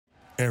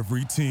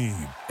Every team,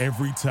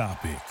 every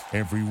topic,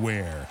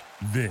 everywhere.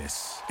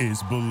 This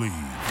is Believe.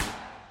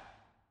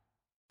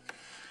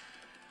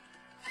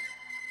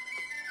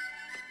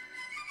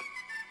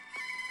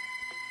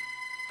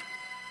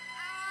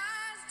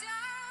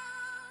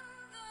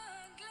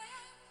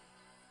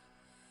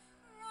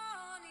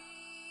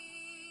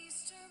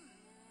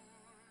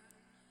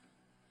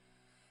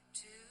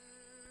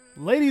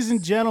 Ladies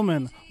and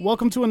gentlemen,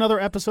 welcome to another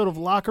episode of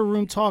Locker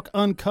Room Talk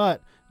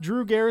Uncut.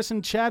 Drew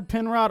Garrison, Chad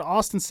Penrod,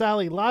 Austin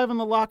Sally, live in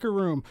the locker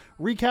room,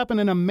 recapping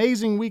an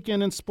amazing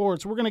weekend in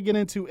sports. We're going to get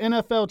into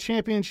NFL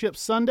Championship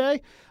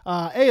Sunday,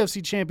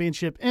 AFC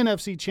Championship,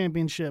 NFC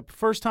Championship.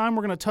 First time,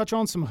 we're going to touch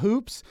on some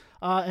hoops.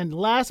 And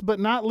last but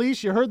not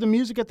least, you heard the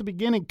music at the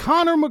beginning.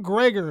 Conor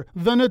McGregor,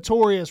 the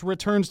Notorious,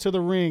 returns to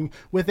the ring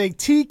with a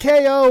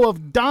TKO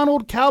of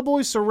Donald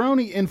Cowboy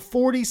Cerrone in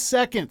 40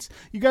 seconds.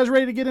 You guys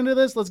ready to get into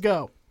this? Let's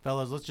go.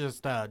 Fellas, let's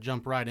just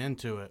jump right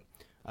into it.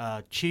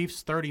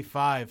 Chiefs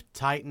 35,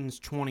 Titans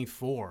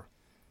 24.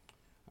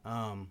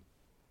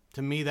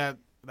 To me, that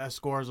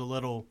score is a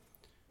little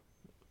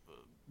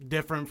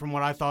different from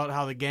what I thought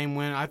how the game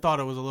went. I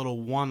thought it was a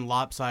little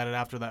lopsided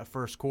after that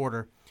first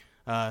quarter.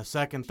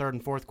 Second, third,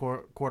 and fourth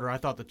quarter, I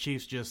thought the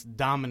Chiefs just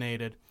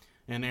dominated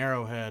in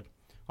Arrowhead.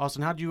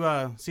 Austin, how'd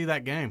you see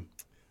that game?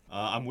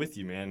 I'm with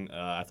you, man.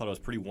 I thought it was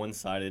pretty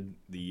one-sided.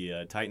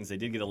 The Titans, they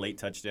did get a late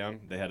touchdown.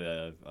 They had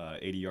a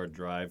 80-yard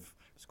drive,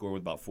 score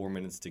with about 4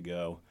 minutes to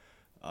go.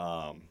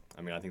 I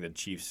think the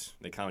Chiefs,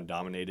 they kind of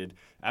dominated.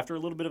 After a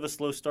little bit of a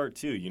slow start,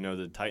 too. You know,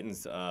 the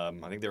Titans, I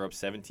think they were up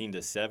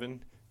 17-7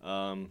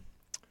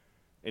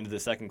 into the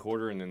second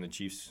quarter, and then the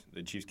Chiefs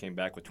came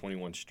back with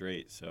 21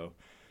 straight. So,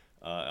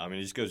 it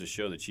just goes to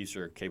show the Chiefs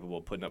are capable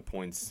of putting up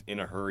points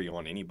in a hurry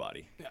on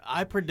anybody.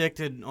 I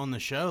predicted on the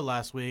show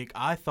last week,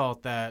 I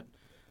thought that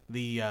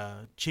the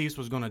Chiefs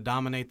was going to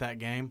dominate that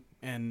game,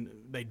 and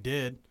they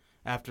did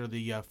after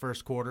the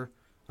first quarter.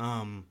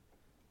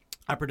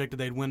 I predicted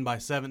they'd win by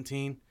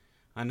 17.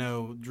 I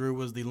know Drew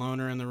was the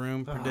loner in the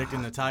room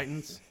predicting the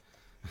Titans.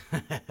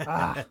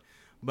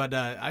 But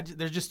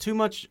there's just too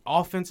much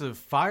offensive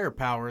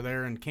firepower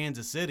there in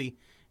Kansas City.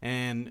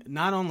 And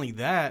not only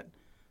that,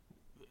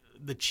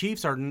 the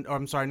Chiefs are –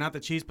 I'm sorry, not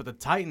the Chiefs, but the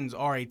Titans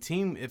are a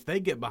team, if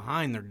they get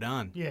behind, they're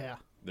done. Yeah.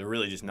 They're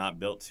really just not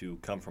built to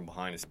come from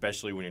behind,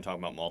 especially when you're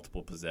talking about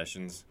multiple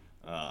possessions.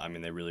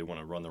 They really want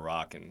to run the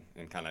rock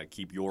and kind of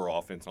keep your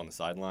offense on the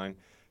sideline.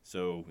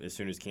 So as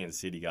soon as Kansas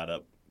City got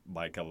up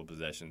by a couple of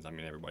possessions,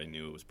 everybody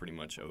knew it was pretty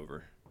much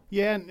over.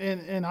 Yeah,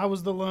 and I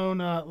was the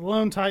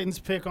lone Titans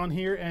pick on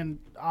here, and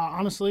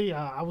honestly,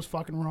 I was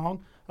fucking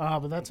wrong,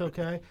 but that's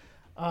okay.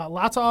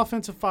 Lots of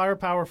offensive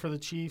firepower for the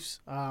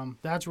Chiefs.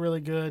 That's really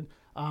good.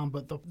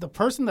 But the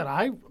person that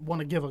I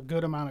want to give a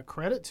good amount of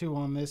credit to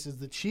on this is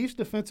the Chiefs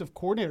defensive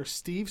coordinator,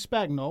 Steve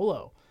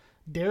Spagnuolo.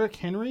 Derrick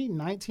Henry,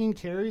 19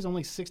 carries,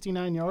 only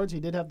 69 yards. He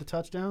did have the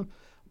touchdown.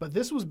 But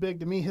this was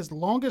big to me. His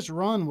longest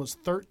run was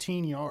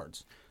 13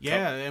 yards.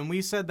 Yeah, and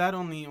we said that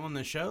on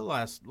the show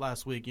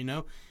last week. You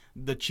know,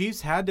 the Chiefs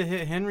had to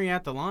hit Henry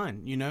at the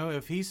line. You know,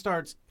 if he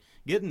starts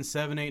getting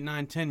 7, 8,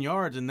 9, 10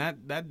 yards and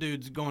that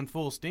dude's going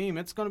full steam,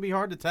 it's going to be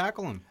hard to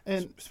tackle him.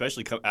 And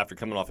especially after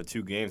coming off of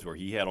 2 games where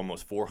he had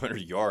almost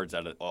 400 yards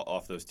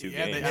off those 2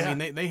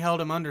 games. They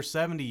held him under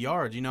 70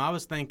 yards. You know, I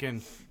was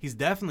thinking he's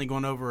definitely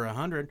going over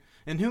 100.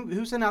 And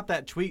who sent out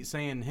that tweet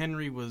saying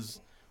Henry was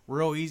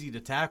real easy to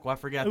tackle? I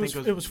forget.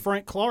 It was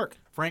Frank Clark.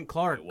 Frank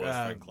Clark. It was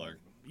Frank Clark.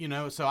 You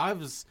know, so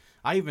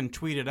I even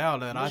tweeted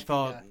out that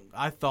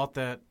I thought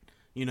that,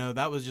 you know,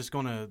 that was just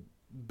going to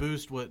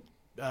boost what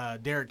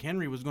Derrick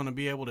Henry was going to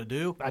be able to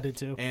do. I did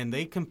too. And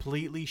they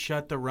completely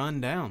shut the run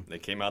down. They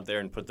came out there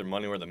and put their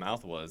money where the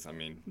mouth was.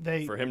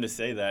 For him to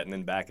say that and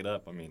then back it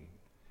up,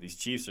 these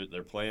Chiefs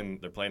they're playing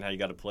how you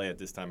got to play at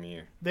this time of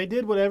year. They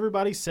did what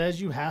everybody says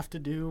you have to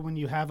do when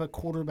you have a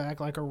quarterback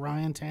like a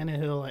Ryan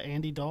Tannehill, a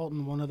Andy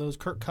Dalton, one of those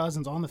Kirk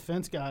Cousins on the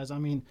fence guys.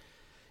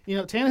 You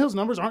know, Tannehill's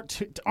numbers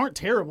aren't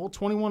terrible.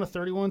 21 of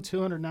 31,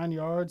 209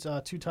 yards,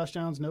 2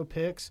 touchdowns, no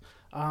picks.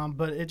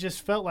 But it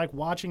just felt like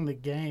watching the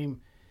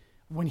game.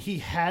 When he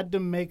had to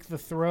make the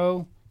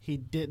throw, he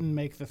didn't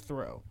make the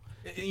throw.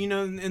 You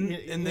know,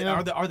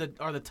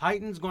 are the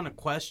Titans going to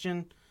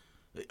question?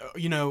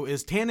 You know,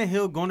 is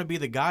Tannehill going to be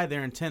the guy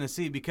there in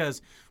Tennessee?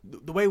 Because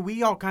the way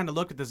we all kind of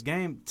looked at this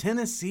game,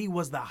 Tennessee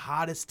was the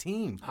hottest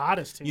team.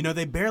 You know,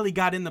 they barely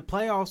got in the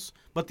playoffs,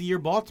 but the year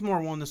Baltimore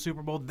won the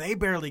Super Bowl, they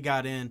barely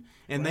got in,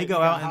 and they go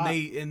out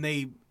and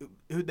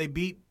they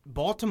beat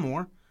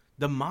Baltimore.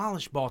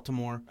 Demolish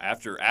Baltimore.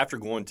 After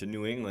going to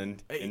New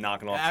England and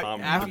knocking off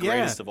Tom Brady, the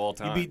greatest of all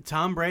time. You beat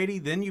Tom Brady,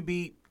 then you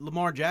beat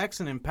Lamar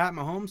Jackson, and Pat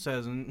Mahomes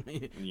says,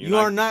 you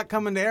are not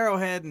coming to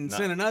Arrowhead and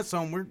sending us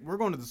home. We're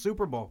going to the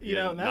Super Bowl.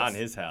 Yeah, not in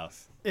his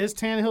house. Is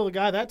Tannehill the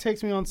guy? That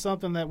takes me on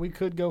something that we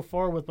could go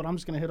far with, but I'm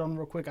just going to hit on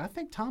real quick. I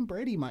think Tom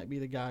Brady might be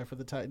the guy for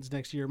the Titans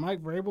next year.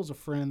 Mike Vrabel's a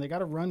friend. They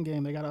got a run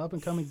game. They got an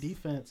up-and-coming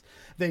defense.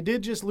 They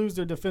did just lose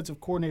their defensive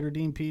coordinator,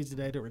 Dean Pease,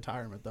 today to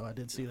retirement, though. I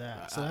did see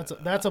that. So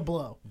that's a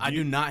blow. I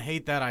do not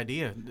hate that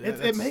idea.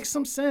 It makes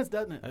some sense,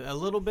 doesn't it? A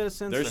little bit of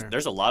sense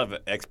There's a lot of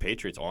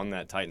ex-Patriots on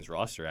that Titans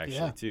roster,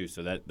 actually, too.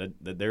 So that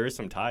there is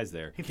some ties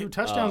there. He threw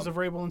touchdowns to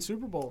Vrabel in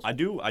Super Bowls. I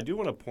do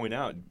want to point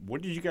out,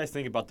 what did you guys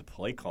think about the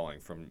play calling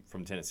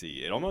from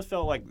Tennessee? It almost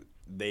felt like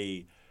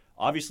they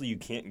obviously you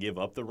can't give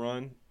up the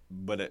run,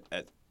 but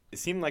it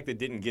seemed like they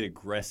didn't get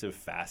aggressive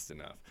fast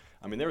enough.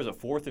 I mean, there was a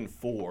 4th and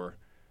 4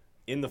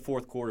 in the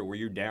fourth quarter where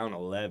you're down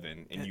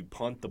 11 and you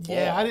punt the ball.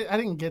 Yeah, I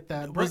didn't get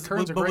that. Was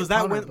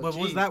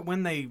that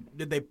when they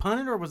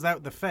punt it, or was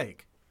that the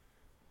fake?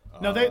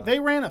 No, they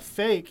ran a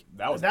fake.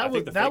 That was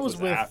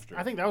after.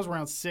 I think that was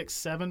around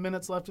 6-7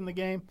 minutes left in the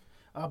game.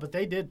 But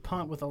they did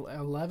punt with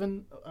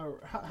 11.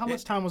 How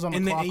much time was on the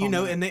clock?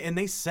 And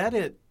they said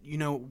it.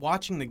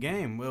 Watching the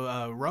game,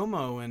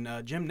 Romo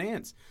and Jim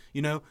Nantz.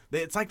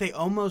 It's like they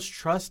almost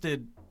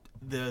trusted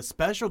the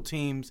special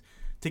teams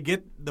to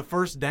get the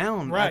first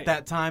down at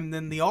that time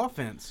than the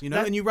offense.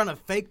 And you run a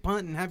fake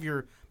punt and have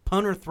your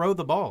punter throw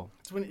the ball.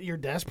 It's when you're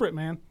desperate,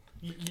 man.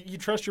 You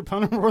trust your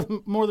punter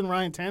more than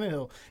Ryan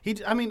Tannehill.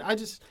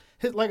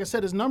 Like I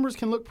said, his numbers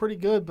can look pretty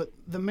good, but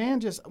the man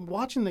just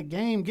watching the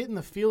game, getting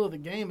the feel of the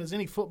game, as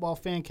any football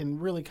fan can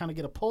really kind of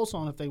get a pulse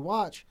on if they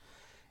watch.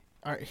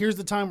 All right, here's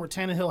the time where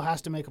Tannehill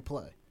has to make a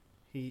play.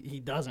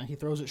 He doesn't. He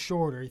throws it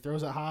short or he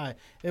throws it high.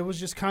 It was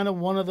just kind of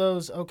one of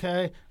those,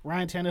 okay,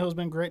 Ryan Tannehill's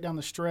been great down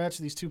the stretch.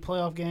 These 2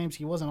 playoff games,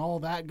 he wasn't all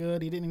that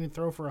good. He didn't even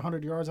throw for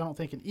 100 yards, I don't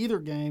think, in either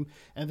game.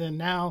 And then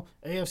now,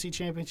 AFC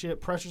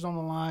Championship, pressure's on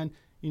the line.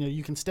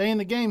 You can stay in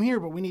the game here,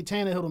 but we need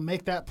Tannehill to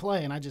make that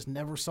play, and I just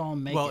never saw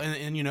him make it. Well,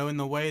 and in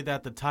the way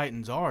that the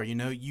Titans are,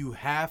 you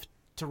have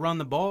to run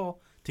the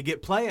ball to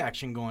get play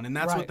action going, and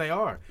that's what they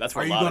are. That's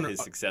where a lot of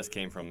his success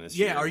came from this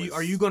year. Yeah,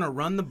 are you going to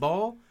run the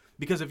ball?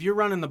 Because if you're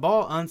running the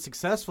ball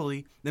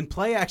unsuccessfly, then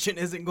play action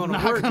isn't going to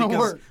work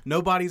because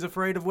nobody's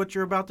afraid of what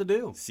you're about to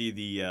do. See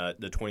the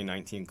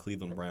 2019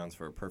 Cleveland Browns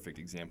for a perfect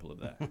example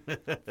of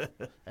that.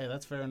 Hey,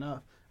 that's fair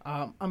enough.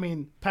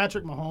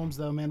 Patrick Mahomes,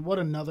 though, man, what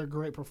another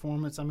great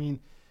performance.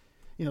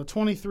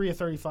 23 of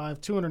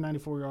 35,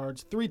 294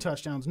 yards, 3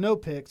 touchdowns, no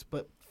picks,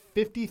 but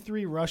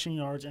 53 rushing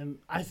yards. And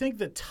I think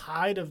the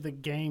tide of the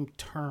game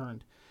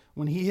turned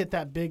when he hit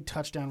that big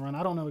touchdown run.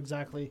 I don't know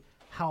exactly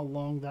how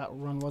long that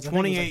run was.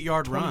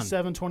 28-yard run.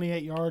 27,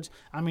 28 yards.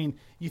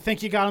 You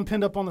think you got him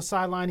pinned up on the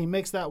sideline. He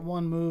makes that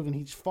one move, and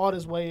he fought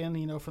his way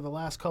in, for the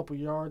last couple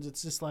yards.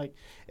 It's just like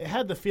it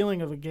had the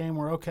feeling of a game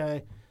where,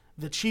 okay,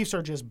 the Chiefs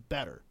are just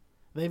better.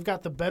 They've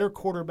got the better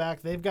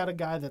quarterback. They've got a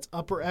guy that's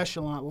upper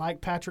echelon like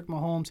Patrick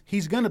Mahomes.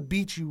 He's going to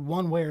beat you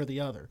one way or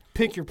the other.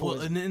 Pick your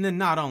poison. Well, and then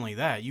not only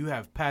that, you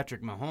have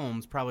Patrick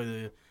Mahomes,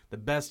 probably the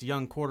best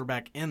young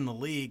quarterback in the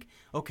league.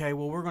 Okay,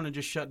 well, we're going to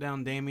just shut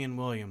down Damian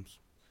Williams.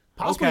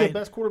 Possibly the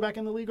best quarterback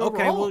in the league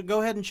overall. Okay, well,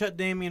 go ahead and shut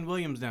Damian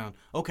Williams down.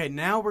 Okay,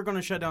 now we're going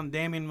to shut down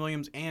Damian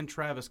Williams and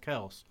Travis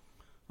Kelce.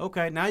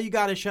 Okay, now you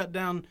got to shut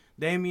down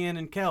Damian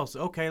and Kelce.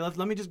 Okay, let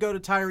me just go to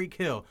Tyreek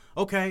Hill.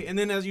 Okay, and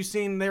then as you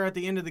seen there at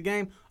the end of the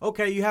game,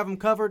 okay, you have him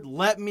covered.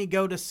 Let me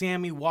go to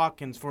Sammy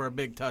Watkins for a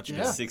big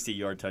touchdown. A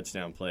 60-yard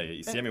touchdown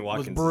play. Sammy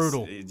Watkins was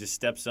brutal. It just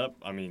steps up.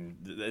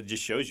 It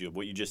just shows you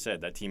what you just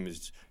said. That team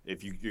is,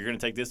 if you're going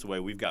to take this away,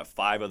 we've got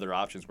 5 other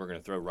options we're going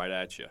to throw right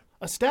at you.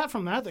 A stat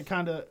from that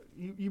kind of,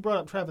 you brought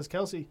up Travis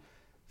Kelce.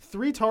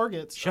 3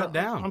 targets. Shut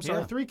down. I'm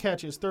sorry, 3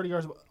 catches, 30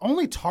 yards.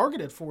 Only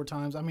targeted 4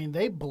 times.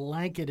 They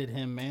blanketed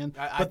him, man.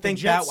 I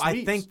think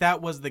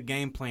that was the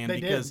game plan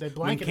because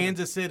when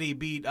Kansas City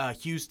beat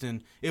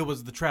Houston, it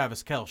was the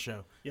Travis Kelce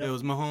show. Yep. It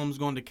was Mahomes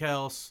going to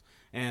Kelce,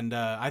 and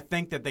I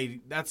think that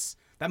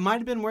that might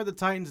have been where the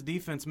Titans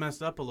defense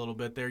messed up a little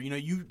bit there.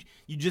 You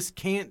just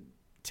can't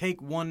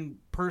take one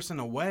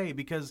person away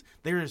because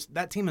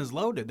that team is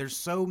loaded. There's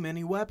so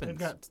many weapons.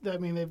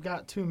 They've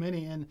got too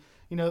many, and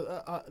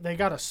they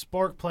got a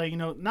spark play.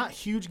 Not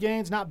huge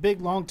gains, not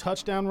big long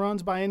touchdown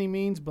runs by any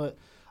means, but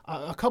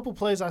a couple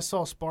plays I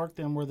saw spark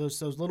them were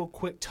those little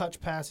quick touch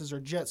passes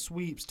or jet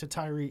sweeps to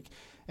Tyreek.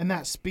 And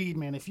that speed,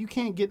 man, if you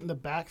can't get in the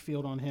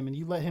backfield on him and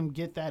you let him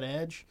get that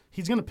edge,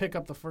 he's going to pick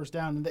up the first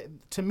down. And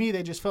to me,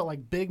 they just felt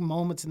like big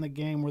moments in the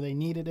game where they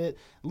needed it.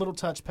 A little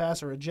touch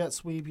pass or a jet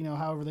sweep,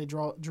 however they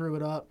drew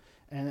it up.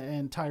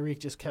 And Tyreek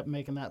just kept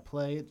making that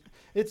play.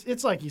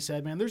 It's like you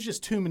said, man, there's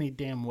just too many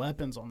damn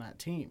weapons on that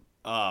team.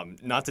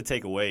 Not to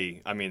take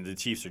away, the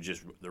Chiefs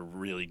they're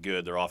really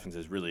good. Their offense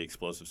is really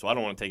explosive. So I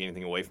don't want to take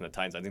anything away from the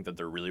Titans. I think that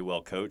they're really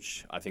well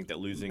coached. I think that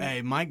losing.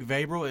 Hey, Mike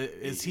Vrabel,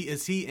 is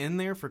he in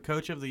there for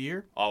Coach of the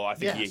Year? Oh, I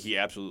think he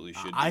absolutely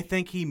should be. I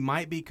think he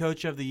might be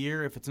Coach of the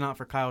Year if it's not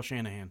for Kyle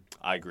Shanahan.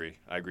 I agree.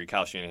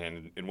 Kyle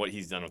Shanahan and what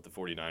he's done with the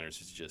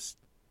 49ers is just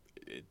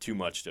too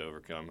much to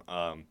overcome.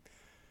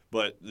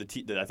 But I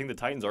think the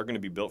Titans are going to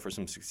be built for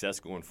some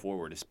success going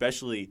forward,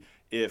 especially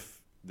if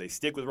they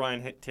stick with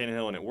Ryan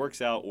Tannehill and it works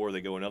out, or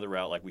they go another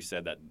route, like we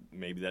said, that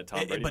maybe that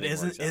Tom Brady. But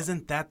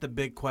isn't that the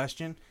big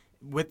question?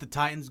 with the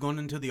Titans going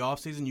into the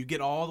offseason. You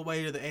get all the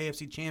way to the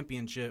AFC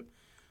Championship,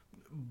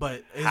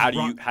 but how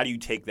do you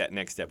take that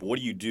next step? What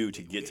do you do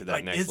to get to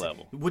that next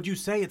level? Would you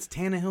say it's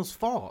Tannehill's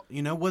fault?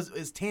 You know,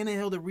 is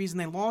Tannehill the reason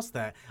they lost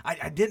that?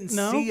 I didn't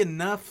see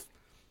enough.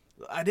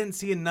 I didn't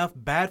see enough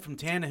bad from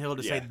Tannehill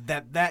to say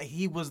that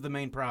he was the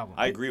main problem.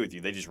 I agree with you.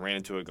 They just ran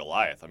into a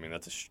Goliath. I mean,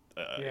 that's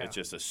it's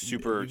just a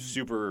super.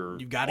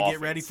 You got to get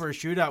ready for a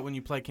shootout when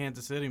you play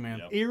Kansas City, man.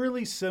 Yep.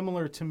 Eerily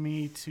similar to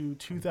me to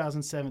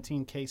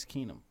 2017 Case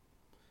Keenum.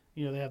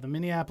 You know, they have the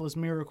Minneapolis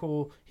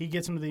Miracle. He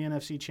gets them to the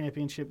NFC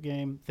Championship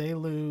game. They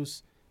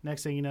lose.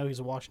 Next thing you know, he's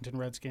a Washington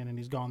Redskin, and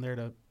he's gone there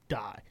to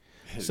die.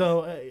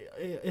 So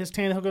is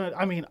Tannehill going to –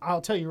 I mean,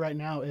 I'll tell you right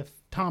now, if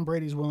Tom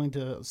Brady's willing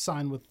to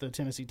sign with the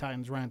Tennessee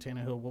Titans, Ryan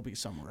Tannehill will be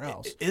somewhere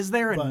else. Is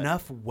there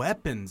enough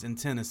weapons in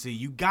Tennessee?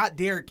 You got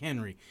Derrick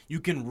Henry. You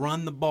can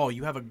run the ball.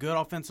 You have a good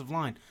offensive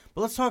line.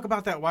 But let's talk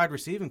about that wide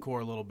receiving core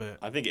a little bit.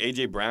 I think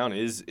A.J. Brown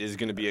is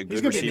going to be a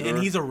good receiver. And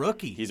he's a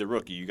rookie. He's a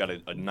rookie. You got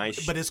a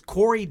nice – But it's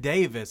Corey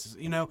Davis,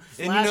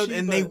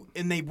 Flashy,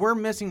 and they were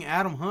missing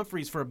Adam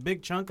Humphries for a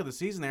big chunk of the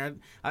season there.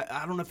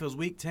 I don't know if it was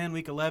week 10,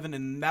 week 11,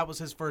 and that was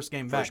his first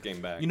game back.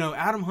 back. You know,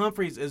 Adam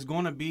Humphries is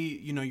going to be,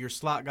 your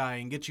slot guy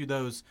and get you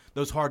those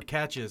hard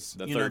catches.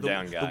 The third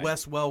down guy. The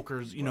Wes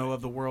Welkers,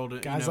 of the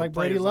world. Guys like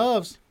Brady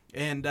loves.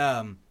 And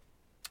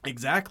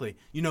exactly.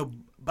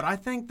 But I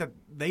think that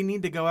they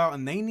need to go out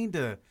and they need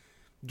to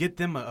get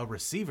them a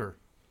receiver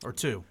or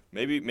two.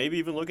 Maybe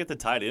even look at the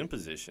tight end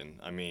position.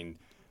 I mean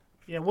 –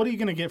 yeah, what are you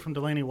going to get from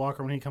Delaney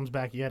Walker when he comes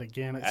back yet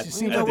again? It just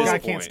seems at like the this guy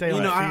point, can't stay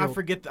on the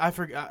field. I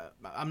forget.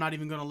 I'm not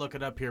even going to look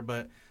it up here,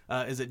 but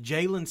is it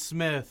Jalen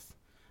Smith,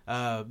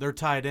 their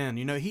tight end?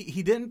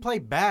 He didn't play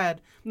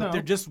bad, but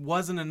there just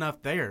wasn't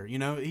enough there.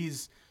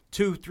 He's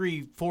 2,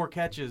 3, 4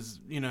 catches.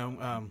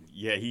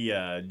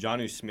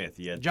 Jonnu Smith.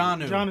 He had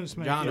Jonnu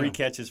Smith. 3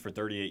 catches for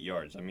 38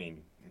 yards. I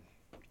mean,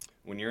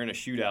 when you're in a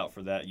shootout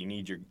for that, you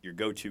need your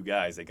go-to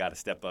guys. They got to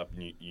step up,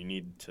 and you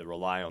need to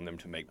rely on them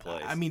to make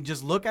plays. I mean,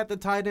 just look at the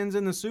tight ends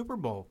in the Super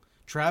Bowl.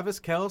 Travis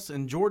Kelce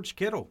and George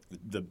Kittle.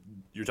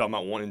 You're talking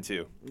about 1 and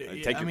 2.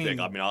 Take your pick.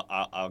 I mean,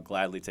 I'll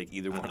gladly take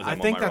either one of them I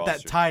think on my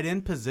roster. that tight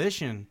end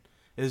position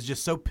is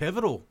just so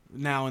pivotal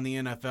now in the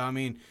NFL. I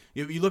mean,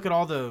 you look at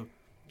all the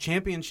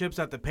championships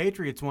that the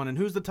Patriots won, and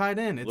who's the tight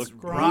end? It's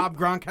Rob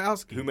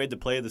Gronkowski. Who made the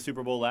play of the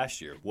Super Bowl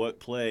last year? What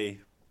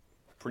play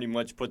pretty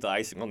much put the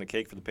icing on the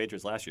cake for the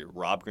Patriots last year?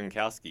 Rob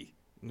Gronkowski.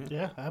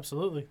 Yeah,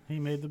 absolutely. He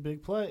made the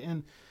big play.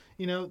 And,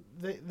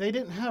 they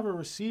didn't have a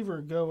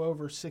receiver go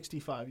over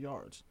 65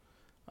 yards.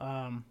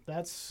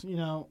 That's,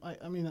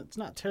 I mean, it's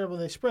not terrible.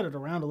 They spread it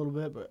around a little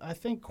bit, but I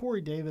think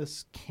Corey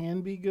Davis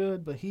can be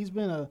good, but he's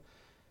been a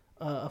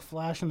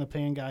flash in the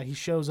pan guy. He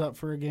shows up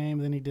for a game,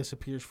 then he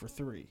disappears for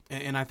 3.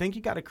 And I think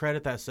you got to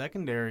credit that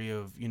secondary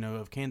of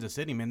Kansas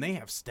City. Man, they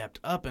have stepped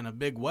up in a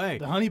big way.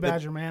 The Honey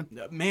Badger, man.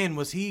 Man,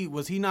 was he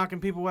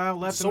knocking people out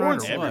left and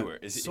right? Everywhere.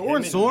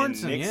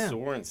 Sorensen, yeah.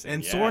 Sorensen,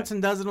 and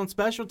Sorensen does it on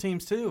special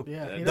teams too.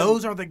 Yeah,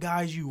 those are the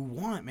guys you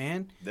want,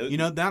 man.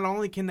 Not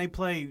only can they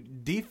play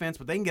defense,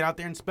 but they can get out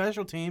there in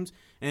special teams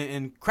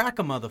and crack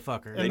a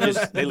motherfucker.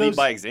 They lead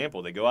by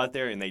example. They go out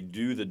there and they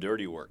do the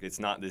dirty work. It's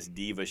not this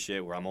diva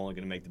shit where I'm only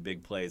going to make the big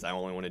plays. I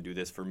only want to do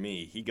this for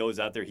me. He goes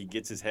out there, he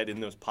gets his head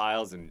in those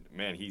piles, and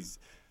man,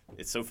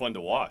 it's so fun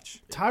to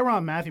watch.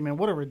 Tyrann Mathieu, man,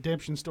 what a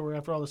redemption story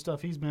after all the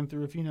stuff he's been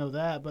through, if you know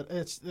that. But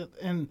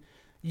and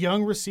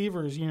young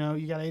receivers,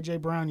 you got A.J.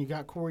 Brown, you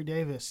got Corey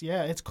Davis.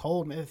 Yeah, it's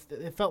cold.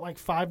 It felt like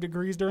 5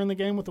 degrees during the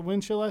game with the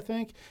wind chill, I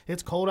think.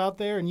 It's cold out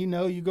there, and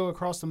you go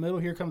across the middle,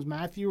 here comes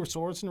Mathieu or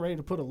Sorensen ready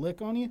to put a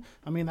lick on you.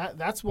 I mean,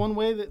 that's one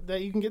way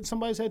that you can get in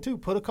somebody's head, too.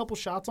 Put a couple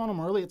shots on them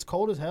early. It's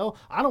cold as hell.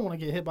 I don't want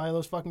to get hit by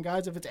those fucking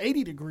guys if it's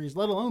 80 degrees,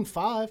 let alone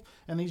 5.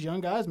 And these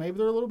young guys, maybe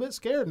they're a little bit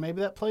scared. Maybe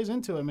that plays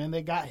into it, man.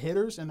 They got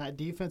hitters, and that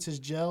defense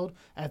is gelled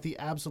at the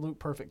absolute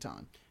perfect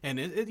time. And,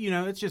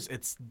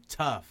 it's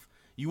tough.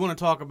 You want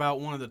to talk about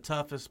one of the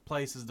toughest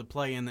places to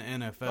play in the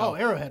NFL? Oh,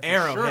 Arrowhead.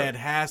 Arrowhead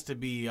has to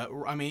be.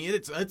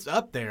 It's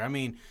up there.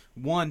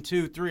 1,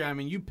 2,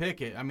 3. You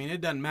pick it.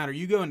 It doesn't matter.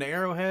 You go into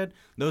Arrowhead,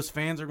 those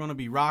fans are going to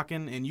be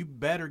rocking, and you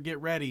better get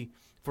ready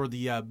for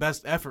the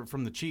best effort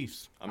from the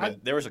Chiefs.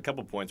 There was a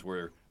couple points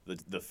where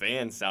the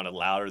fans sounded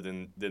louder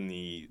than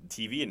the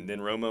TV and then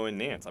Romo and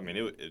Nance.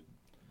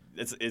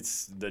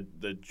 It's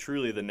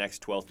truly the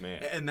next 12th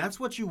man. And that's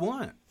what you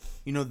want.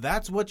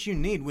 That's what you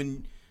need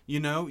when.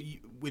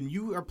 When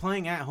you are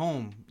playing at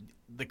home,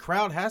 the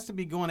crowd has to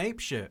be going ape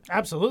shit.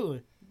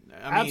 Absolutely.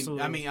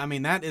 Absolutely.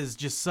 That is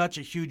just such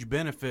a huge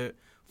benefit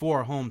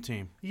for a home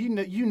team.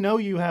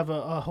 You have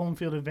a home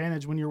field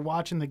advantage when you're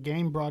watching the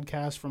game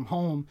broadcast from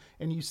home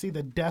and you see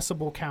the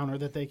decibel counter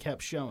that they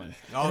kept showing.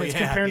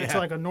 Comparing it to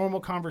like a normal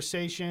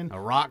conversation,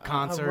 a rock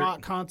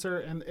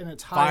concert, and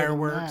it's higher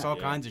fireworks, all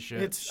kinds of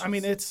shit.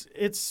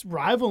 It's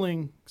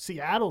rivaling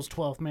Seattle's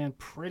 12th man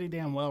pretty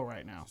damn well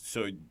right now.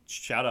 So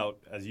shout out,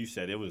 as you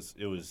said, it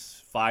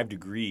was 5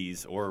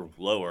 degrees or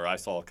lower. I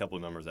saw a couple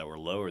of numbers that were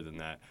lower than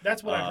that.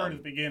 That's what I heard at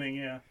the beginning.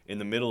 Yeah. In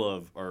the middle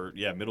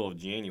of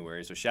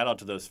January. So shout out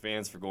to those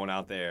fans for going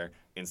out there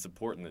and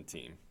supporting the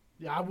team.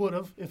 Yeah, I would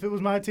have. If it was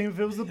my team, if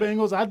it was the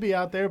Bengals, I'd be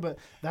out there. But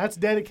that's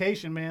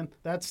dedication, man.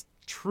 That's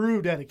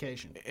true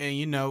dedication.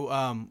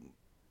 And,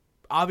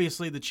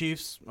 obviously the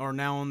Chiefs are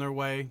now on their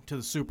way to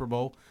the Super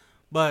Bowl.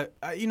 But,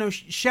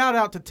 shout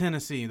out to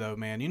Tennessee, though,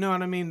 man. You know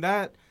what I mean?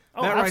 That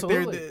right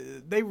there,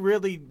 they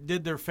really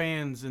did their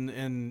fans and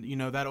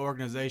that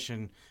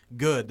organization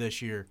good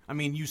this year. I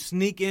mean, you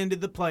sneak into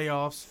the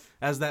playoffs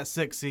as that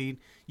 6th seed.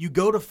 You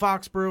go to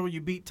Foxborough,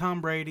 you beat Tom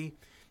Brady.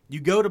 You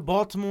go to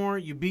Baltimore,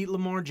 you beat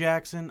Lamar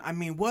Jackson. I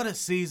mean, what a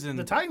season.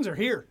 The Titans are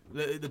here.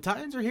 The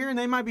Titans are here, and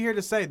they might be here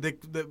to stay.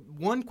 The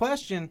one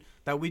question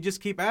that we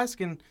just keep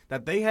asking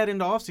that they head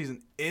into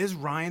offseason, is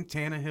Ryan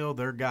Tannehill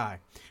their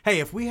guy?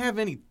 Hey, if we have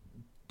any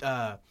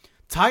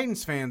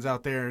Titans fans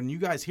out there and you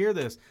guys hear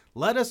this,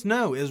 let us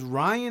know. Is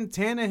Ryan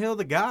Tannehill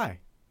the guy?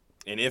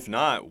 And if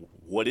not,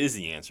 what is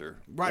the answer?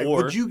 Right.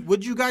 Or,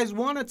 would you guys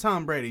want a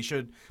Tom Brady?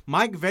 Should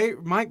Mike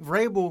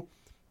Vrabel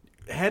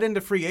head into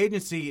free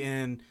agency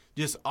and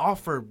just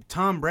offer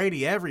Tom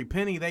Brady every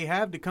penny they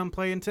have to come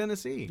play in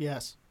Tennessee?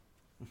 Yes.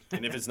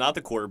 And if it's not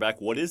the quarterback,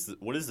 what is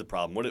the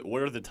problem?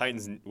 What are the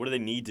Titans? What do they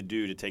need to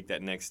do to take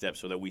that next step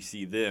so that we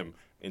see them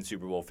in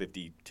Super Bowl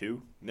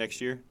 52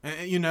 next year?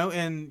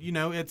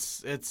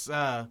 It's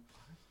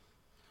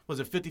was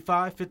it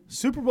 55?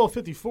 Super Bowl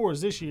 54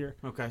 is this year.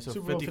 Okay, so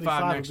Super Bowl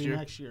 55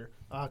 next year.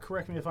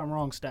 Correct me if I'm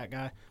wrong, stat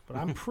guy, but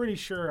I'm pretty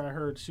sure I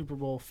heard Super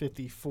Bowl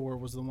 54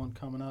 was the one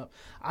coming up.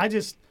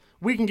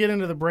 We can get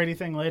into the Brady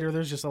thing later.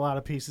 There's just a lot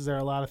of pieces there,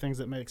 a lot of things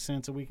that make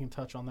sense, and we can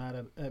touch on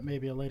that at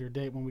maybe a later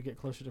date when we get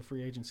closer to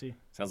free agency.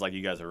 Sounds like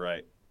you guys are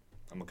right.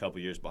 I'm a couple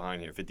years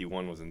behind here.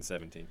 51 was in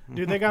 17.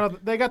 Dude, they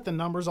got the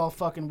numbers all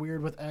fucking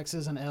weird with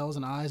X's and L's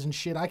and I's and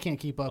shit. I can't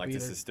keep up either.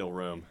 This is still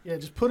Rome. Yeah,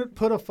 just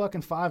put a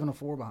fucking 5 and a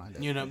 4 behind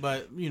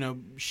it.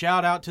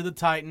 Shout out to the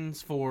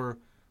Titans for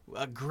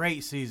a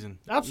great season.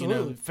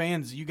 Absolutely.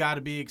 Fans, you got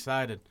to be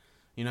excited.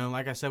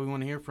 Like I said, we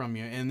want to hear from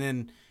you. And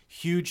then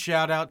huge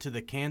shout out to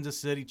the Kansas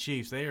City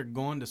Chiefs. They are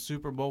going to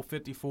Super Bowl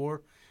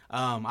 54.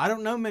 I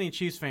don't know many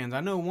Chiefs fans. I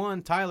know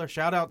one, Tyler.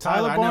 Shout out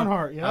Tyler.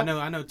 Barnhart. Yeah.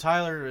 I know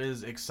Tyler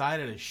is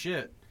excited as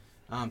shit.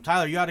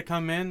 Tyler, you got to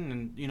come in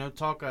and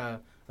talk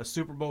a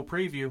Super Bowl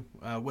preview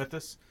with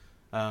us.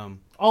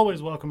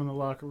 Always welcome in the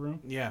locker room.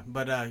 Yeah,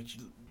 but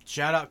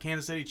shout out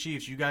Kansas City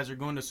Chiefs. You guys are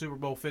going to Super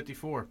Bowl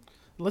 54.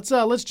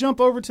 Let's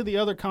jump over to the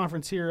other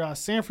conference here.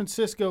 San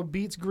Francisco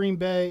beats Green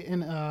Bay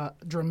in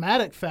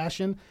dramatic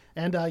fashion,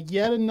 and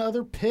yet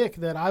another pick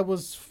that I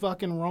was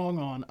fucking wrong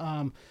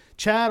on.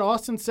 Chad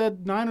Austin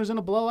said Niners in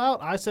a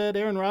blowout. I said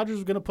Aaron Rodgers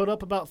was going to put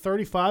up about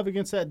 35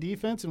 against that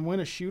defense and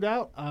win a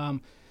shootout.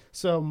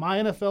 So my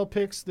NFL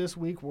picks this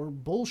week were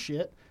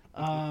bullshit.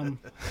 Hey,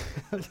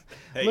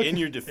 in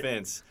your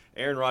defense,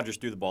 Aaron Rodgers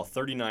threw the ball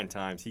 39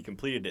 times. He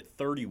completed it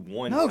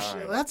 31 no,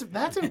 times.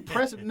 That's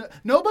impressive.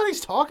 Nobody's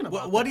talking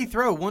about what did he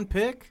throw? One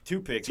pick? 2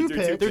 picks. Two He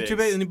picks. threw 2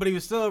 picks. But he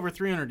was still over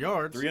 300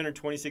 yards.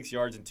 326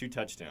 yards and 2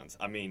 touchdowns.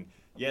 I mean,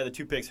 yeah, the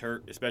 2 picks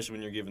hurt, especially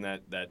when you're giving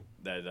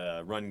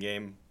that run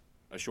game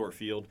a short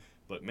field.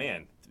 But,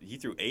 man, he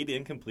threw 8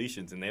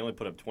 incompletions, and they only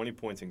put up 20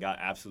 points and got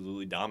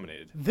absolutely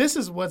dominated. This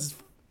is what's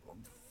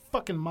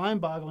fucking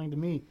mind-boggling to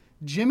me.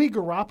 Jimmy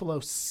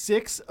Garoppolo,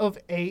 6 of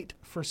 8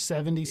 for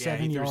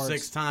 77 he yards. threw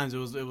 6 times. It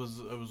was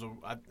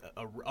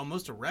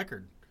almost a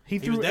record. He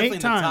was threw definitely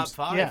 8 times. in the top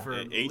 5 yeah. for 8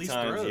 at least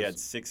times throws. he had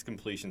 6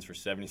 completions for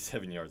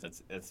 77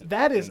 yards.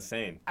 That is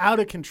insane. Out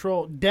of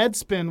control.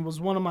 Deadspin was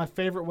one of my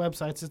favorite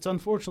websites. It's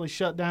unfortunately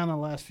shut down in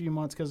the last few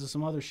months because of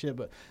some other shit,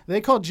 but they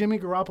called Jimmy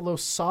Garoppolo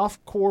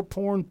softcore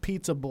porn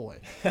pizza boy.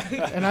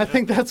 And I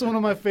think that's one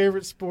of my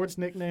favorite sports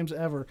nicknames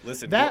ever.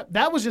 Listen,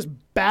 that was just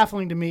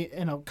baffling to me.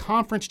 In a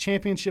conference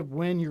championship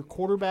win, your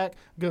quarterback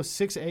goes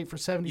 6-8 for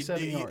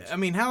 77 yards. I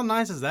mean, how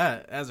nice is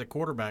that as a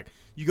quarterback?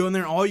 You go in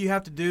there, all you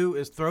have to do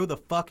is throw the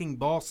fucking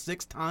ball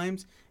 6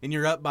 times, and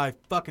you're up by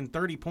fucking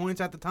 30 points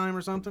at the time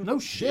or something. No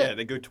shit. Yeah,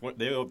 they go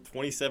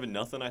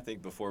 27-0, I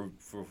think,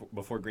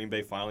 before Green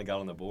Bay finally got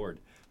on the board.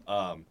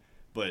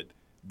 But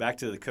back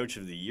to the Coach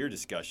of the Year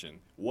discussion.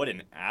 What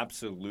an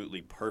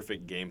absolutely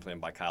perfect game plan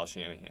by Kyle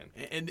Shanahan.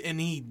 And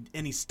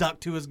he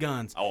stuck to his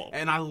guns. Oh.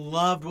 And I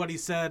loved what he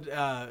said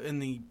in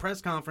the press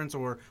conference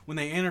or when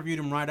they interviewed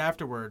him right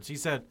afterwards. He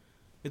said,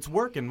 "It's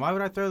working. Why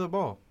would I throw the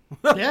ball?"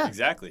 Yeah.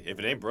 Exactly. If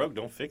it ain't broke,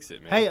 don't fix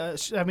it, man. Hey,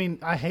 I mean,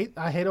 I hate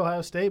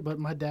Ohio State, but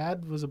my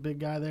dad was a big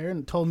guy there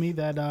and told me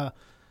that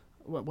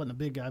wasn't a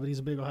big guy, but he's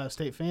a big Ohio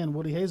State fan.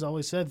 Woody Hayes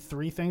always said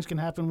 3 things can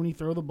happen when you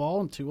throw the ball,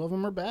 and 2 of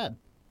them are bad.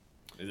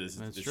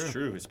 It's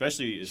true.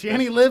 Especially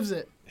Shanny lives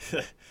it.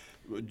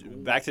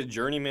 back to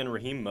journeyman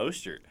Raheem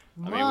Mostert.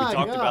 I mean, My we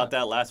talked God. about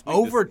that last week.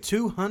 Over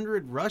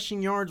 200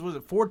 rushing yards. Was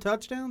it 4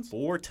 touchdowns?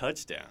 4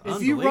 touchdowns.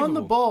 If you run the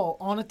Unbelievable. ball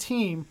on a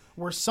team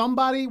where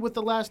somebody with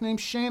the last name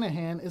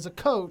Shanahan is a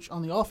coach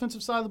on the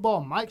offensive side of the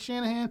ball, Mike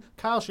Shanahan,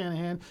 Kyle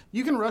Shanahan,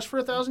 you can rush for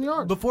 1,000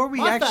 yards. Before we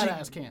My actually- fat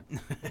ass can't.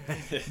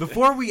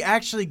 Before we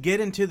actually get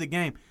into the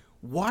game,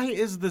 Why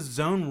is the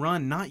zone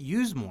run not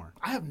used more?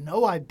 I have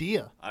no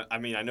idea. I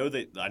mean, I know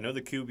the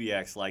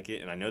Kubiaks like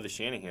it, and I know the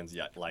Shanahans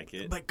like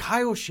it. But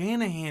Kyle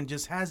Shanahan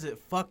just has it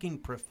fucking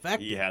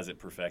perfected. He has it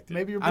perfected.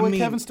 Maybe your I boy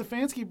mean, Kevin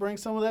Stefanski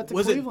brings some of that to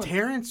Was Cleveland. it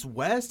Terrence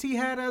West he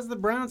had as the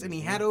Browns, and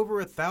he had over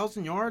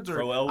 1,000 yards, or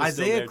Crowell was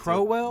still Isaiah there, too.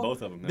 Crowell?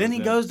 Both of them. Then he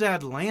That goes to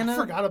Atlanta. I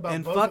forgot about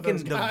and both of fucking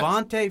those guys.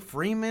 Devontae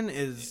Freeman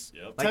is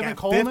Yep. like Tevin at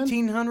Coleman?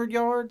 1,500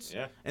 yards.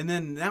 Yeah. And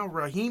then now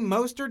Raheem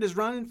Mostert is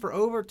running for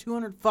over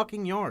 200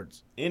 fucking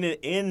yards.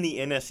 in the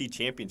NFC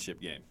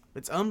Championship game.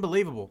 It's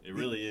unbelievable. It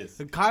really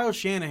is. Kyle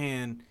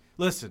Shanahan,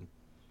 listen,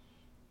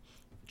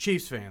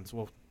 Chiefs fans,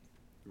 well,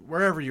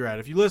 wherever you're at,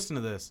 if you listen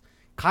to this,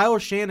 Kyle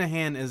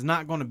Shanahan is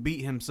not going to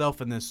beat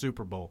himself in this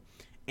Super Bowl.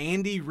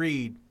 Andy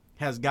Reid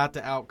has got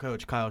to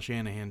outcoach Kyle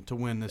Shanahan to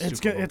win this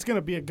Super Bowl. It's going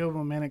to be a good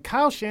one, man. And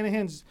Kyle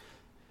Shanahan's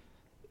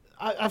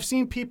I've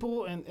seen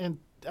people, and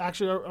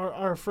actually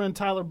our friend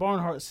Tyler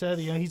Barnhart said,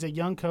 he's a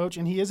young coach,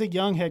 and he is a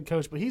young head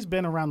coach, but he's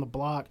been around the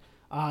block.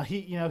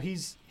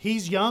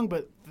 He's young,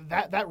 but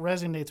that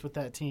resonates with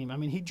that team. I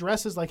mean, he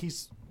dresses like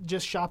he's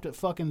just shopped at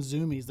fucking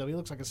Zoomies, though. He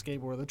looks like a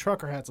skateboarder. The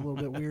trucker hat's a little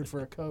bit weird for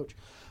a coach,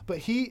 but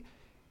he's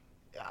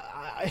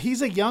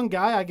a young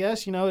guy, I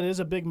guess. It is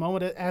a big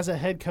moment as a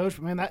head coach.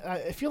 But man,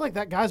 I feel like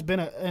that guy's been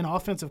an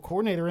offensive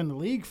coordinator in the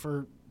league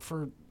for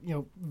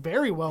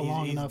very well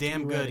long he's enough.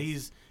 damn to be good. ready.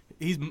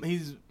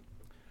 He's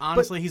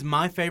honestly he's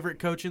my favorite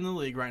coach in the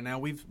league right now.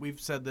 We've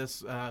said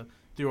this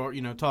through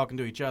our, talking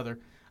to each other.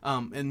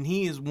 And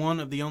he is one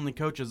of the only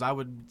coaches I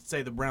would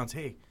say the Browns,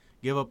 hey,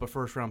 give up a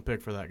first-round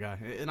pick for that guy.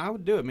 And I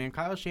would do it, man.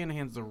 Kyle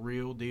Shanahan's the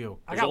real deal.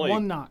 I got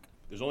one knock.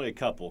 There's only a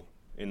couple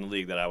in the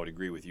league that I would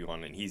agree with you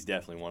on, and he's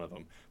definitely one of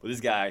them. But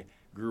this guy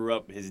grew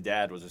up, his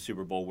dad was a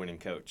Super Bowl winning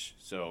coach.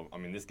 So, I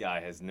mean, this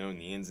guy has known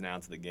the ins and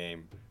outs of the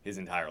game his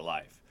entire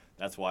life.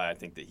 That's why I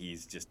think that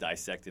he's just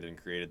dissected and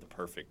created the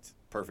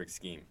perfect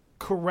scheme.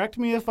 Correct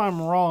me if I'm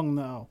wrong,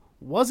 though.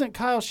 Wasn't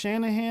Kyle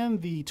Shanahan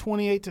the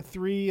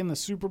 28-3 in the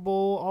Super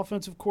Bowl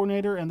offensive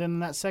coordinator, and then in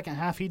that second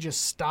half he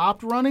just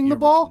stopped running the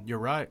ball? You're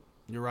right.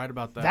 You're right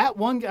about that. That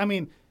one, I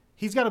mean,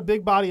 he's got a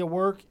big body of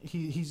work.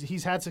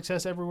 He's had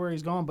success everywhere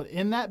he's gone, but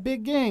in that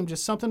big game,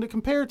 just something to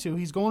compare to.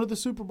 He's going to the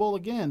Super Bowl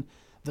again.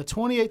 The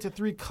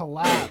 28-3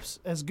 collapse,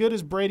 as good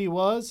as Brady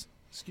was,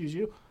 excuse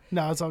you,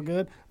 no, it's all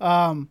good.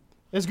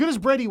 As good as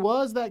Brady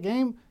was that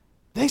game,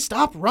 they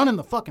stopped running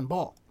the fucking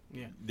ball.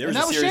 Yeah. And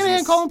that was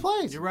Shanahan calling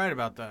plays. You're right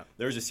about that.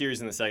 There was a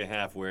series in the second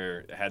half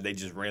where had they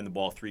just ran the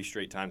ball 3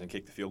 straight times and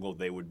kicked the field goal,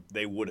 they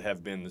would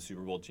have been the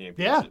Super Bowl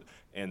champions.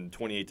 Yeah. And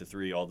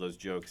 28-3, all those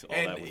jokes, all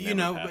And that would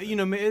never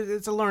happen.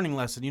 it's a learning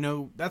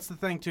lesson. That's the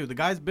thing too. The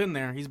guy's been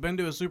there. He's been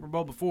to a Super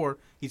Bowl before.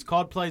 He's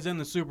called plays in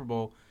the Super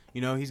Bowl.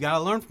 He's got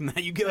to learn from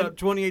that. You get up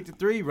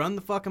 28-3, run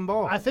the fucking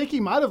ball. I think he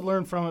might have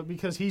learned from it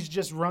because he's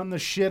just run the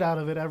shit out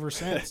of it ever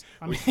since.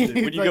 I mean,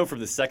 when you go from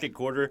the second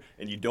quarter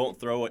and you don't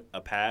throw a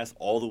pass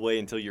all the way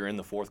until you're in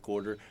the fourth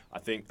quarter, I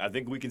think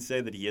we can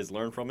say that he has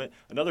learned from it.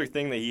 Another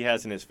thing that he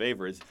has in his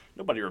favor is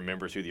nobody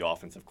remembers who the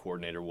offensive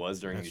coordinator was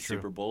during these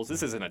Super Bowls.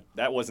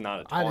 That was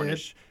not a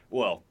tarnish.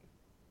 Well,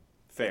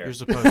 fair. You're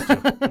supposed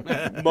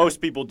to.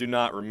 Most people do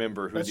not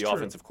remember who That's the true.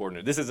 offensive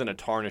coordinator. This isn't a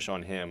tarnish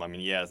on him. I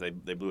mean, yes, they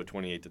blew a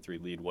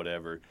 28-3 lead,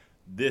 whatever.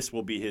 This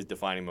will be his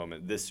defining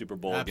moment. This Super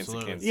Bowl against the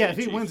Absolutely. Kansas yeah, City if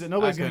he Chiefs. wins it,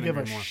 nobody's I going to give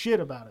couldn't a agree more. shit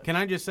about it. Can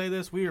I just say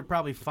this? We are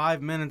probably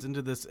 5 minutes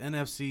into this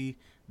NFC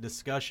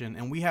discussion,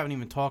 and we haven't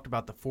even talked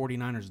about the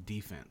 49ers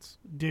defense.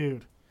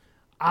 Dude,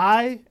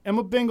 I am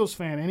a Bengals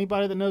fan.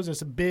 Anybody that knows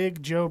this, a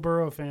big Joe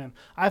Burrow fan.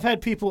 I've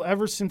had people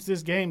ever since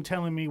this game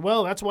telling me,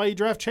 well, that's why you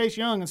draft Chase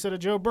Young instead of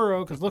Joe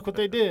Burrow, because look what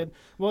they did.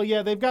 Well,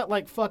 yeah, they've got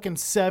like fucking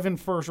 7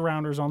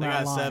 first-rounders on They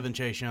that got line. 7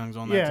 Chase Youngs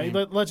on that Yeah, team.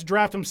 but let's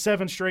draft them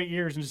 7 straight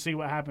years and just see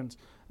what happens.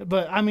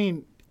 But, I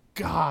mean,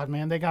 God,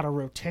 man, they got a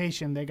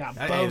rotation. They got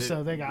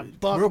Bosa. They got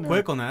Buckner. Real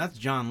quick on that, that's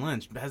John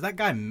Lynch. Has that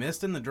guy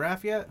missed in the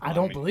draft yet? I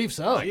don't believe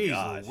so. Jeez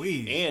Gosh.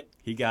 Louise. And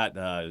he got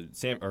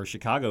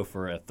Chicago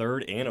for a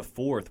 3rd and a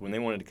 4th when they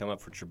wanted to come up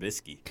for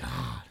Trubisky.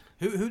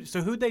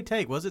 Who'd they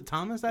take? Was it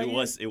Thomas that It year?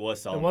 was Solomon It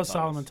was Thomas.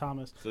 Solomon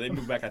Thomas. So they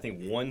moved back, I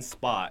think, 1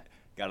 spot,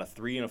 got a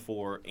 3 and a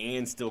 4,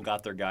 and still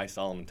got their guy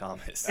Solomon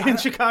Thomas. And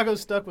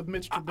Chicago's stuck with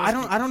Mitch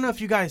Trubisky. I don't know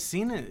if you guys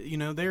seen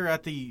it. They're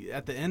at the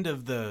end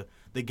of the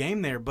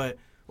game there,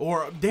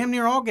 or damn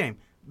near all game.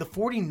 The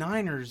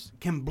 49ers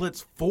can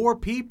blitz 4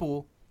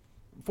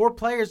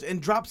 players,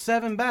 and drop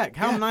 7 back.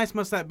 How nice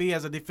must that be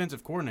as a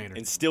defensive coordinator?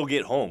 And still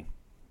get home.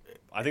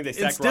 I think they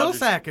sacked still Rodgers.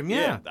 sack him,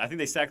 yeah. I think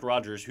they sacked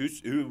Rodgers,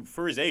 who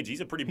for his age,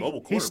 he's a pretty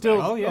mobile quarterback. He's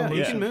still Oh, yeah,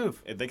 he can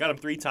move. They got him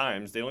 3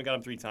 times. They only got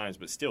him 3 times,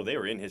 but still, they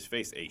were in his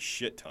face a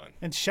shit ton.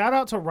 And shout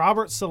out to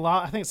Robert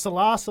Salah. I think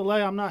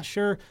Saleh, I'm not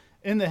sure,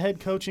 in the head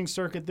coaching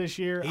circuit this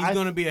year. He's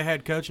going to be a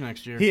head coach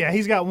next year. Yeah,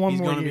 he's got one He's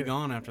more year. going to be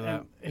gone after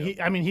that.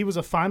 He was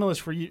a finalist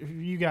for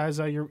you guys,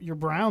 your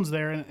Browns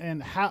there,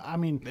 and how I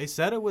mean. They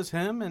said it was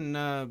him and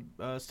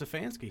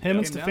Stefanski. Him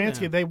and Came down to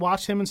Stefanski, him. they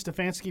watched him and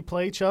Stefanski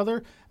play each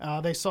other.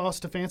 They saw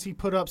Stefanski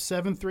put up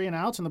 7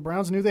 3-and-outs, and the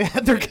Browns knew they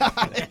had their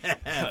guy.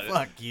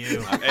 Fuck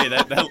you. Hey,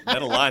 that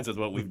aligns with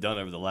what we've done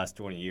over the last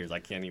 20 years. I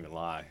can't even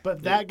lie.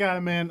 But that guy,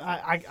 man,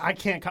 I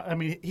can't. I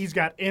mean, he's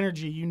got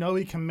energy. You know,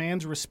 he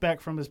commands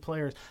respect from his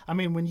players. I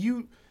mean, when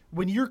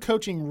you're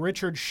coaching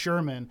Richard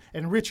Sherman,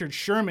 and Richard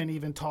Sherman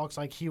even talks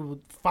like he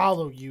would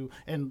follow you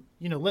and,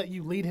 you know, let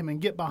you lead him and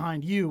get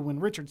behind you, when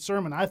Richard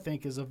Sherman, I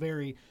think, is a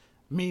very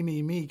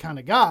me kind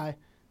of guy.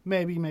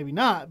 Maybe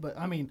not. But,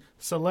 I mean,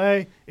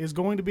 Saleh is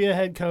going to be a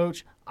head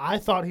coach. I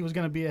thought he was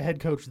going to be a head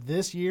coach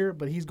this year,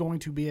 but he's going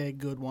to be a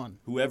good one.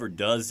 Whoever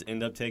does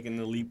end up taking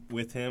the leap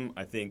with him,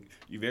 I think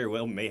you very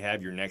well may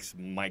have your next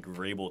Mike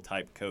Vrabel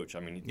type coach. I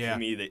mean, to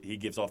me, that he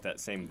gives off that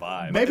same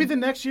vibe. Maybe the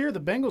next year,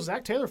 the Bengals,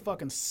 Zach Taylor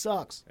fucking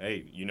sucks.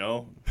 Hey, you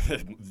know,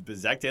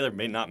 Zach Taylor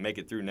may not make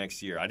it through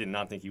next year. I did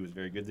not think he was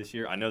very good this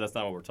year. I know that's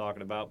not what we're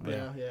talking about.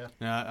 But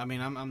Yeah. I mean,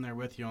 I'm there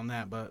with you on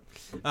that.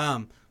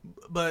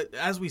 But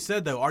as we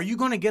said, though, are you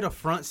going to get a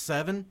front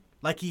seven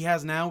like he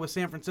has now with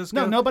San Francisco?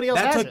 No, nobody else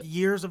has That took it.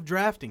 years of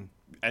drafting.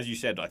 As you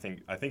said, I think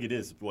it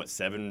is,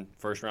 7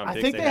 first-round picks?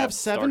 I think they have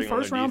 7 starting on their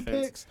first-round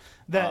defense. picks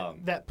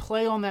that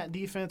play on that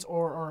defense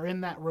or are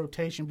in that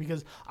rotation.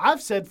 Because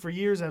I've said for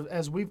years,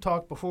 as we've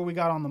talked before we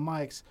got on the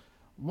mics,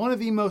 one of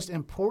the most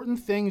important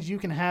things you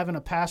can have in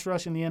a pass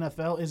rush in the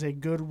NFL is a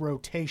good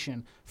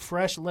rotation.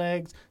 Fresh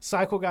legs,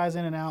 cycle guys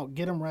in and out,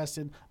 get them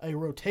rested. A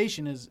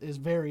rotation is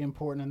very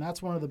important, and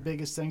that's one of the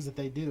biggest things that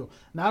they do.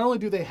 Not only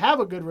do they have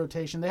a good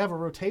rotation, they have a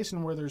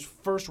rotation where there's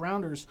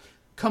first-rounders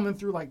coming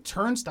through like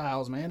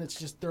turnstiles, man. It's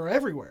just they're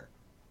everywhere.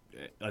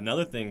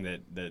 Another thing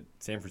that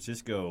San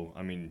Francisco,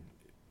 I mean,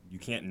 you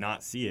can't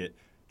not see it.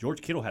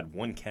 George Kittle had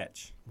 1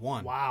 catch.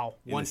 One. Wow.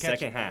 In the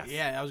second half.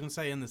 Yeah, I was going to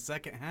say in the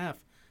second half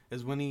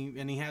is when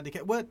he had to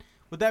catch. What?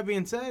 With that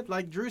being said,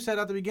 like Drew said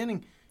at the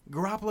beginning,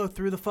 Garoppolo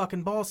threw the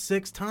fucking ball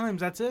 6 times.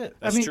 That's it.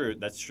 That's true.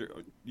 That's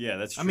true. Yeah,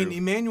 that's true. I mean,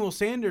 Emmanuel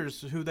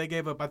Sanders, who they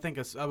gave up, I think,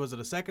 was it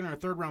a second or a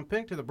third-round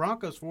pick to the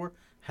Broncos for,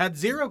 had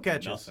 0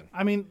 catches. Nothing.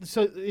 I mean,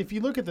 so if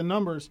you look at the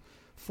numbers,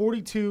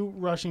 42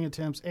 rushing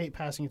attempts, 8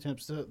 passing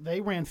attempts. So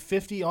they ran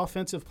 50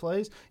 offensive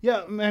plays.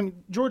 Yeah, I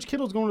mean, George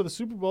Kittle's going to the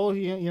Super Bowl.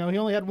 He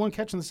only had 1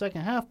 catch in the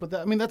second half, but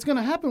that's going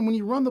to happen when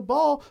you run the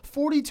ball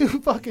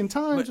 42 fucking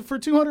times for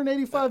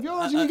 285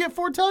 yards and you get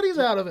 4 tutties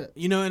out of it.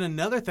 You know, and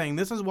another thing,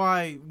 this is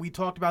why we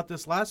talked about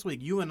this last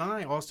week. You and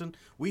I, Austin,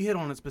 we hit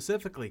on it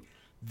specifically.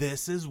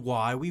 This is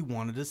why we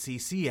wanted to see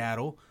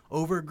Seattle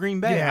over Green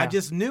Bay. Yeah. I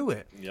just knew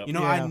it. Yep. You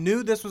know, I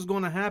knew this was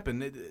going to happen.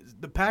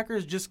 The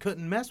Packers just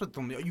couldn't mess with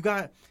them. You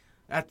got,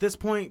 at this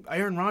point,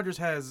 Aaron Rodgers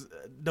has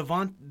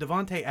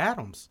Devontae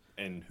Adams.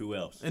 And who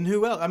else?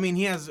 I mean,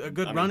 he has a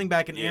good running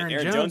back in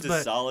Aaron Jones, is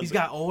but solid, he's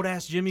got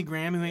old-ass Jimmy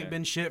Graham who ain't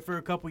been shit for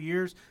a couple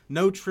years.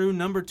 No true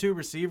number 2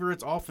 receiver.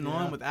 It's off and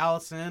on with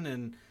Allison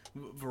and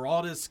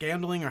Valdez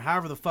Scandling, or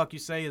however the fuck you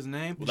say his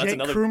name. Well, Jake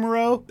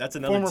Krumero, That's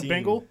another former team.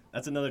 Bengal.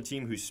 That's another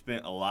team who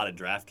spent a lot of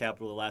draft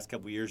capital the last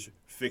couple of years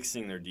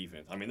fixing their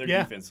defense. I mean, their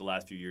defense the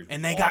last few years was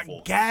And they awful.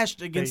 got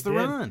gashed against the They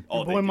did. run. Oh,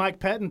 Your they boy did. Mike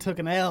Patton took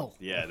an L.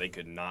 Yeah, they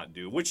could not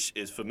do, which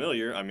is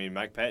familiar. I mean,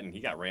 Mike Patton,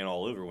 he got ran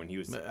all over when he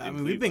was. I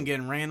mean, we've been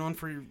getting ran on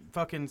for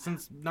fucking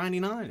since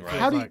 '99.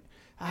 Right.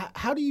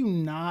 How do you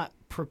not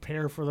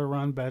prepare for the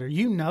run better?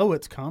 You know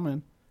it's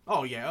coming.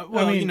 Oh yeah.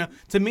 Well, I mean- you know,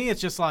 to me, it's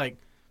just like,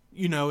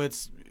 you know,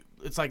 it's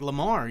like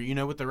Lamar, you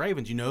know, with the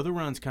Ravens. You know the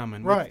run's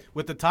coming. Right.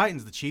 With the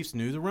Titans, the Chiefs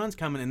knew the run's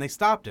coming, and they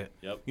stopped it.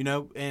 Yep. You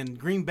know, and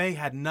Green Bay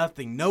had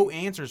nothing, no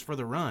answers for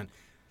the run.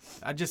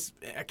 I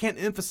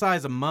can't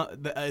emphasize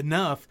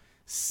enough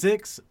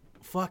 6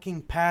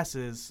 fucking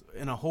passes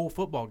in a whole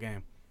football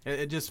game.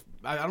 I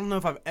don't know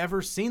if I've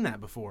ever seen that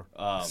before.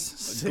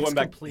 Going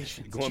back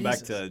completions.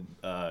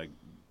 to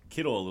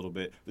Kittle a little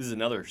bit. This is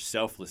another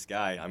selfless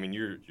guy. I mean,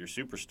 you're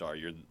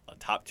superstar. You're a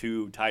top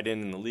 2 tight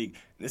end in the league.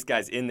 And this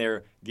guy's in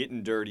there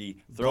getting dirty,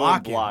 throwing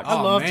Blocking. blocks. I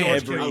love man.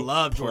 George every Kittle. I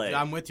love George. play.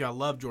 I'm with you. I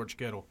love George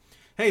Kittle.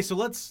 Hey, so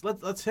let's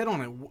hit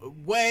on it.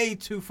 Way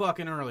too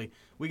fucking early.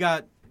 We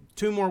got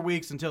 2 more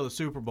weeks until the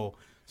Super Bowl.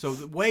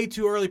 So way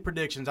too early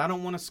predictions. I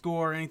don't want to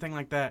score or anything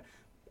like that.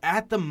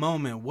 At the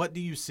moment, what do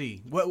you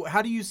see?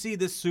 How do you see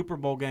this Super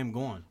Bowl game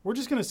going? We're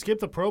just going to skip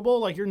the Pro Bowl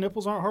like your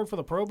nipples aren't hard for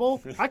the Pro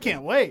Bowl? I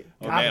can't wait.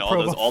 Oh, God, man, the all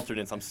Pro those Bowl,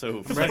 alternates. I'm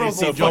so Ready to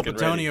see so Joe fucking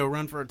ready. Petonio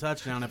run for a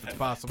touchdown if it's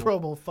possible. Pro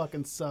Bowl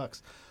fucking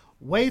sucks.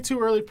 Way too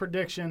early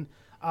prediction.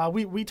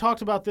 We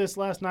talked about this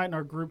last night in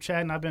our group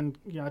chat, and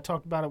I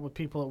talked about it with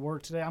people at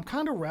work today. I'm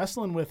kind of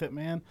wrestling with it,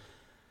 man.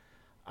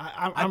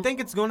 I think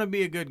it's going to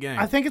be a good game.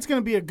 I think it's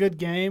going to be a good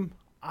game.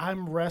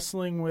 I'm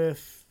wrestling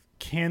with,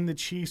 can the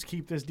Chiefs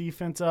keep this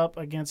defense up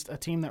against a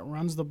team that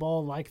runs the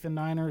ball like the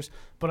Niners?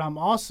 But I'm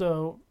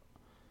also,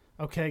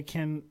 okay,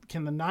 can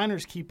the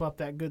Niners keep up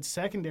that good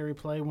secondary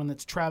play when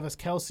it's Travis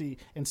Kelce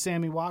and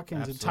Sammy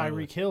Watkins Absolutely.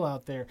 and Tyreek Hill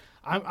out there?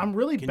 I'm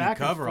really Can you back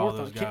cover and all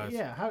forth. those guys?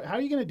 How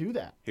are you going to do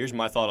that? Here's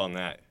my thought on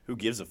that. Who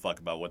gives a fuck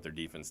about what their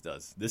defense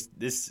does?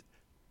 This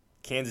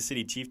Kansas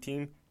City Chief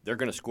team, they're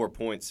going to score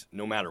points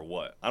no matter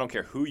what. I don't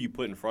care who you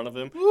put in front of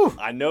them.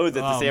 I know that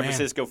the San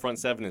Francisco front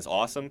 7 is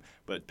awesome,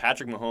 but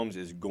Patrick Mahomes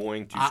is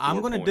going to score I'm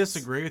going to points.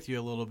 disagree with you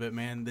a little bit,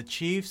 man. The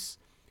Chiefs,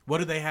 What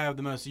do they have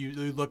the most?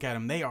 You look at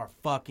them, they are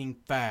fucking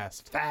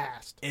fast.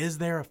 Fast. Is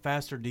there a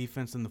faster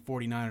defense than the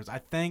 49ers? I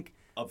think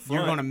Up you're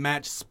front. going to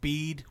match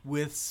speed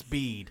with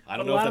speed. I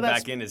don't But a know lot if of the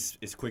that's- back end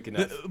is quick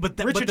enough. But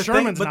the Richard thing,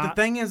 Sherman's but not. the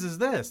thing is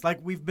this, like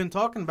we've been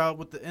talking about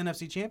with the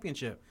NFC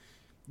Championship,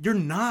 you're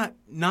not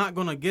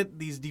going to get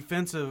these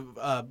defensive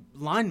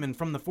linemen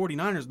from the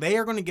 49ers. They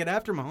are going to get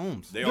after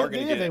Mahomes. They are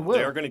going to they get. will.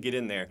 They are going to get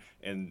in there,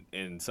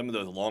 and some of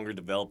those longer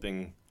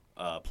developing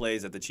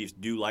plays that the Chiefs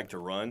do like to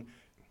run.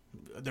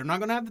 They're not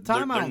going to have the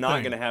time. They're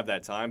not going to have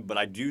that time, but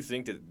I do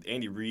think that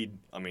Andy Reid,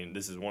 I mean,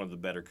 this is one of the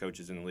better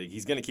coaches in the league.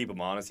 He's going to keep them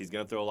honest. He's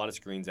going to throw a lot of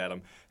screens at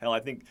them. Hell,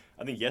 I think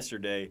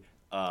yesterday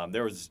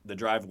there was the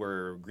drive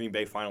where Green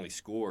Bay finally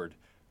scored.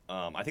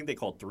 I think they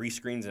called 3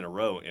 screens in a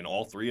row, and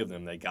all 3 of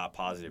them they got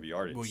positive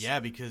yardage. Well, yeah,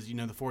 because the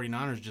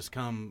 49ers just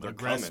come They're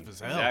aggressive coming. as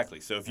hell.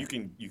 Exactly. So if you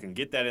can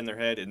get that in their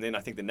head, and then I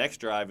think the next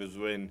drive is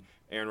when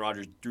Aaron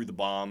Rodgers threw the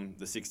bomb,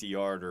 the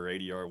 60-yard or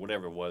 80-yard,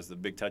 whatever it was, the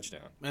big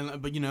touchdown.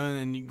 But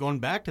and going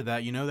back to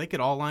that, they could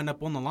all line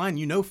up on the line.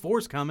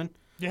 4's coming.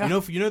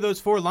 Yeah. You know those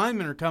 4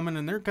 linemen are coming,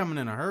 and they're coming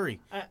in a hurry.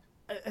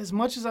 As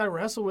much as I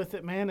wrestle with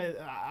it, man,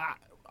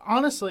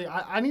 honestly,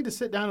 I need to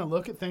sit down and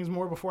look at things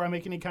more before I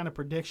make any kind of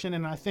prediction.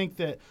 And I think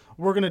that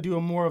we're going to do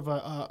more of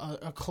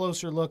a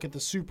closer look at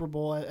the Super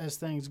Bowl as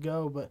things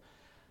go. But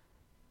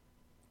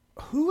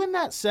who in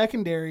that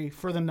secondary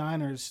for the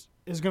Niners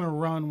is going to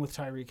run with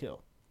Tyreek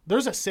Hill?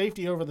 There's a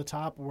safety over the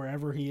top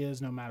wherever he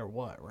is, no matter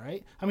what,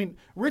 right? I mean,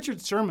 Richard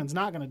Sherman's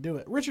not going to do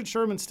it. Richard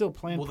Sherman's still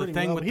playing pretty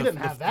well, but he didn't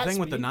have that The thing speed.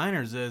 with the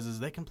Niners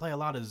is they can play a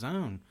lot of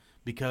zone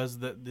because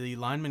the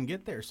linemen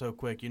get there so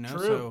quick, True.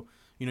 So,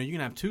 you can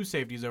have 2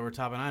 safeties over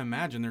top, and I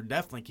imagine they're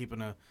definitely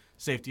keeping a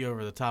safety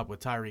over the top with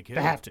Tyreek Hill.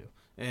 They have to.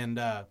 And,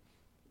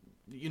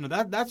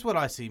 that's what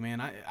I see,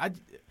 man.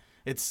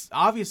 It's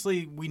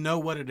obviously we know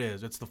what it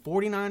is. It's the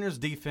 49ers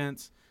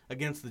defense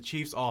against the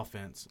Chiefs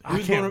offense. I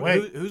can't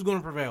wait. Who's going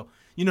to prevail?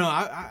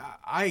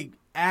 I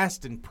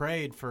asked and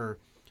prayed for,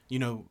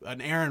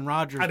 an Aaron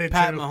Rodgers, I did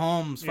Pat too.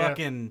 Mahomes Yeah.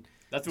 fucking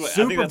That's what I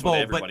Super think. That's Bowl.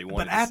 what everybody but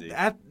wanted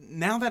to see.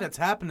 now that it's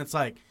happened, it's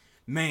like,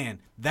 man,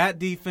 that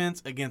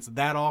defense against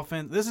that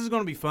offense, this is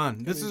going to be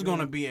fun. This is going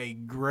to be a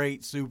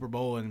great Super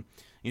Bowl, and,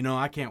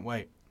 I can't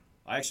wait.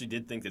 I actually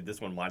did think that this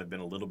one might have been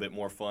a little bit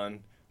more fun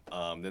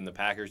than the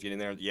Packers getting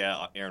there.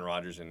 Yeah, Aaron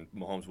Rodgers and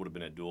Mahomes would have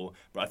been a duel,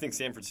 but I think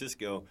San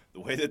Francisco,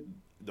 the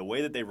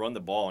way that they run the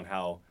ball and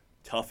how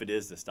tough it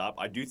is to stop,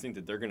 I do think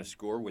that they're going to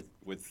score with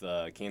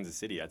Kansas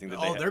City. I think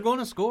that They're going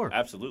to score.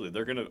 Absolutely,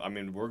 they're going to. I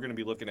mean, we're going to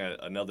be looking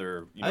at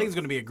another. I think it's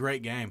going to be a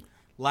great game.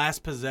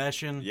 Last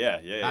possession. Yeah.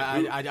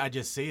 I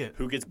just see it.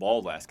 Who gets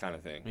ball last kind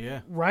of thing.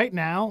 Yeah. Right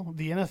now,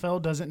 the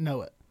NFL doesn't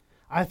know it.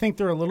 I think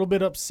they're a little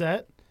bit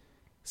upset.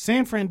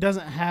 San Fran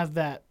doesn't have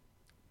that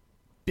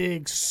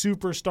big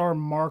superstar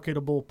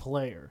marketable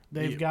player.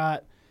 They've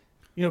got,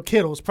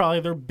 Kittle's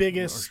probably their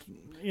biggest,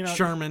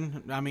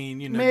 Sherman. I mean,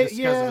 just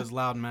because of his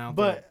loud mouth.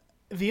 But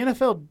the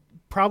NFL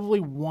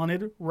probably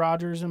wanted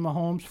Rodgers and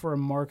Mahomes for a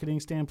marketing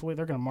standpoint.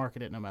 They're going to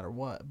market it no matter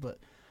what. But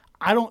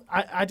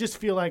I just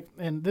feel like,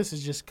 and this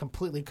is just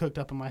completely cooked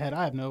up in my head.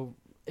 I have no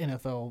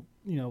NFL,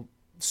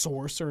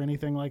 source or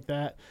anything like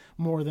that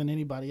more than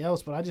anybody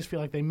else. But I just feel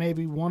like they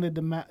maybe wanted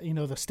to,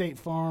 the State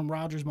Farm,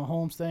 Rodgers,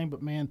 Mahomes thing.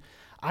 But, man,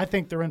 I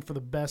think they're in for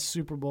the best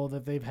Super Bowl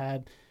that they've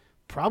had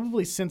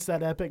probably since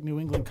that epic New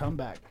England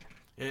comeback.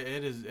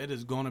 It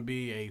is going to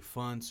be a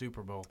fun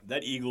Super Bowl.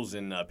 That Eagles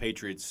and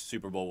Patriots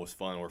Super Bowl was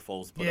fun, where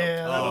Foles put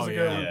Yeah, up. that was a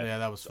good one. Yeah,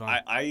 that was fun.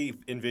 I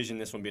envision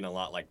this one being a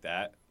lot like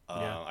that.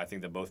 Yeah. I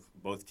think that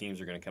both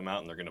teams are going to come out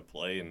and they're going to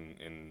play,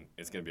 and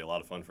it's going to be a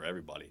lot of fun for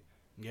everybody.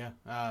 Yeah,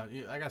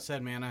 like I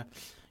said, man,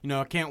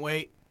 I can't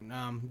wait.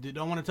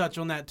 Don't want to touch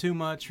on that too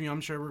much. I'm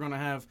sure we're going to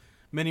have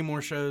many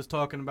more shows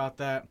talking about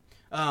that.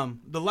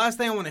 The last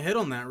thing I want to hit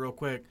on that real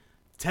quick,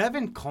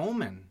 Tevin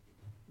Coleman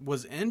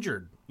was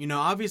injured.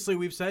 Obviously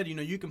we've said,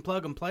 you can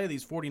plug and play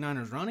these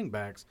 49ers running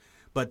backs,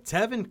 but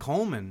Tevin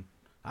Coleman,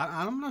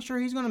 I'm not sure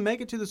he's going to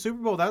make it to the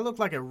Super Bowl. That looked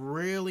like a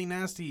really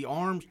nasty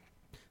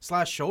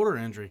arm/shoulder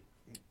injury.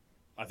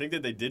 I think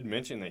that they did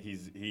mention that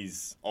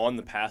he's on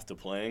the path to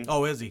playing.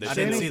 Oh, is he? I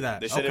didn't see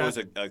that. They said Okay. it was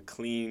a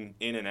clean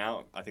in and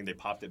out. I think they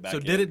popped it back So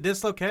in. did it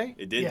dislocate?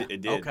 It did. Yeah.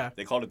 It did. Okay.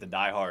 They called it the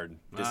die-hard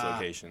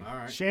dislocation. All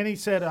right. Shanny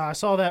said, I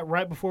saw that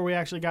right before we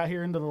actually got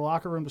here into the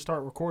locker room to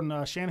start recording.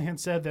 Shanahan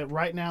said that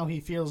right now he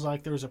feels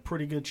like there's a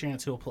pretty good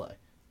chance he'll play.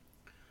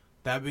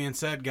 That being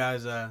said,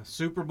 guys,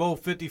 Super Bowl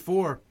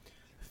 54,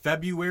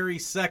 February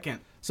 2nd.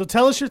 So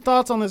tell us your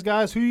thoughts on this,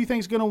 guys. Who do you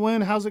think is going to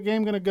win? How's the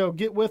game going to go?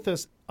 Get with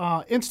us.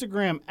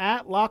 Instagram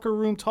at Locker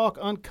Room Talk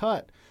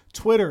Uncut.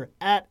 Twitter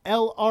at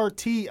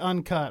LRT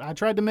Uncut. I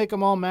tried to make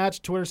them all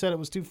match. Twitter said it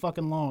was too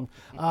fucking long.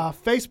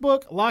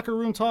 Facebook, Locker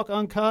Room Talk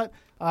Uncut.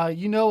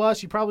 You know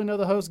us. You probably know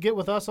the host. Get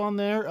with us on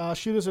there.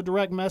 Shoot us a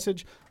direct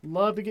message.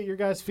 Love to get your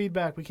guys'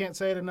 feedback. We can't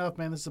say it enough,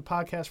 man. This is a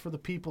podcast for the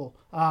people.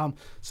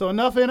 So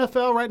enough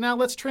NFL right now.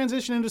 Let's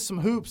transition into some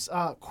hoops.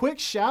 Quick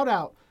shout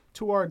out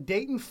to our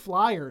Dayton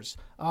Flyers.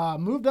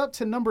 Moved up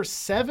to number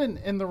 7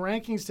 in the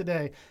rankings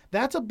today.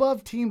 That's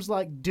above teams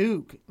like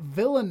Duke,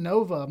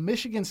 Villanova,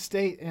 Michigan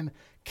State, and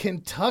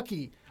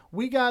Kentucky.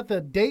 We got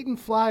the Dayton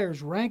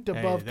Flyers ranked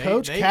above Hey,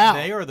 Coach Cal.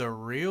 They are the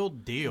real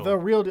deal. The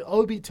real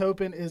Obi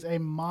Toppin is a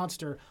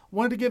monster.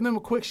 Wanted to give them a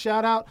quick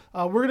shout out.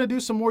 We're going to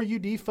do some more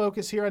UD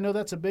focus here. I know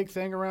that's a big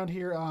thing around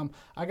here.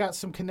 I got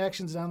some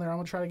connections down there. I'm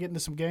going to try to get into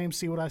some games,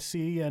 see what I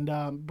see,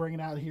 and bring it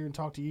out here and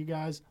talk to you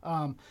guys.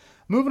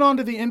 Moving on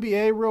to the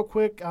NBA real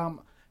quick.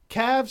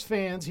 Cavs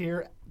fans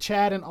here,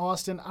 Chad and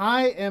Austin,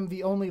 I am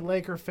the only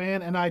Laker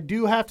fan, and I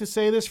do have to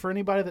say this for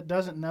anybody that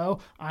doesn't know,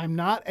 I'm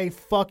not a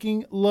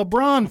fucking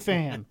LeBron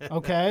fan,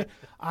 okay?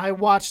 I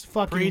watched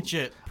fucking... Preach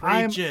it.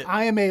 I Preach it.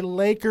 am a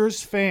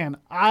Lakers fan.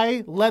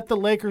 I let the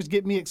Lakers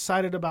get me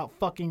excited about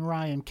fucking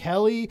Ryan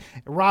Kelly,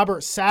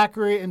 Robert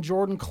Sacre, and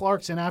Jordan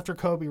Clarkson after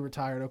Kobe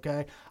retired,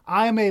 okay?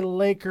 I am a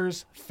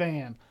Lakers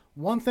fan.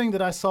 One thing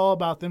that I saw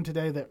about them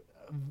today that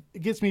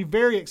it gets me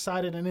very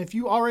excited, and if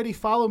you already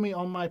follow me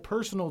on my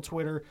personal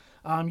Twitter,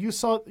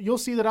 you'll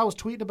see that I was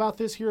tweeting about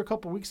this here a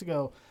couple weeks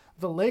ago.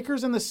 The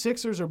Lakers and the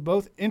Sixers are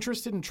both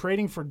interested in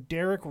trading for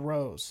Derrick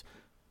Rose.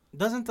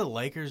 Doesn't the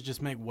Lakers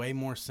just make way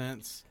more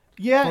sense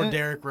Yeah, for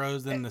Derrick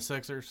Rose than the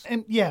Sixers?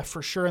 And yeah,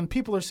 for sure. And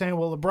people are saying,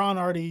 well, LeBron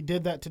already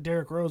did that to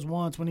Derrick Rose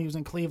once when he was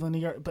in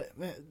Cleveland, but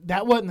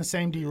that wasn't the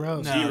same D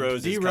Rose. No, D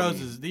Rose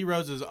is D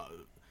Rose is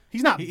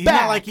He's not he's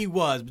bad. not like he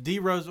was, but D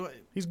Rose,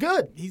 He's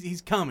good.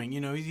 he's coming.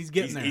 He's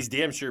getting there. He's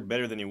damn sure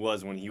better than he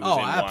was when he was Oh,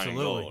 in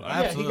absolutely. wine and gold.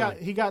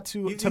 Absolutely. He got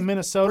to He's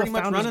Minnesota, pretty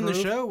much found his running the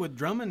groove. show with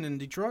Drummond in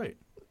Detroit.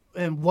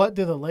 And what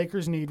do the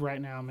Lakers need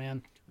right now,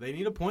 man? They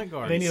need a point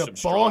guard. They need a Some ball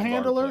strong guard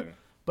handler, play.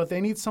 but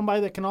they need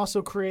somebody that can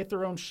also create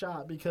their own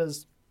shot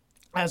because,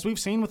 as we've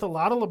seen with a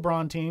lot of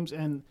LeBron teams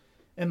and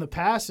in the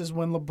past, is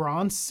when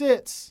LeBron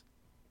sits,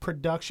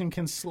 production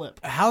can slip.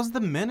 How's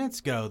the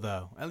minutes go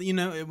though?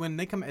 When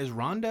they come, is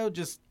Rondo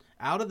just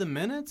out of the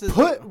minutes?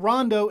 Put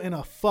Rondo in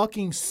a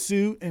fucking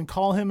suit and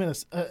call him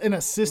an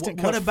assistant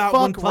coach. What about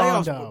Fuck when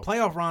playoffs? Rondo.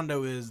 Playoff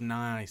Rondo is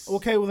nice.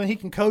 Okay, well then he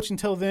can coach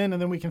until then,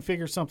 and then we can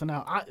figure something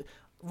out.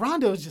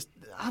 Rondo is just,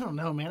 I don't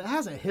know, man. It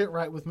hasn't hit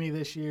right with me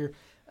this year.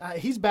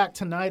 He's back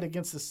tonight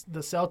against the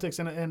Celtics,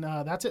 and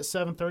that's at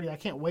 7:30. I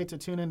can't wait to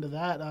tune into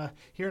that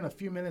here in a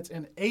few minutes.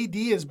 And AD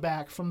is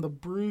back from the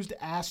bruised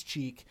ass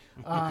cheek.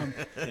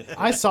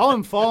 I saw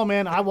him fall,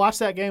 man. I watched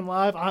that game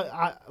live.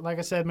 I like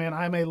I said, man,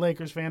 I'm a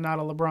Lakers fan, not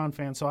a LeBron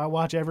fan, so I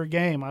watch every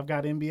game. I've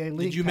got NBA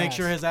League Did you make Pass.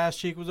 sure his ass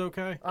cheek was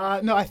okay?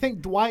 No, I think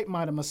Dwight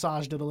might have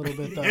massaged it a little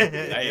bit, though.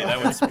 Hey,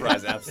 that would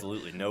surprise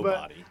absolutely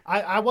nobody.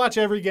 I watch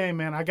every game,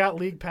 man. I got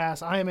League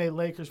Pass. I am a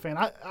Lakers fan.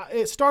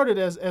 It started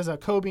as a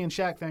Kobe and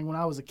Shaq thing when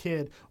I was a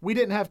kid. We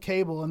didn't have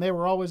cable, and they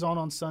were always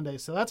on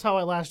Sundays. So that's how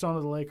I latched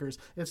onto the Lakers.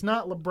 It's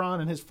not LeBron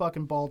and his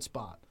fucking bald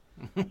spot.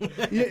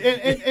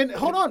 and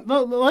hold on.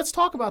 No, let's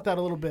talk about that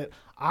a little bit.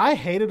 I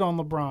hated on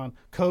LeBron.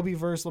 Kobe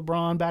versus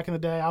LeBron back in the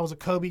day. I was a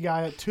Kobe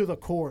guy to the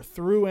core,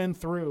 through and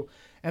through.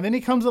 And then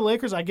he comes to the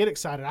Lakers. I get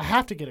excited. I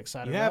have to get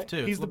excited. You have right?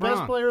 to. He's It's the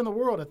best LeBron. player in the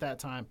world at that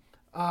time.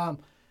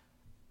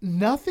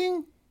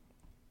 Nothing.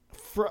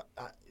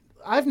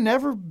 I've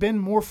never been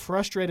more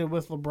frustrated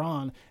with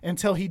LeBron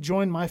until he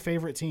joined my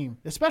favorite team,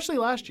 especially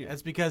last year.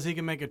 That's because he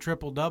can make a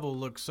triple-double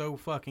look so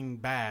fucking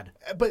bad.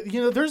 But,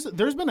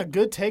 there's been a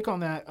good take on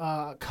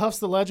that. Cuffs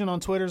the Legend on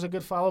Twitter is a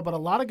good follow, but a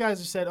lot of guys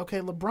have said, okay,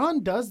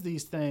 LeBron does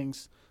these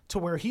things to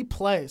where he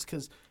plays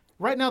because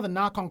right now the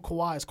knock on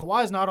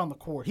Kawhi is not on the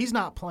court. He's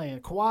not playing.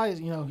 Kawhi is,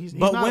 he's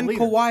But not when a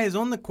leader. Kawhi is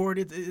on the court,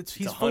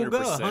 he's full go,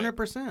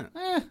 100%.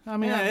 100%. I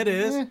mean, Yeah, it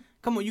is.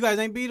 Come on, you guys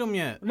ain't beat him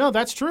yet. No,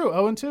 that's true,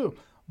 0-2.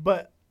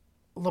 But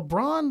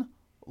LeBron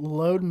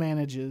load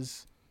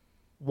manages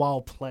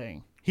while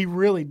playing. He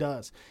really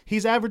does.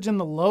 He's averaging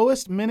the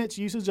lowest minutes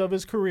usage of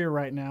his career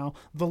right now,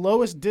 the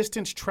lowest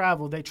distance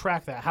traveled. They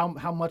track that, how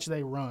much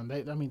they run.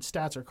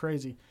 Stats are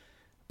crazy.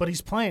 But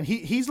he's playing.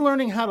 He's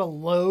learning how to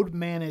load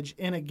manage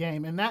in a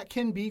game, and that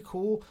can be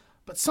cool.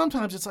 But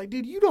sometimes it's like,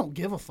 dude, you don't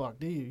give a fuck,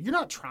 do you? You're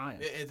not trying.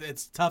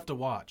 It's tough to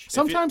watch.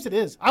 Sometimes it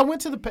is. I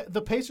went to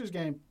the Pacers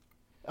game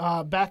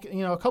back,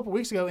 a couple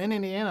weeks ago in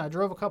Indiana. I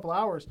drove a couple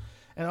hours,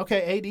 and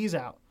okay, AD's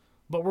out,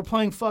 but we're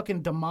playing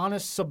fucking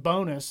Domantas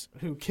Sabonis,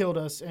 who killed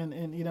us, and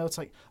it's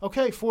like,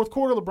 okay, fourth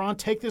quarter, LeBron,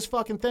 take this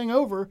fucking thing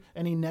over,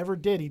 and he never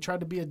did. He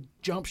tried to be a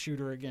jump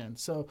shooter again,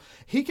 so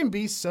he can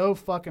be so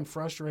fucking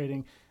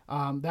frustrating.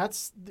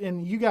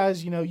 And you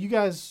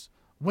guys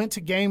went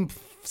to game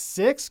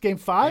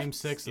 5? Game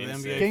 6 of the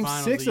NBA Game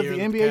Finals. 6 of the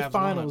NBA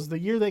Finals, the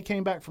year they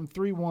came back from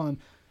 3-1.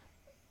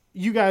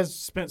 You guys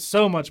spent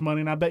so much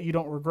money, and I bet you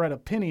don't regret a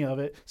penny of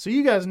it. So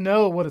you guys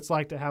know what it's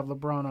like to have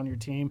LeBron on your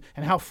team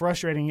and how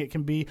frustrating it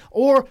can be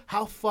or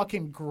how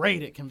fucking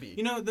great it can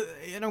be.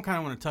 I don't kind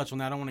of want to touch on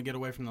that. I don't want to get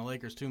away from the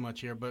Lakers too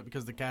much here, but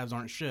because the Cavs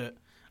aren't shit.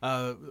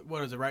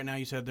 What is it right now?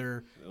 You said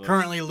they're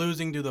currently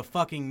losing to the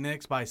fucking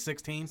Knicks by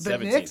 16?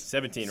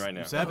 17 right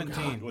now.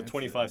 17. With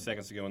 25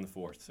 seconds to go in the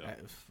fourth. So.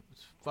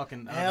 It's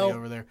fucking ugly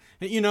over there.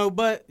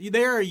 But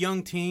they're a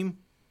young team.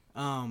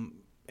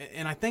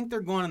 And I think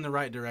they're going in the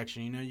right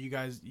direction.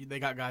 They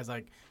got guys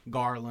like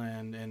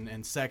Garland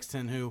and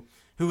Sexton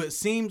who it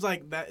seems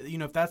like that,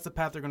 if that's the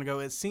path they're going to go,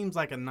 it seems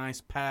like a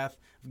nice path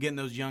of getting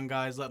those young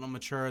guys, letting them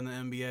mature in the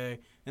NBA,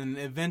 and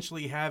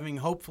eventually having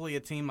hopefully a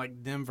team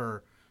like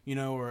Denver,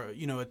 or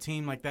a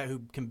team like that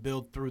who can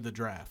build through the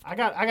draft. I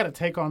got a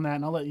take on that,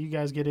 and I'll let you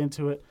guys get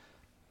into it.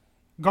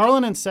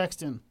 Garland and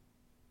Sexton.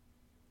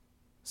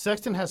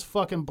 Sexton has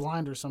fucking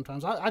blinders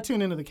sometimes. I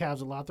tune into the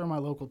Cavs a lot. They're my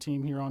local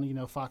team here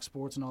on Fox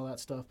Sports and all that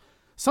stuff.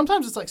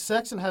 Sometimes it's like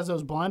Sexton has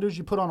those blinders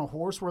you put on a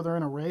horse where they're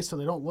in a race so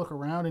they don't look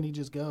around and he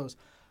just goes.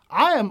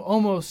 I am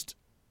almost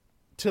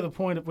to the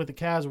point with the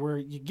Cavs where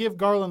you give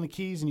Garland the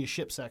keys and you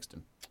ship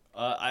Sexton.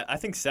 I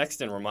think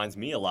Sexton reminds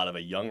me a lot of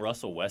a young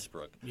Russell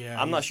Westbrook.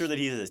 Yeah, I'm not sure that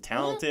he's as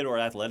talented or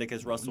athletic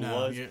as Russell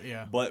was,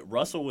 yeah. but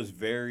Russell was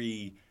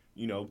very,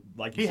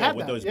 like you He said, had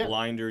with that, those yeah.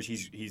 blinders,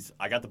 he's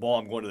I got the ball,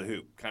 I'm going to the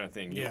hoop kind of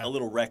thing. Yeah. A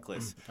little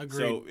reckless. Agreed.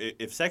 So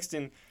if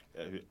Sexton,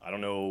 I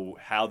don't know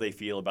how they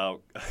feel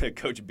about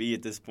Coach B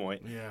at this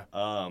point.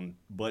 Yeah.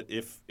 But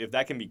if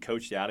that can be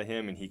coached out of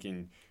him and he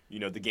can,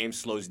 the game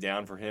slows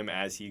down for him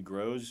as he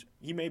grows,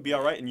 he may be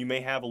all right, and you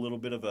may have a little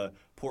bit of a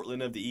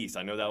Portland of the East.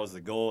 I know that was the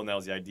goal and that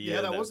was the idea.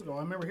 Yeah, that was the goal.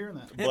 I remember hearing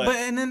that.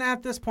 And then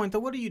at this point, though,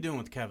 what are you doing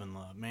with Kevin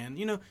Love, man?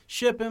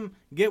 Ship him,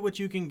 get what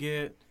you can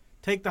get.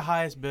 Take the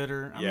highest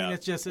bidder. I mean,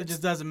 it just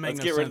doesn't make Let's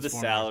no sense. get rid of the for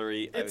me.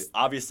 salary.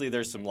 Obviously,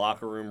 there's some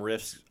locker room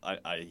rifts.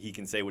 He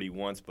can say what he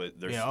wants, but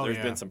there's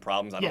been some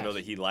problems. I don't know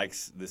that he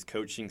likes this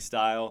coaching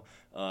style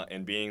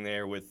and being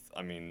there with.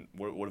 I mean,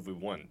 what have we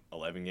won?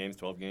 11 games,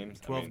 12 games?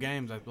 12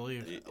 games, I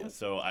believe.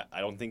 So I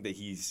don't think that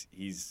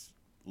he's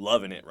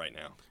loving it right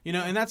now.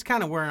 And that's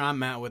kind of where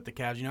I'm at with the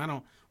Cavs. I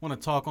don't want to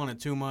talk on it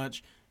too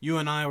much. You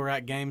and I were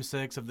at Game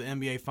 6 of the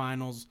NBA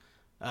Finals.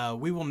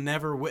 We will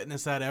never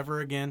witness that ever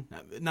again.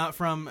 Not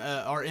from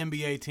our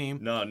NBA team.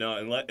 No,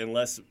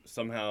 unless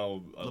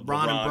somehow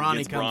LeBron and Bronny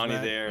gets comes Bronny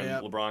back. there and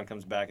Yep. LeBron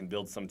comes back and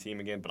builds some team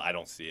again, but I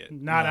don't see it.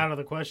 Not out of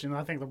the question.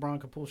 I think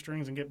LeBron could pull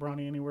strings and get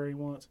Bronny anywhere he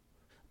wants.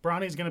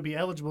 Bronny's going to be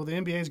eligible. The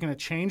NBA is going to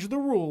change the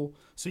rule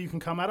so you can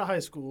come out of high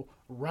school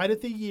right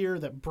at the year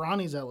that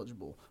Bronny's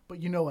eligible.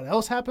 But you know what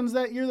else happens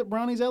that year that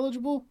Bronny's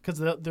eligible? Because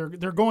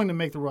they're going to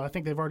make the rule. I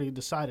think they've already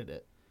decided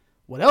it.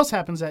 What else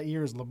happens that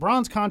year is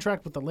LeBron's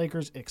contract with the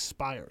Lakers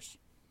expires.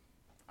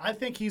 I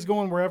think he's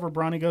going wherever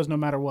Bronny goes no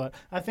matter what.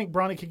 I think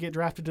Bronny could get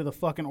drafted to the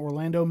fucking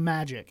Orlando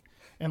Magic,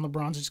 and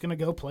LeBron's just going to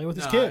go play with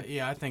his kid.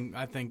 Yeah, I think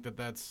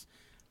that's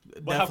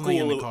But how definitely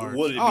cool in the cards.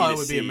 would it be it to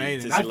would see- be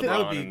amazing. to see That LeBron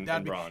would be and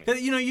that'd be.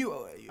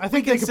 Bronny? I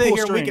think we they can could sit pull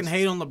here. strings. We can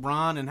hate on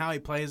LeBron and how he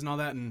plays and all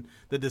that, and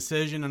the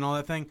decision and all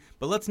that thing.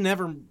 But let's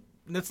never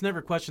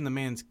question the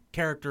man's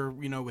character.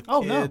 With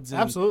kids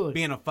and absolutely.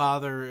 being a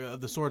father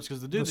of the sorts,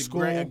 because the dude's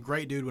school. a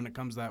great dude when it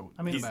comes to that.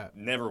 I mean, He's that.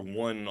 never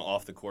one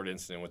off the court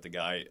incident with the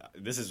guy.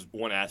 This is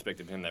one aspect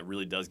of him that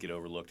really does get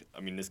overlooked.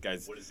 I mean, this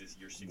guy's what is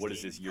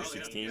this year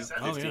 16?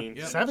 Oh, 15?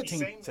 yeah.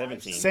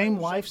 17. Same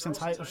wife since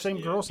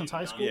same girl since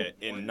high school. Yeah,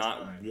 and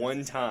not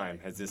one time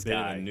has this been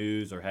in the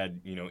news or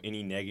had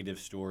any negative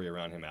story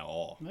around him at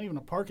all. Not even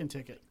a parking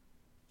ticket.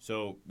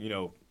 So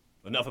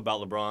enough about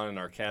LeBron and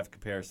our Cavs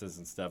comparisons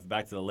and stuff.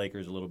 Back to the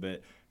Lakers a little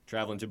bit.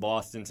 Traveling to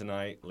Boston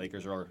tonight.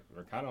 Lakers are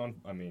kind of on.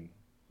 I mean,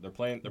 they're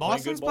playing.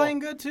 Boston's playing good ball. playing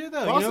good too,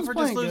 though. Boston's for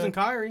playing just losing good.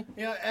 Kyrie.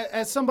 Yeah,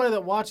 as somebody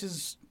that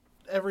watches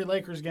every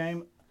Lakers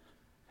game,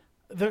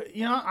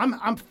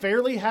 I'm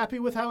fairly happy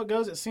with how it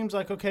goes. It seems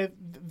like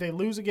they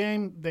lose a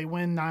game, they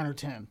win 9 or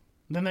 10,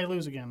 then they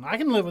lose again. I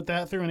can live with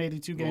that through an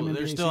 82 game. Well, NBA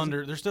they're still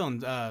season. They're still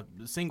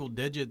in single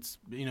digits,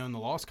 in the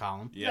loss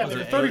column. Yeah, they're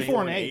they're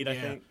 34 and 8, I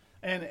Yeah. think.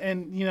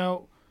 And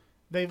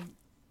they've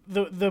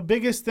the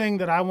biggest thing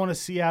that I want to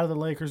see out of the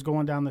Lakers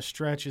going down the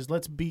stretch is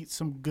let's beat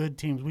some good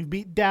teams. We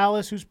beat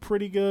Dallas, who's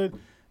pretty good.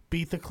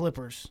 Beat the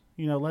Clippers.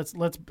 That's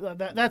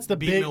the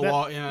Beat big.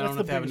 Milwaukee. That, I that's don't know the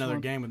if they have biggest another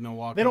one. game with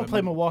Milwaukee. They don't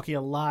play Milwaukee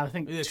a lot. I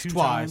think It's 2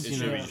 twice, times. It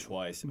should be just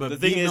twice. But the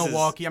thing beat is,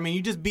 Milwaukee. I mean,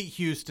 you just beat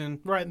Houston.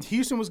 Right, and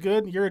Houston was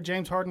good. You're a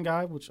James Harden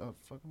guy, which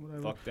fucking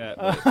whatever. fuck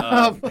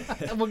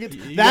that. We'll get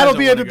You that'll guys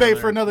be don't a wanna go debate there.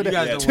 for another You day.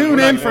 guys don't Tune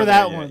wanna in go for there.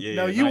 that Yeah, one. yeah,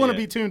 No, yeah, you not want to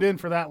yet. be tuned in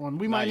for that one.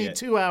 We might Not need yet.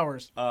 2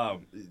 hours.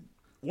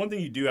 One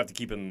thing you do have to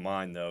keep in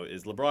mind, though,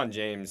 is LeBron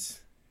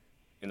James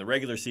in the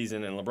regular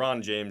season and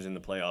LeBron James in the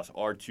playoffs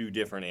are two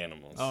different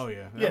animals. Oh yeah,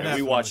 Yeah, And we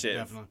definitely, watched it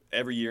definitely.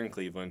 every year in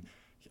Cleveland.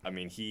 I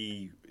mean,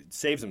 he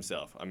saves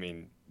himself. I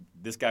mean,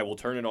 this guy will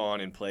turn it on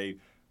and play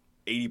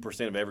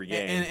 80% of every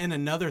game. And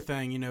another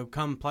thing,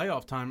 come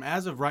playoff time,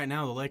 as of right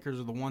now, the Lakers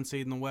are the 1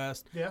 seed in the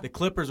West. Yeah. The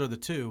Clippers are the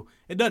 2.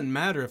 It doesn't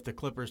matter if the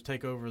Clippers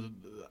take over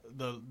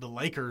the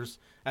Lakers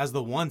as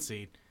the 1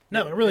 seed.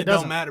 No, it really It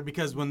doesn't. don't matter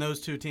because when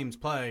those two teams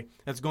play,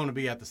 it's going to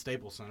be at the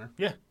Staples Center.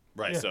 Yeah.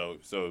 Right, Yeah.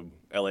 so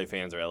LA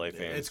fans are LA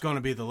fans. It's going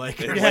to be the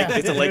Lakers.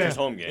 It's a Lakers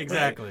Yeah. home game.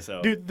 Exactly. Right?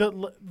 So Dude,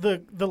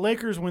 the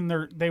Lakers when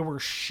they were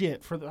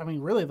shit for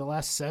really the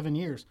last 7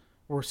 years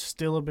were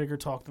still a bigger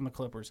talk than the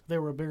Clippers. They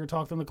were a bigger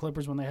talk than the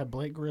Clippers when they had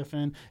Blake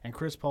Griffin and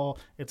Chris Paul.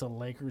 It's a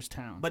Lakers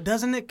town. But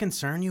doesn't it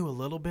concern you a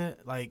little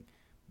bit? Like,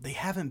 they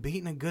haven't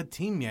beaten a good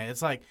team yet.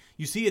 It's like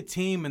you see a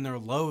team and they're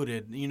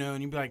loaded, and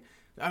you'd be like,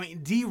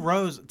 D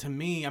Rose, to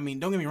me,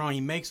 don't get me wrong,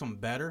 he makes them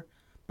better,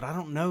 but I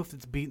don't know if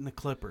it's beating the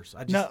Clippers.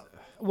 No,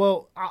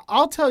 well,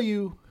 I'll tell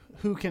you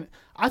who can.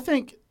 I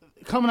think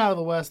coming out of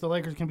the West, the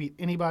Lakers can beat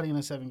anybody in a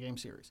 7-game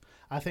series.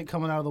 I think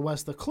coming out of the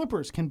West, the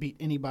Clippers can beat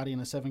anybody in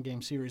a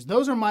 7-game series.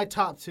 Those are my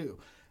top 2.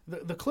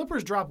 the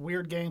Clippers drop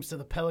weird games to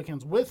the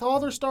Pelicans with all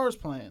their stars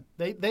playing.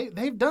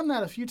 They've done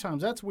that a few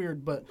times. That's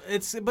weird, but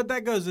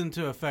that goes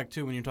into effect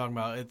too when you're talking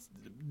about it's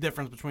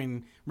difference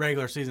between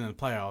regular season and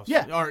playoffs.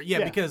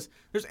 Yeah. Because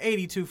there's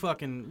 82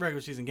 fucking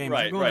regular season games.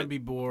 Right, you're going right. to be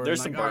bored. There's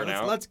like, some all right,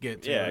 burnout. let's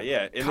get to it.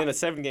 Yeah. And then a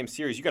 7-game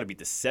series, you got to beat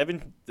the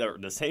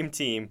same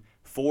team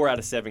 4 out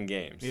of 7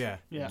 games. Yeah.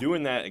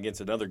 Doing that against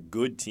another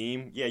good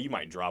team, you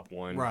might drop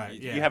one. Right,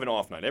 You yeah. have an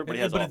off night. Everybody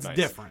has but off it's nights.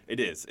 different. It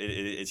is.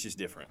 It's just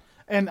different.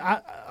 and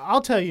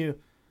I'll tell you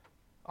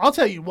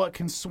what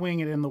can swing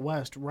it in the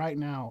West right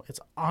now. It's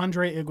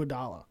Andre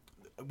Iguodala.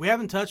 We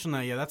haven't touched on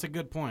that yet. That's a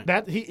good point.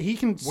 That he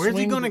can. Where's he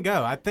swing going to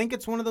go? I think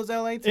it's one of those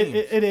LA teams.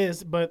 It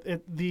is, but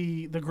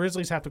the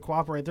Grizzlies have to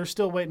cooperate. They're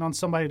still waiting on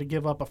somebody to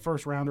give up a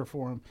first rounder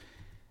for him.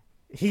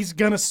 He's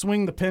gonna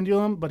swing the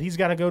pendulum, but he's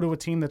got to go to a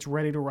team that's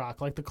ready to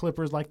rock, like the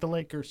Clippers, like the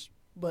Lakers.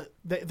 But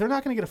they're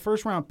not going to get a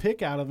first round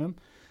pick out of him.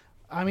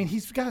 I mean,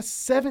 he's got a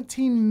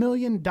 $17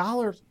 million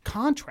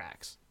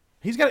contracts.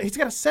 He's got a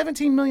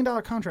 $17 million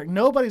contract.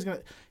 Nobody's gonna.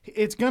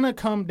 It's gonna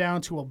come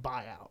down to a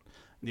buyout.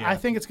 Yeah. I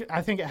think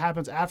it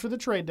happens after the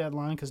trade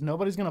deadline because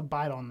nobody's gonna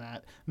bite on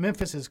that.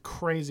 Memphis is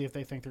crazy if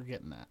they think they're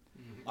getting that.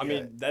 I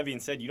mean, that being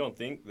said, you don't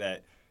think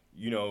that,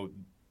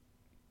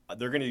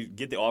 they're going to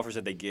get the offers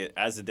that they get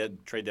as the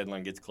trade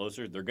deadline gets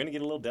closer. They're going to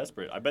get a little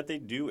desperate. I bet they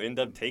do end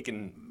up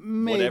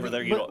taking whatever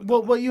they're getting.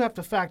 But what you have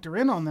to factor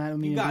in on that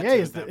in the You got NBA to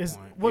is at that is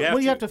point. what You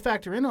have you have to. to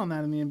factor in on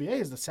that in the NBA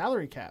is the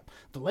salary cap.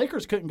 The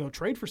Lakers couldn't go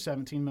trade for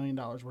 $17 million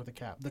worth of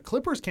cap. The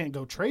Clippers can't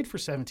go trade for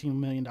 $17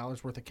 million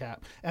worth of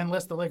cap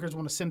unless the Lakers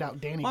want to send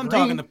out Danny I'm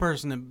Green. talking the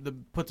person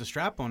that puts a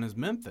strap on is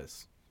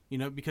Memphis.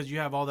 Because you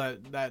have all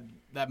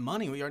that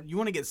money. You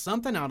want to get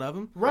something out of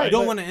them. Right, You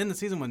don't but- want to end the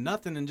season with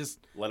nothing and just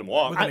Let them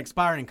walk. with an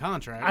expiring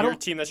contract. You're a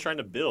team that's trying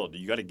to build.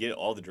 You got to get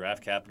all the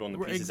draft capital and the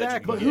pieces that you Exactly.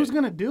 can But get. who's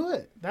going to do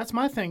it? That's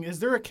my thing. Is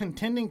there a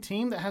contending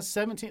team that has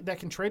 17 that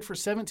can trade for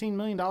 $17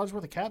 million worth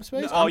of cap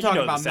space? Oh, I'm talking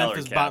the about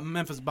salary cap.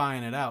 Memphis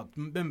buying it out.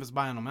 Memphis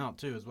buying them out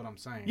too is what I'm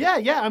saying.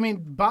 Yeah. I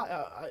mean,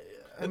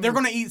 They're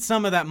going to eat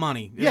some of that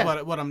money. Is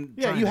Yeah. what I'm.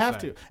 yeah, trying you to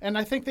have say. to. And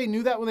I think they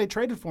knew that when they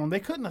traded for him. They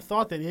couldn't have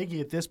thought that Iggy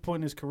at this point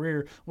in his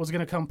career was going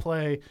to come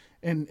play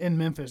in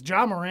Memphis.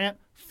 Ja Morant,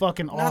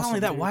 fucking awesome. Not only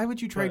that, dude. why would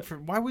you trade But- for?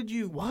 Why would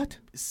you What?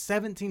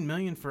 $17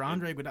 million for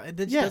Andre Iguodala? It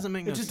just Yeah, doesn't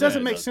make no it just sense.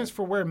 doesn't make It sense doesn't.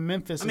 for where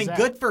Memphis I mean, is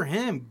good at. for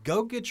him.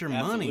 Go get your money.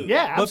 Absolutely.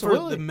 Yeah, but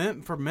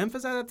absolutely. for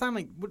Memphis at that time,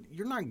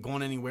 you're not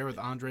going anywhere with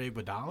Andre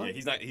Iguodala. Yeah,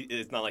 he's not.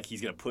 It's not like he's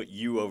going to put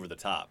you over the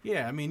top.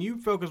 Yeah, I mean, you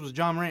focus with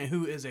John Morant,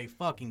 who is a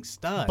fucking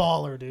stud.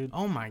 Baller, dude.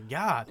 Oh my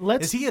God!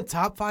 Let's- Is he a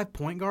top 5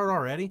 point guard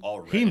already?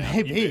 Already, He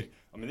may be.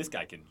 I mean, this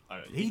guy can.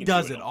 He can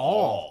does do it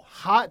all.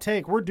 Hot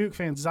take. We're Duke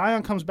fans.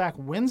 Zion comes back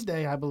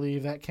Wednesday, I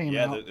believe. That came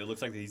Yeah, out. it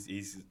looks like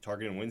he's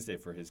targeting Wednesday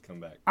for his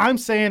comeback. I'm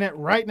saying it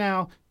right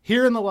now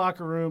here in the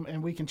locker room,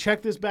 and we can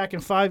check this back in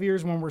 5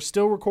 years when we're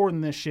still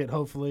recording this shit,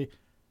 hopefully.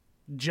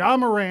 Ja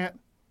Morant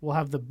will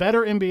have the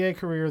better NBA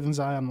career than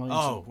Zion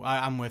Williamson. Oh,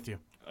 I'm with you.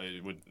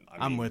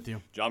 I'm mean, with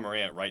you. John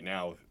Morant right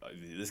now,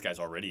 this guy's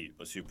already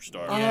a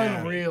superstar.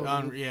 Unreal,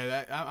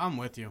 dude. I'm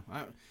with you.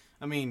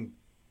 I mean,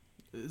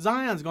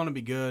 Zion's going to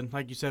be good.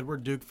 Like you said, we're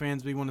Duke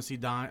fans. We want to see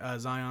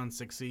Zion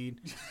succeed.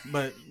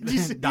 But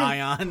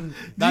Dion,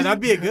 that'd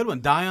be a good one.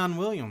 Dion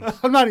Williams.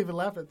 I'm not even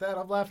laughing at that.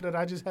 I'm laughing at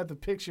I just had the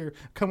picture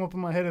come up in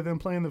my head of them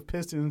playing the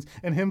Pistons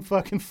and him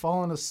fucking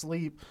falling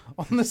asleep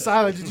on the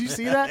sideline. Did you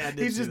see that? I did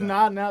He's see just that.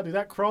 nodding out, dude.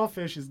 That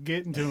crawfish is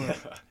getting to him.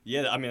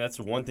 Yeah, I mean, that's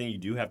the one thing you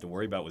do have to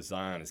worry about with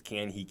Zion is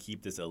can he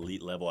keep this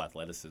elite level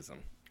athleticism?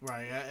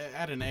 Right.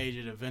 At an age,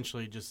 it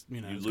eventually just,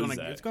 it's lose going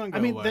that. to go I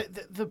mean, away.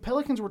 the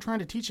Pelicans were trying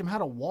to teach him how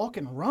to walk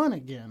and run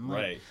again.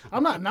 Like, Right.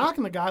 I'm not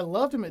knocking the guy. I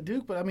loved him at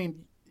Duke, but I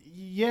mean,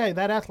 yeah,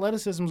 that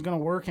athleticism is going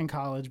to work in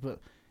college, but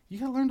you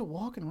got to learn to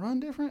walk and run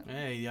different.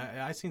 Hey,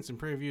 I seen some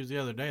previews the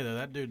other day, though.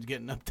 That dude's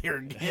getting up there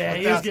again. Yeah,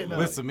 he with is getting up.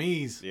 with some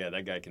ease. Yeah,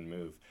 that guy can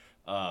move.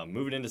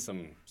 Moving into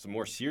some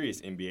more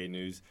serious NBA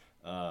news,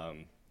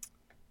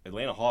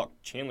 Atlanta Hawk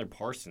Chandler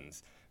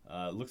Parsons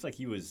looks like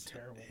he was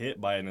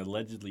hit by an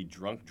allegedly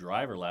drunk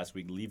driver last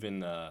week,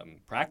 leaving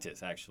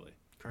practice, actually.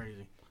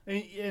 Crazy.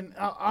 And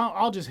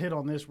I'll just hit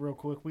on this real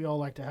quick. We all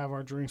like to have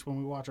our drinks when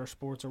we watch our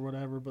sports or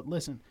whatever, but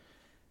listen.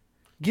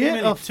 Too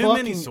many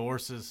fucking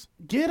sources.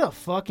 Get a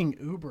fucking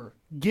Uber.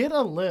 Get a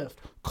Lyft.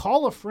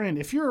 Call a friend.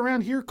 If you're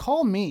around here,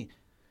 call me.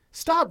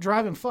 Stop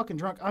driving fucking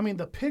drunk. I mean,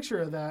 the picture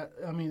of that,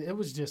 I mean, it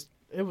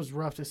was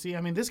rough to see.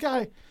 I mean, this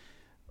guy,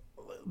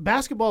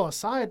 basketball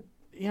aside,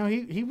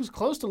 he was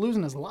close to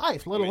losing his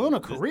life, let alone a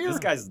career. This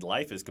guy's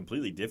life is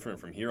completely different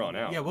from here on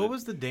out. Yeah, what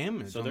was the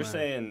damage? So on they're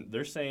that?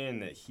 saying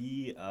that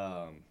he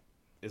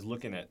is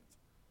looking at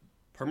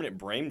permanent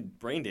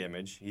brain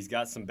damage. He's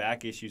got some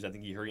back issues. I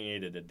think he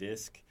herniated a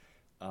disc.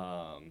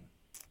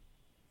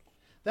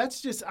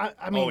 That's just,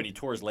 I mean, and he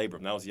tore his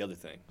labrum. That was the other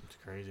thing. It's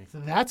crazy.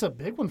 that's a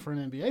big one for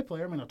an NBA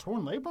player. I mean, a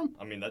torn labrum.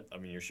 I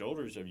mean, your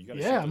shoulders. You got to.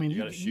 Yeah, I mean,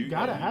 you you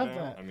gotta have now.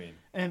 that. I mean,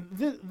 And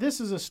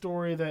this is a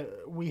story that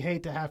we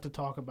hate to have to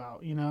talk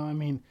about. I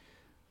mean,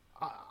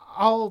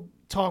 I'll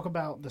talk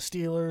about the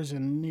Steelers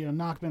and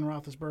knock Ben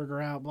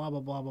Roethlisberger out, blah blah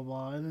blah blah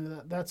blah.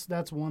 And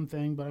that's one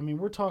thing, but I mean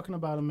we're talking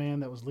about a man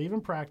that was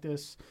leaving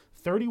practice,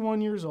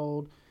 31 years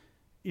old.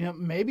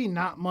 Maybe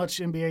not much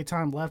NBA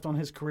time left on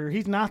his career.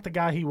 He's not the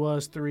guy he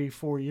was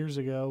 3-4 years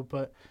ago,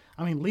 but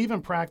I mean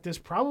leaving practice,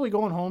 probably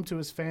going home to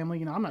his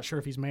family. I'm not sure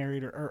if he's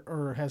married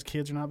or has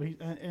kids or not, but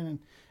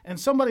and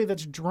somebody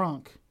that's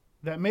drunk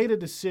that made a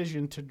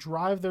decision to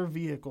drive their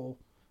vehicle.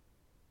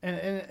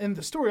 And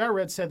the story I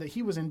read said that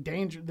he was in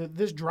danger, that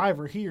this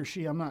driver, he or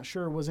she, I'm not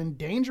sure, was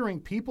endangering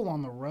people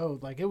on the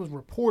road. Like, it was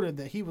reported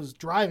that he was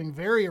driving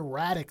very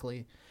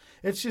erratically.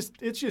 It's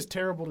just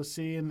terrible to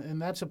see,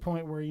 and that's a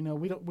point where,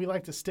 we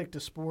like to stick to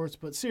sports.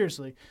 But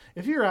seriously,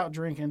 if you're out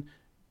drinking,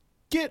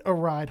 get a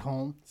ride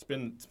home.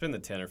 Spend the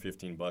 $10 or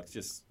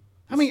 $15.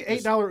 How many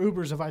 $8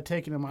 Ubers have I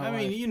taken in my life?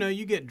 I mean,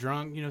 you get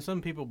drunk.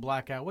 Some people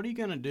black out. What are you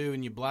going to do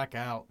when you black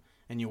out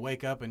and you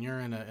wake up and you're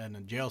in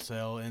a jail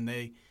cell and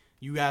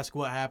you ask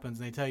what happens,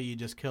 and they tell you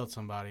just killed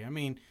somebody? I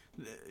mean,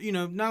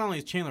 not only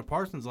is Chandler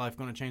Parsons' life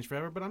going to change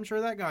forever, but I'm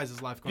sure that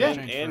guy's life going to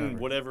change forever. And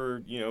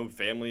whatever,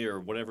 family or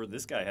whatever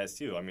this guy has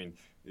too. I mean,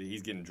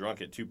 he's getting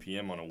drunk at 2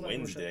 p.m. on a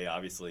Wednesday.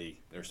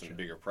 Obviously, there's some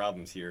bigger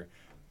problems here.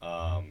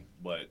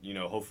 But,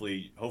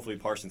 hopefully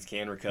Parsons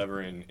can recover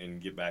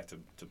and get back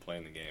to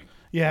playing the game.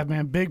 Yeah,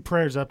 man, big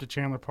prayers up to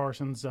Chandler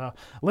Parsons.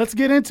 Let's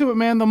get into it,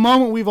 man. The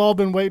moment we've all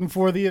been waiting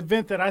for, the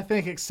event that I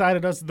think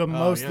excited us the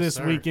most this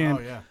weekend.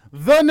 Oh, yeah.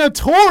 The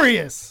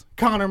notorious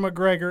Conor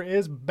McGregor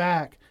is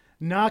back,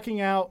 knocking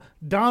out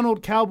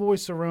Donald Cowboy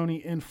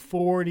Cerrone in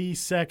 40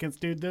 seconds.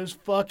 Dude, those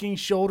fucking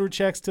shoulder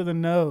checks to the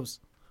nose.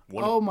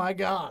 My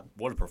God.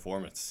 What a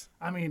performance.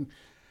 I mean,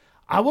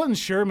 I wasn't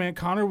sure, man.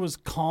 Conor was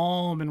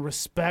calm and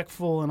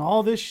respectful and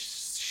all this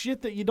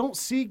shit that you don't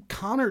see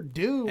Conor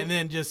do. And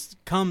then just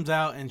comes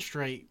out and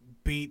straight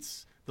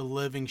beats the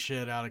living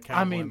shit out of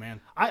Cowboy, man.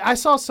 I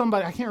saw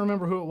somebody, I can't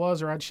remember who it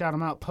was, or I'd shout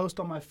him out, post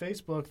on my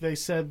Facebook. They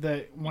said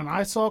that when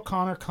I saw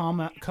Conor come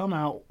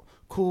out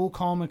cool,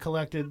 calm, and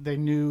collected, they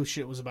knew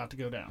shit was about to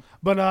go down.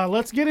 But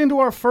let's get into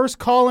our first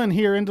call-in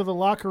here into the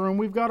locker room.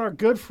 We've got our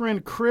good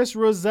friend Chris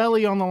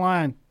Roselli on the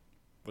line.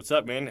 What's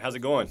up, man? How's it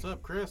going? What's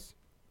up, Chris?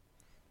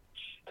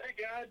 Hey,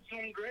 guys.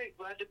 Doing great.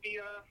 Glad to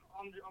be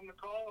on the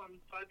call. I'm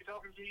glad to be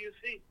talking to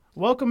UFC.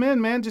 Welcome in,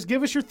 man. Just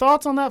give us your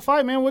thoughts on that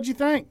fight, man. What'd you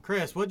think?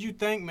 Chris, what'd you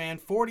think, man?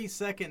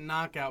 40-second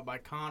knockout by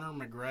Conor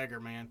McGregor,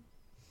 man.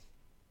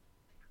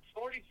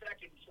 40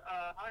 seconds.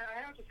 I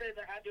have to say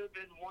that had to have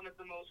been one of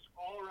the most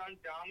all-around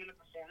dominant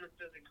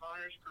performances in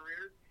Conor's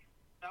career.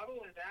 Not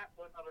only that,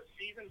 but of a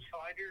seasoned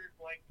fighter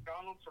like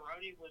Donald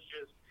Cerrone was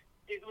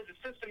it was a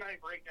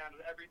systematic breakdown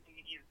of everything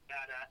he's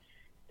bad at.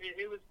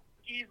 It was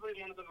easily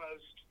one of the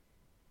most.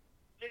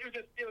 It was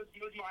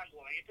mind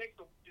blowing. It takes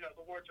the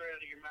words right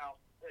out of your mouth.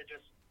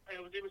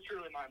 It was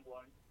truly mind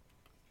blowing.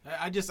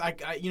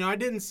 I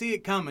didn't see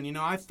it coming.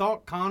 I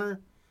thought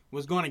Conor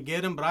was going to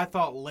get him, but I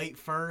thought late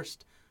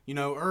first.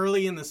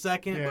 Early in the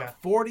second,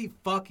 but 40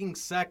 fucking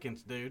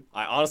seconds, dude.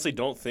 I honestly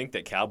don't think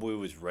that Cowboy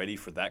was ready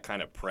for that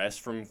kind of press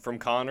from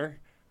Conor.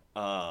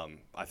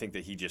 I think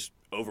that he just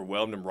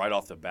overwhelmed him right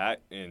off the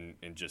bat and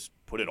just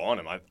put it on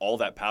him. All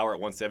that power at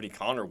 170,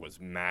 Conor was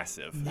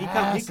massive. He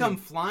come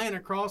flying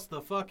across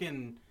the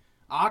fucking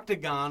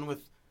octagon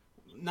with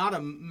not a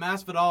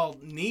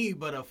Masvidal knee,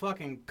 but a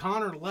fucking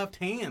Conor left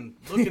hand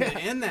looking to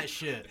end that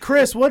shit.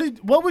 Chris, what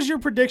was your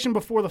prediction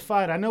before the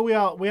fight? I know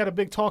we had a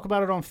big talk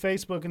about it on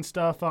Facebook and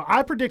stuff.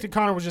 I predicted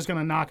Conor was just going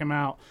to knock him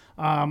out.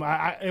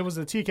 It was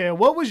a TKO.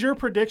 What was your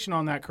prediction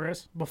on that,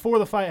 Chris, before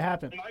the fight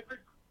happened? My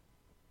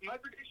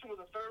prediction was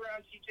a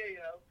third-round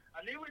TKO.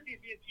 I knew it would be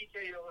a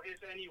TKO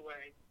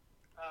anyway.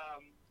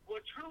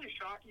 What truly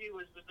shocked me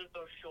was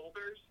those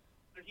shoulders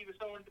that he was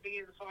throwing at the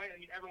beginning of the fight. I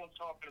mean, everyone's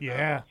talking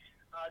about it.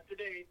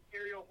 Today,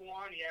 Ariel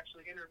Helwani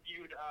actually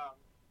interviewed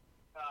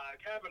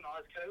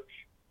Kavanaugh's coach,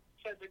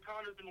 said that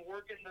Conor's been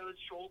working those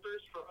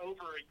shoulders for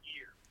over a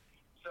year.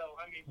 So,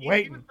 I mean,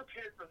 he was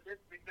prepared for this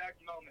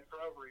exact moment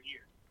for over a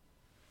year.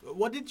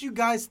 What did you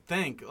guys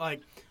think? Like,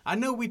 I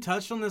know we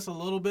touched on this a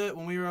little bit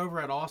when we were over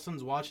at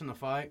Austin's watching the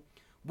fight.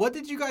 What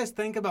did you guys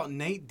think about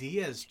Nate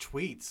Diaz's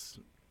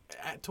tweets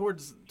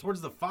towards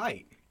the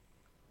fight?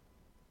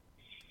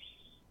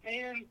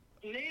 And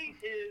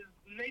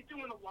Nate's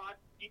doing a lot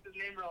to keep his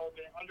name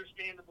relevant,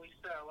 understandably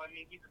so. I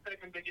mean, he's the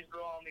second biggest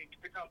draw in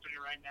the company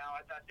right now.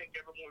 I think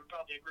everyone would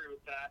probably agree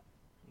with that.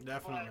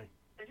 Definitely.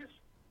 But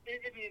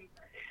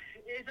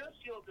it does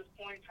feel at this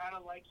point kind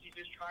of like he's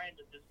just trying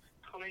to just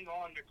cling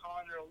on to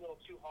Conor a little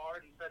too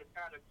hard instead of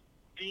kind of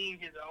being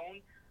his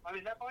own. I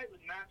mean, that fight with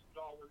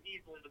Masvidal was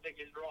easily the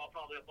biggest draw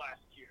probably of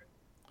last year.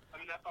 I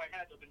mean, that fight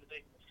had to have been the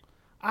biggest.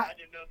 I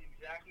didn't know the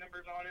exact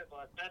numbers on it,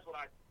 but that's what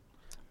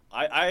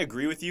I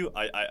agree with you.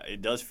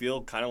 It does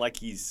feel kind of like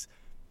he's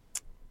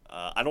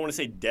I don't want to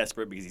say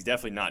desperate because he's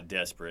definitely not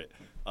desperate,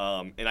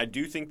 And I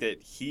do think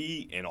that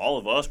he and all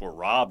of us were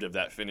robbed of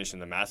that finish in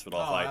the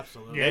Masvidal fight.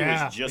 Absolutely. Nate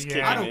Yeah, was just yeah.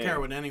 kicking I don't in. care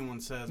what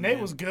anyone says. Nate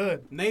man. was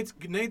good.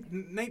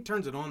 Nate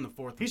turns it on in the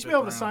fourth. He and should be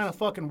fifth able to sign a rounds.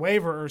 fucking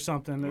waiver or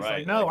something. It's Right,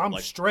 like, no, I'm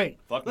like- straight.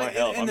 Fuck my Like,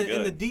 health, and I'm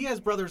the good. Diaz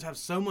brothers have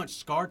so much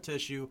scar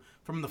tissue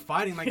from the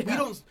fighting. Like we Yeah.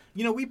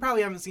 don't, we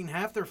probably haven't seen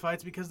half their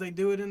fights because they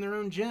do it in their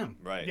own gym.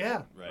 Right.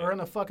 Yeah, Right. or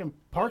in a fucking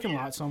parking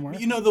lot somewhere.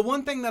 The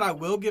one thing that I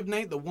will give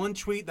Nate, the one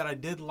tweet that I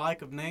did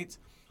like of Nate's,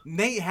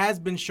 Nate has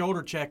been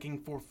shoulder checking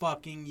for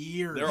fucking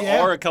years. There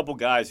Yeah. are a couple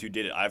guys who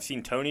did it. I've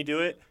seen Tony do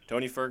it,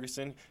 Tony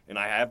Ferguson, and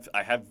I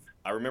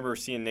remember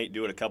seeing Nate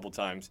do it a couple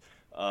times.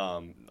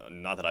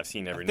 Not that I've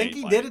seen every I think Nate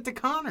he fight. did it to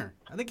Connor.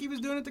 I think he was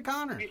doing it to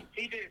Connor.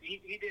 He did.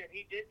 He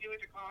did do it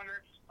to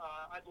Connor.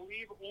 I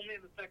believe only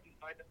in the second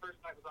fight. The first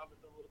fight was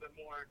obviously a little bit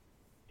more,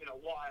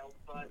 wild.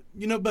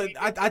 But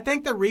But I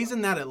think the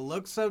reason that it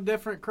looks so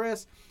different,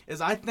 Chris,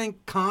 is I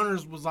think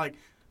Connor's was like,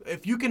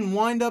 if you can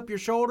wind up your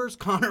shoulders,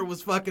 Connor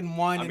was fucking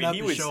winding up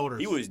his shoulders.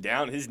 He was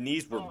down. His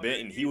knees were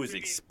bent, and he was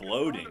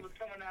exploding. Connor was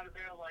coming out of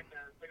there like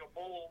a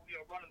bull,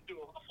 running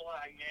through a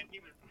flag, man. He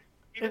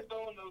was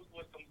throwing those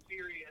with some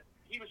serious.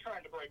 He was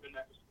trying to break the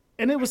nose.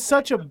 And it was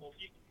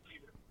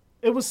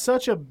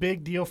such a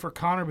big deal for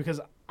Connor because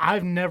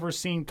I've never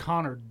seen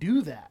Connor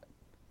do that.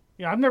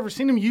 I've never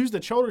seen him use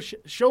the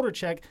shoulder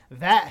check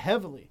that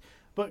heavily.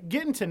 But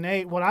getting to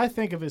Nate, what I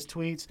think of his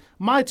tweets,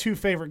 my two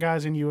favorite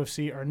guys in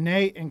UFC are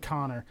Nate and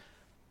Connor.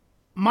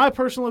 My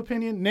personal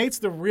opinion, Nate's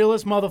the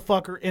realest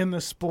motherfucker in the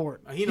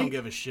sport. He don't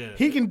give a shit.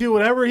 He can do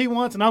whatever he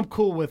wants, and I'm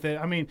cool with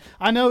it. I mean,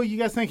 I know you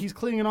guys think he's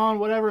clinging on,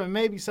 whatever, and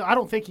maybe so. I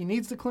don't think he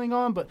needs to cling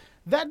on, but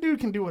that dude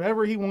can do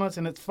whatever he wants,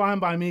 and it's fine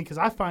by me because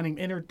I find him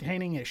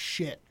entertaining as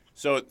shit.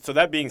 So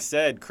that being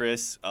said,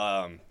 Chris,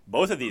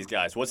 both of these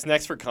guys, what's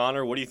next for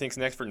Connor? What do you think's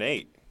next for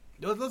Nate?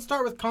 Let's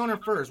start with Connor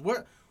first.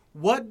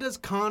 What does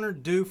Connor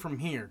do from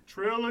here?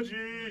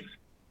 Trilogy.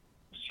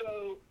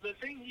 So the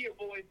thing he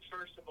avoids,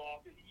 first of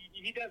all,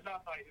 he does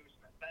not fight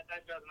Usman. That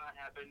does not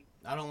happen.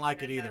 I don't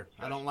like it either.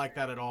 I don't like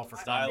that at all for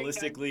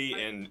Stylistically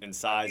and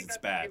size, it's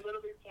bad.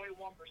 Literally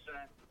 0.1%.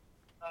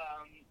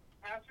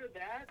 After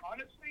that,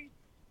 honestly,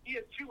 he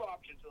has two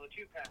options,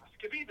 two paths.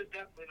 Khabib is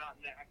definitely not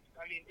next.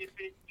 I mean, if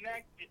it's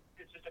next,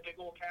 it's just a big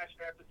old cash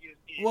grab for the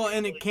UFC. Well,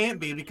 and it can't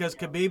be because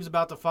Khabib's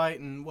about to fight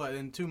in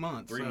 2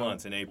 months. 3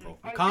 months in April.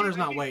 Connor's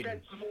not I think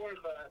waiting.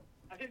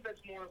 I think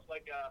that's more of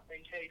like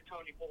in case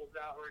Tony pulls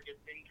out or gets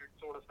injured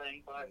sort of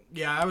thing. But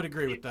Yeah, I would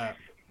agree with that.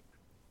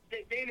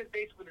 Dana's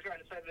basically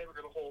trying to say they were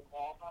going to hold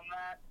off on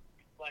that,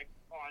 like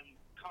on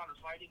Connor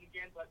fighting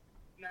again. But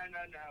no.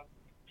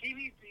 He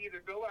needs to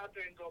either go out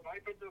there and go right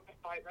for the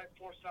fight right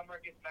before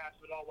summer against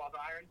Masvidal while the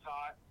iron's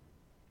hot.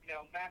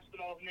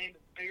 Masvidal's name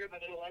is bigger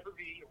than it'll ever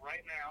be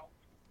right now.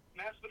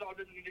 Masvidal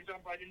doesn't need to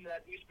jump right into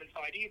that Usman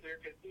fight either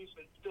because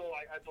Usman's still,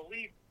 I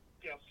believe,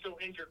 still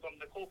injured from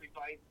the Colby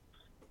fight.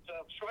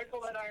 So strike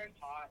while that iron's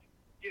hot.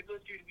 Give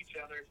those two to each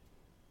other.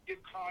 Give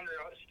Connor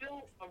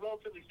still a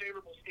relatively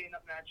favorable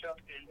stand-up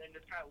matchup and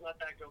just kind of let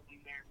that go from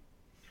there.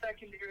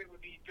 Secondary would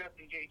be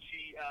Justin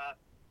Gaethje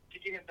to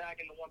get him back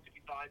in the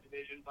 155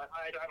 division, but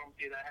I don't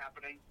see that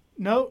happening.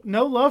 No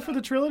love for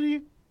the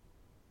trilogy?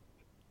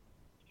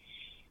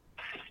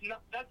 No,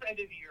 that's the end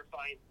of the year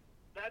fight.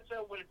 That's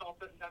when it's all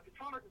said and done. If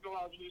Connor could go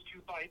out and lose 2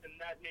 fights, and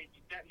that Nate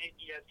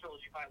Diaz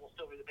trilogy fight will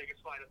still be the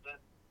biggest fight of the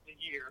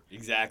year.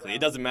 Exactly.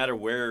 It doesn't matter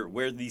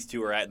where these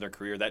two are at in their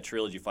career. That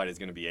trilogy fight is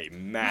going to be a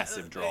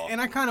massive draw.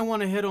 And I kind of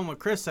want to hit on what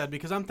Chris said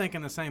because I'm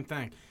thinking the same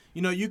thing.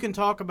 You can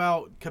talk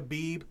about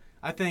Khabib.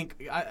 I think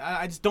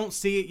I just don't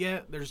see it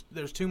yet.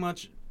 There's too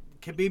much.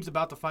 Khabib's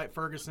about to fight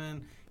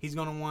Ferguson. He's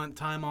going to want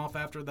time off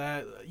after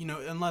that.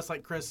 Unless,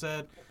 like Chris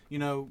said,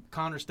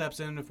 Connor steps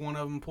in if one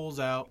of them pulls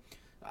out.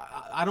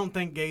 I don't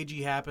think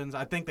Gaethje happens.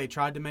 I think they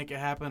tried to make it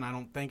happen. I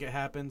don't think it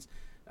happens.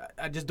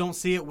 I just don't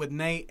see it with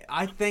Nate.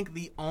 I think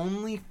the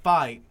only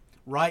fight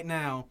right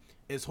now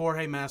is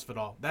Jorge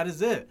Masvidal. That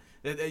is it.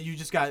 You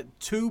just got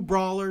 2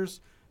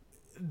 brawlers.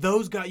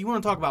 Those guys, you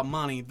want to talk about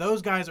money,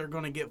 those guys are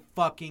going to get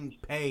fucking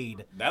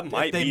paid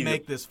if they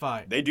make this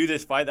fight. They do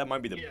this fight, that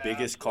might be the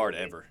biggest card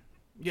ever.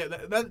 Yeah,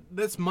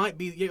 this might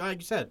be, like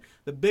you said,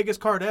 the biggest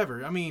card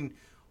ever. I mean,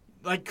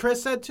 like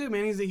Chris said too,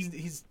 man,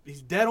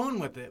 he's dead on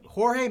with it.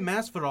 Jorge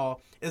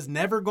Masvidal is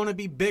never going to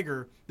be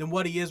bigger than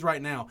what he is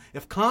right now.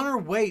 If Connor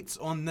waits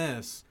on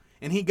this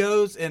and he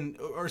goes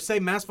or say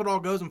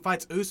Masvidal goes and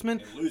fights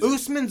Usman,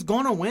 Usman's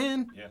going to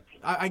win. Yeah.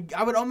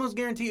 I would almost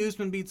guarantee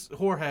Usman beats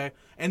Jorge,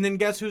 and then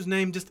guess whose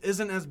name just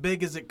isn't as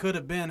big as it could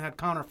have been had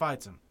Connor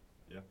fights him.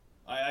 Yeah,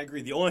 I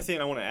agree. The only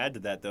thing I want to add to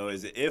that, though,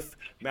 is if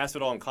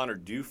Masvidal and Connor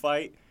do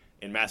fight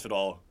and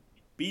Masvidal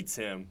beats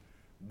him,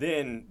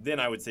 then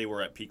I would say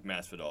we're at peak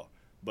Masvidal.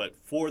 But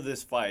for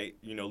this fight,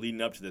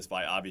 leading up to this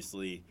fight,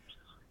 obviously,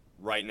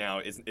 right now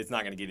it's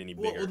not going to get any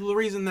bigger. Well, the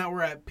reason that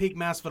we're at peak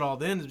Masvidal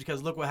then is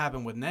because look what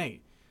happened with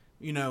Nate.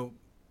 He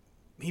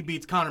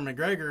beats Conor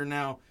McGregor, and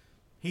now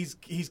he's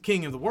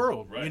king of the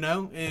world. Right.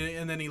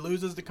 And then he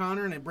loses to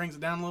Conor, and it brings it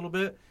down a little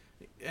bit.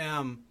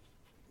 And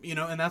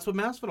that's what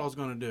Masvidal's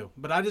going to do.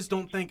 But I just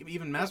don't think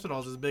even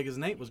Masvidal's as big as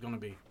Nate was going to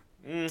be.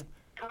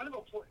 kind of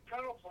a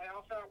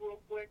playoff out real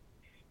quick.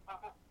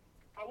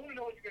 I want to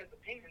know what you guys'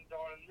 opinions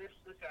are on this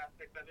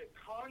aspect of it.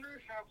 Conor,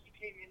 how he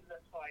came into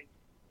that fight,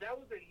 that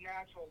was a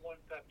natural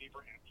 170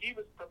 for him. He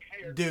was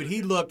prepared. Dude,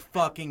 he looked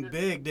fucking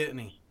big, didn't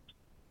he?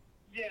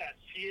 Yes,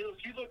 he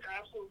looked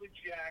absolutely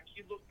jacked.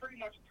 He looked pretty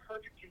much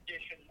perfect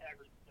condition and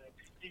everything.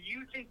 Do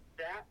you think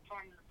that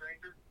Conor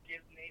McGregor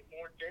gives Nate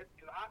more depth?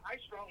 Because I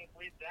strongly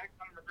believe that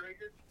Conor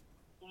McGregor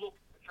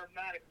looked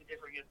dramatically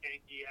different against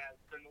Nate Diaz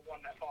than the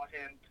one that fought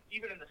him,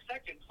 even in the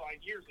second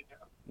 5 years ago.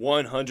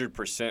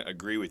 100%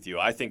 agree with you.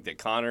 I think that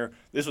Conor,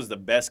 this was the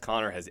best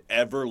Conor has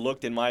ever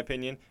looked, in my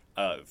opinion.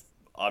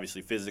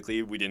 Obviously,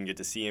 physically, we didn't get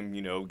to see him,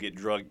 get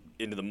drugged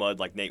into the mud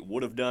like Nate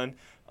would have done.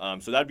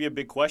 So that'd be a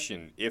big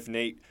question. If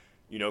Nate,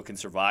 can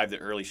survive the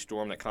early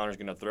storm that Conor's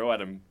going to throw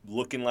at him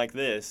looking like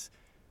this,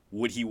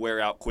 would he wear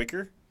out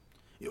quicker?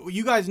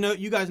 You guys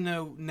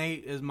know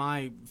Nate is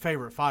my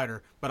favorite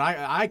fighter, but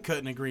I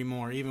couldn't agree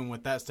more even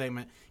with that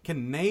statement.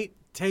 Can Nate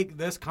take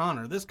this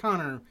Conor? This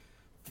Conor,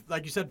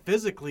 like you said,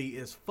 physically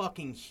is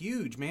fucking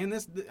huge, man.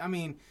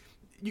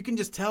 You can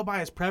just tell by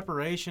his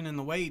preparation and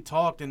the way he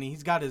talked, and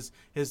he's got his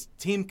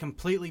team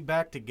completely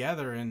back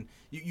together, and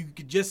you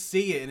could just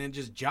see it, and it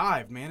just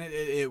jived, man.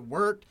 It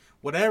worked.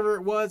 Whatever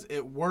it was,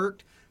 it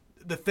worked.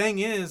 The thing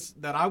is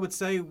that I would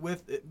say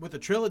with a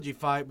trilogy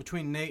fight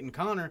between Nate and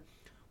Conor,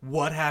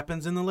 what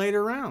happens in the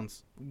later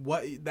rounds?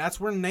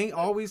 That's where Nate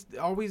always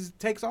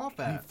takes off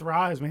at. He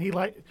thrives, man.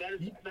 That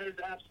is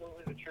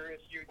absolutely the truth.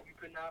 You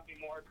could not be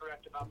more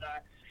correct about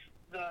that.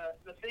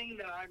 The thing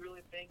that I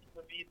really think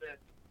would be the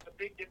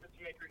big difference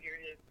maker here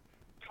is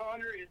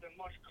Conor is a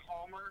much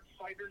calmer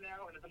fighter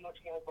now and is a much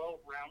more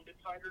well-rounded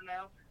fighter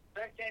now.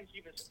 Back then,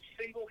 he was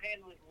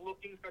single-handedly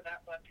looking for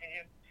that left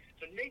hand,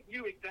 so Nate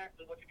knew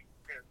exactly what to be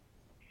prepared for.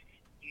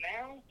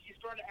 Now, he's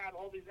starting to add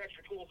all these extra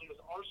tools in his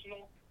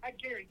arsenal. I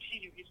guarantee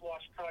you he's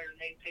watched prior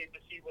Nate tape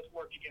to see what's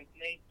worked against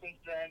Nate since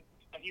then,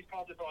 and he's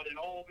probably brought in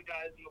all the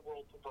guys in the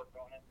world to work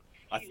on it.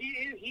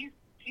 He's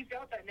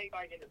got that Nate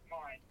fight in his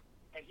mind.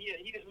 And he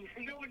has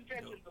no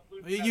intentions of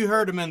losing. You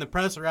heard him in the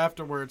presser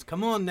afterwards.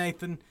 Come on,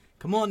 Nathan.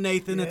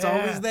 It's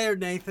always there,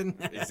 Nathan.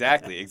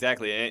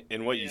 Exactly.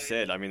 And what you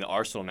said, the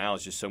arsenal now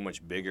is just so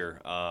much bigger.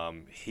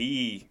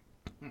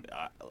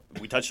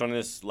 We touched on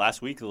this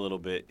last week a little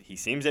bit. He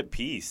seems at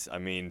peace.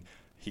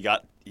 He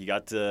got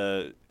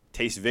to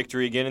taste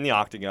victory again in the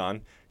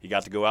octagon. He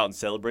got to go out and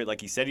celebrate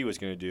like he said he was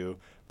going to do.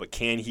 But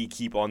can he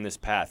keep on this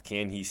path?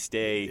 Can he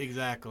stay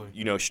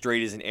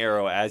straight as an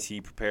arrow as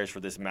he prepares for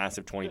this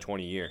massive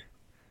 2020 year?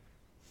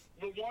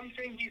 The one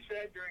thing he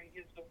said during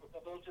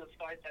those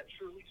fights that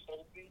truly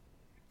sold me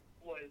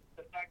was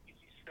the fact that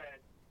he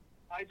said,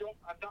 I'm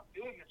not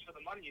doing this for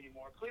the money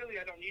anymore. Clearly,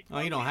 I don't need to.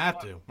 Oh, you don't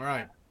have to.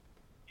 Right.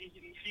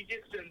 He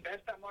gets to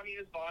invest that money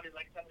in his body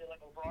like somebody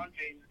like LeBron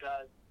James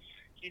does.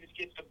 He just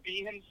gets to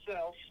be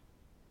himself,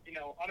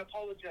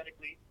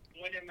 unapologetically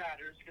when it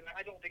matters. Because I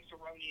don't think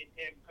Cerrone and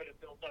him could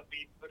have built up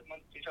beef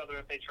amongst each other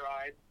if they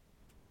tried.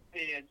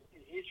 And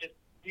he's just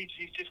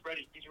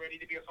ready. He's ready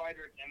to be a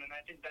fighter again, and I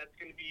think that's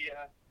going to be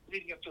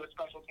leading up to a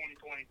special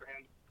 2020 for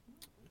him.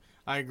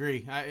 I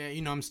agree.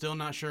 I'm still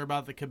not sure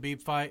about the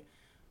Khabib fight,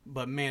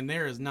 but man,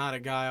 there is not a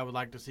guy I would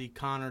like to see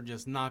Conor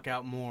just knock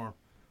out more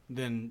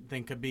than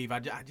Khabib.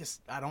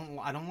 I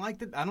don't like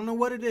the. I don't know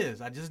what it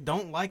is. I just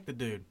don't like the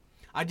dude.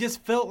 I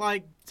just felt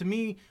like, to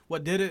me,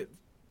 what did it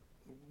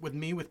with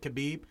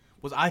Khabib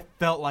was I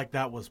felt like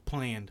that was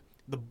planned.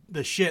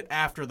 The shit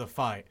after the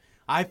fight.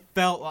 I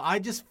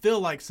just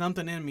feel like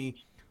something in me,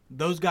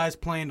 those guys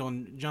planned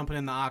on jumping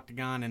in the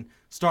octagon and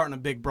starting a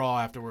big brawl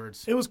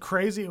afterwards. It was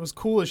crazy. It was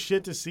cool as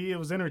shit to see. It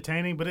was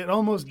entertaining, but it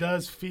almost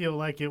does feel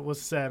like it was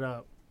set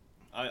up.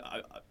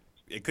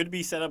 It could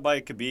be set up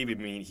by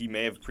Khabib. He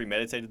may have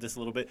premeditated this a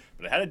little bit,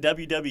 but it had a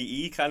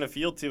WWE kind of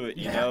feel to it,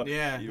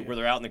 where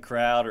they're out in the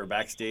crowd or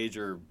backstage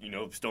or,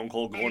 Stone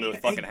Cold going to the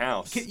fucking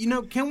house.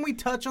 Can we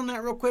touch on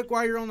that real quick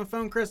while you're on the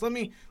phone, Chris? Let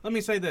me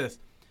say this.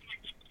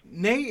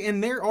 Nate,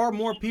 and there are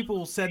more people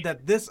who said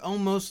that this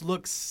almost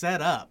looks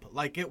set up,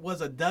 like it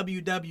was a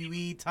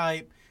WWE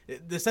type.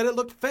 They said it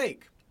looked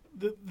fake.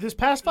 This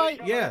past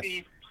fight? Yes.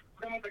 The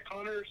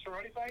Conor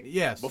Cerrone fight?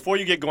 Yes. Before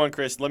you get going,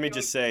 Chris, let me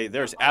just say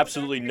there's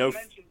absolutely no. If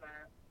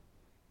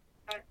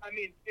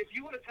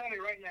you want to tell me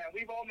right now,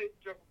 we've all made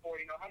the joke before,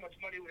 how much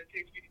money would it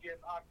take you to get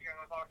an octagon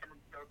with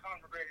Conor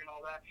McGregor and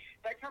all that.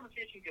 That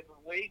conversation gets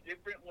way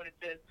different when it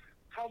says,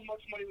 how much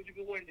money would you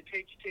be willing to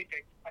take a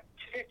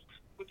kick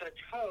with a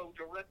toe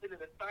directly to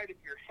the side of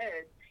your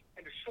head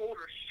and the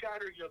shoulder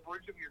shatters the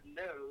bridge of your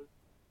nose?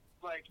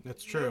 Like,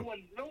 that's true.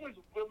 No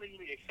one's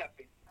willingly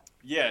accepting that.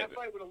 Yeah. That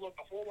fight would have looked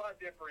a whole lot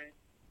different.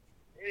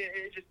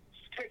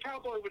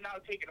 Cowboy would not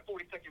have taken a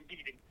 40-second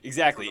beating.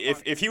 Exactly.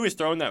 If he was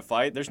throwing that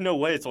fight, there's no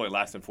way it's only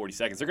lasting 40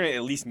 seconds. They're going to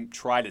at least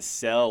try to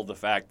sell the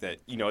fact that,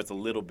 it's a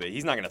little bit.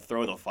 He's not going to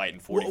throw the fight in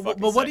 40 fucking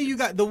seconds. But what do you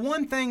got? The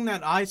one thing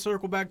that I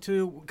circle back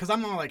to, because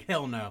I'm not like,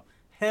 hell no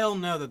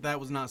that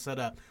was not set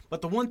up.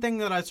 But the one thing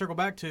that I circle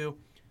back to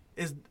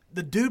is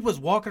the dude was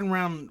walking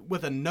around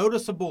with a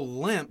noticeable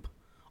limp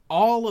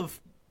all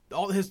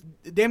his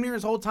damn near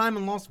his whole time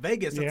in Las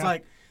Vegas. Yeah. It's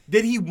like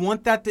Did he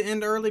want that to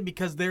end early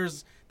because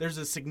there's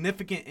a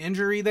significant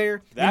injury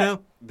there?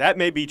 That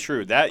may be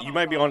true. That you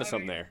might be onto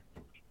something there.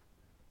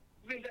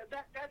 I mean,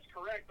 that's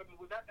correct. I mean,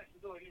 would that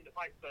necessarily mean the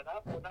fight set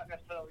up, or would that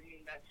necessarily mean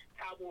that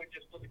Cowboy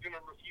just was going to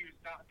refuse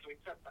not to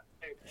accept that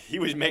payment? He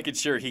was making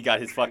sure he got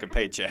his fucking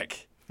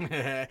paycheck.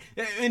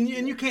 and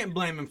you can't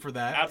blame him for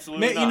that.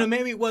 Absolutely not. You know,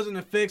 maybe it wasn't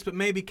a fix, but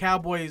maybe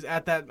Cowboys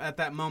at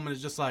that moment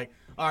is just like,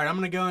 all right, I'm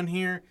going to go in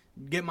here,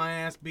 get my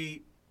ass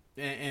beat,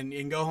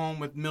 and go home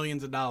with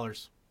millions of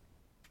dollars.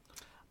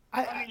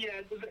 I mean,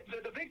 yeah,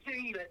 the big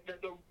thing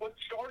what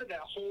started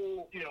that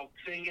whole,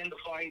 thing in the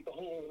fight, the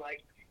whole,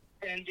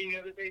 ending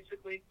of it,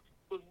 basically,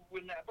 was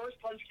when that first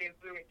punch came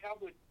through and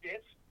Cowboy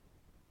dipped,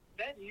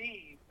 that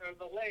knee, or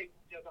the leg,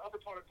 the upper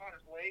part of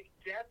Connor's leg,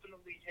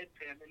 definitely hit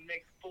him and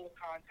makes full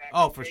contact.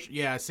 Oh, for sure.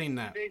 Yeah, I seen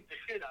that. Made the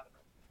shit out of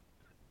him.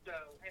 So,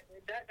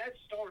 that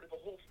started the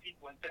whole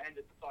sequence that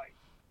ended the fight.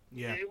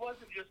 Yeah. It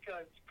wasn't just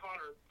because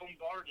Connor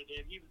bombarded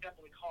him. He was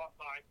definitely caught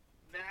by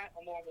that,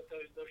 along with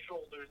those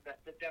shoulders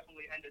that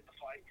definitely ended the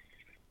fight.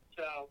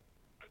 So,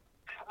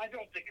 I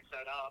don't think it's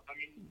set up. I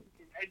mean,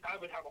 I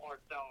would have a hard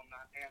sell on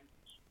that, man.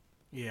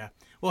 Yeah.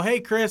 Well, hey,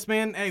 Chris,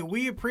 man. Hey,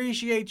 we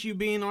appreciate you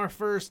being our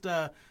first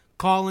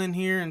call in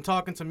here and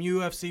talking some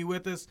UFC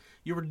with us.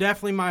 You were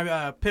definitely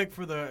my pick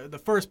for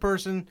the first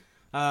person.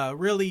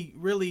 Really,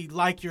 really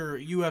like your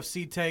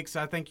UFC takes.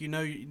 I think you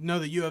know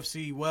the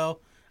UFC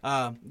well.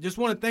 Just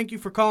want to thank you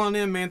for calling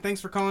in, man.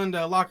 Thanks for calling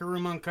to Locker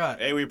Room Uncut.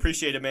 Hey, we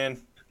appreciate it,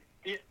 man.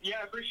 Yeah,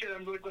 I appreciate it.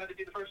 I'm really glad to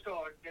be the first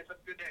caller. Guys, have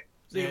a good day.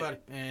 See you, buddy.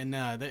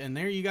 And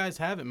there you guys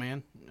have it,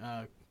 man.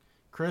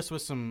 Chris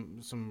with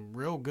some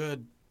real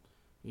good,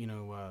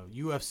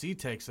 UFC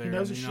takes there. He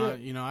knows his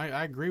shit.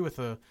 I agree with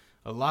a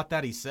lot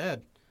that he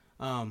said.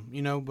 But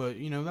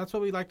that's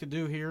what we like to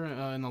do here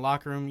in the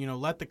locker room.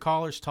 Let the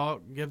callers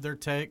talk, give their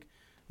take,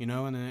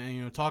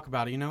 and talk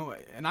about it.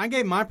 And I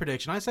gave my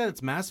prediction. I said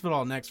it's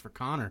Masvidal next for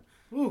Conor.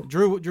 Ooh.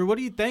 Drew, what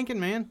are you thinking,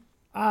 man?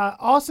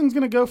 Austin's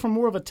going to go for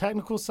more of a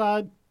technical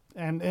side,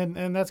 and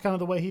that's kind of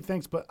the way he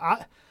thinks. But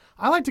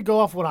I like to go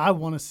off what I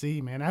want to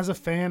see, man. As a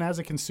fan, as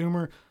a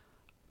consumer,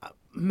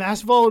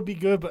 Masvidal would be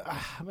good, but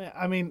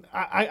I mean,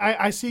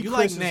 I see. You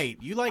Chris's, like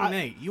Nate. You like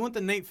Nate. You want the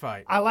Nate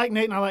fight. I like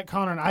Nate and I like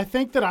Conor. And I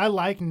think that I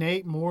like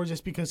Nate more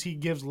just because he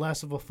gives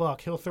less of a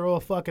fuck. He'll throw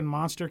a fucking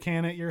monster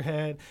can at your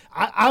head.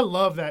 I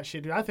love that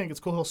shit, dude. I think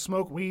it's cool. He'll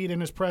smoke weed in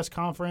his press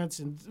conference,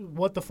 and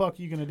what the fuck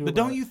are you gonna do? But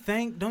about don't you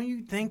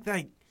think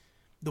that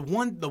the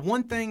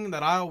one thing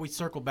that I always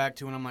circle back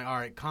to, and I'm like, all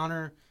right,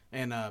 Conor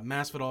and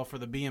Masvidal for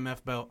the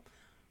BMF belt,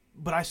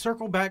 but I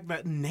circle back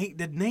that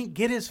did Nate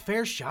get his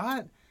fair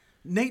shot?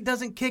 Nate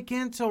doesn't kick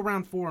in till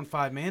round 4 and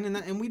 5, man,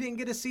 and we didn't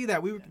get to see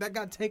that. That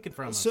got taken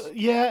from us. So,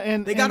 yeah,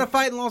 and they got to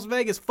fight in Las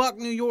Vegas. Fuck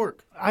New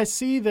York. I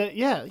see that.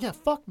 Yeah,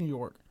 fuck New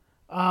York.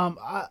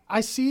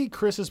 I see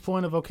Chris's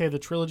point of, okay, the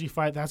trilogy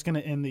fight, that's going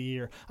to end the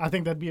year. I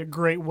think that'd be a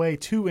great way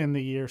to end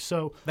the year.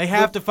 So they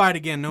have to fight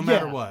again, no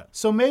matter what.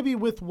 So maybe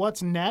with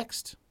what's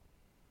next,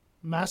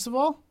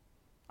 Masvidal,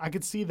 I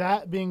could see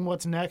that being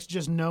what's next.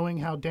 Just knowing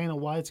how Dana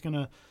White's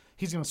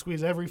he's gonna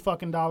squeeze every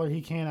fucking dollar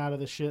he can out of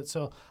the shit.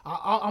 So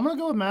I'm gonna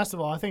go with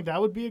Masvidal. I think that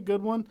would be a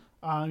good one.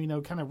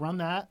 Kind of run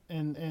that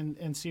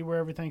and see where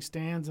everything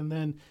stands, and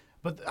then.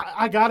 But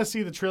I got to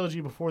see the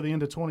trilogy before the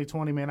end of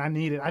 2020, man. I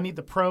need it. I need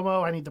the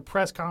promo. I need the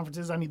press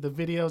conferences. I need the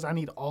videos. I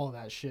need all of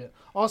that shit.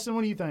 Austin,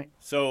 what do you think?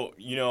 So,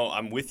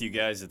 I'm with you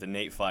guys that the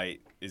Nate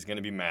fight is going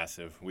to be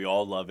massive. We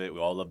all love it. We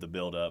all love the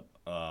build-up.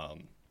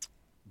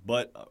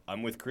 But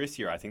I'm with Chris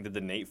here. I think that the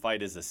Nate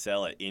fight is a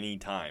sell at any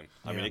time.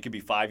 I mean, it could be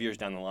 5 years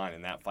down the line,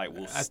 and that fight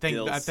will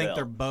still sell. I think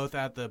they're both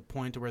at the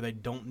point to where they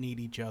don't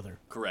need each other.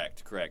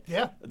 Correct.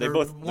 Yeah.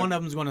 One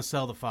of them's going to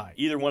sell the fight.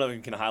 Either one of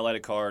them can highlight a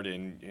card,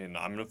 and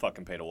I'm going to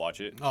fucking pay to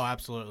watch it. Oh,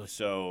 absolutely.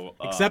 So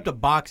except a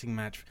boxing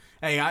match.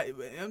 Hey,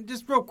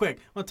 just real quick,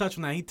 I want to touch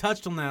on that. He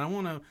touched on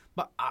that.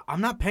 But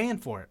I'm not paying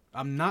for it.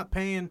 I'm not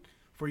paying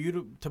for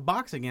you to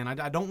box again.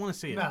 I don't want to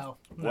see it. No.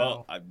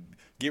 Well,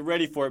 get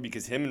ready for it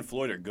because him and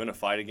Floyd are going to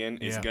fight again.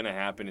 It's going to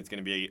happen. It's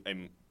going to be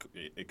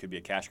it could be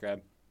a cash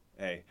grab.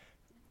 Hey,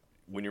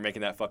 when you're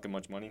making that fucking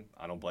much money,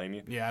 I don't blame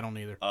you. Yeah, I don't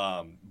either.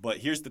 But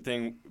here's the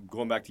thing,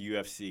 going back to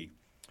UFC,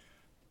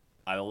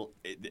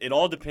 it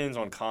all depends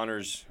on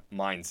Conor's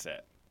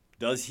mindset.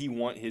 Does he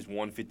want his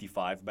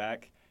 155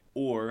 back,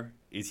 or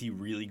is he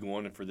really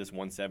going for this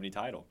 170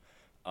 title?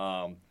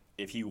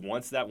 If he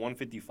wants that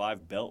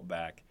 155 belt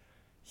back,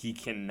 he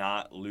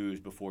cannot lose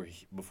before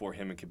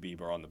him and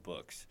Khabib are on the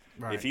books.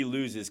 Right. If he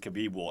loses,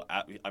 Khabib will.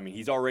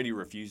 He's already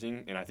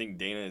refusing, and I think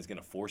Dana is going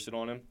to force it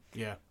on him.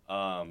 Yeah.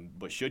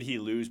 But should he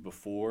lose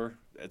before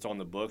it's on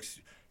the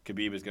books,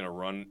 Khabib is going to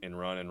run and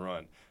run and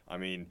run. I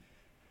mean,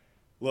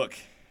 look.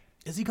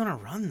 Is he going to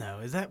run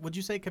though? Would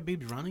you say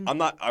Khabib's running? I'm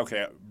not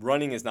okay.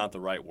 Running is not the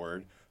right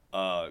word.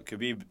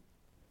 Khabib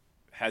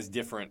has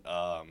different.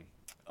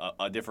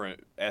 A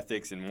different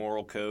ethics and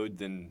moral code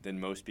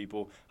than most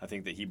people. I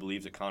think that he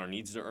believes that Conor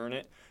needs to earn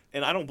it,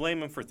 and I don't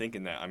blame him for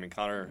thinking that.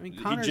 Conor he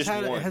just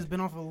has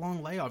been off a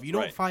long layoff. You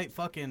don't fight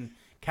fucking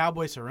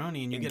Cowboy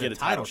Cerrone and you get a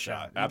title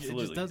shot.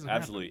 Absolutely, It just doesn't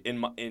absolutely.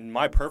 happen. In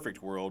my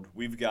perfect world,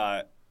 we've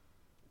got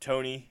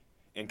Tony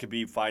and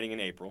Khabib fighting in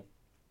April,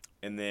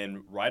 and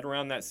then right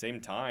around that same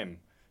time,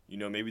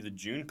 maybe the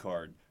June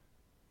card,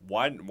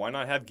 why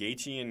not have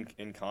Gaethje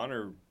and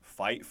Conor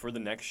fight for the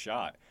next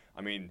shot?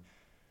 I mean,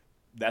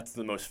 that's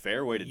the most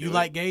fair way to do it. You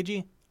like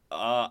Gaethje?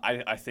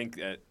 I think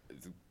that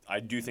I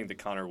do think that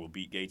Conor will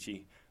beat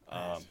Gaethje.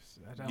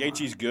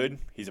 Gaethje's good.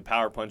 He's a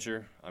power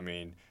puncher. I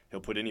mean, he'll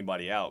put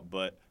anybody out,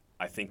 but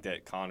I think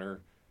that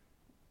Conor,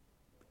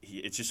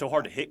 it's just so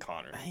hard to hit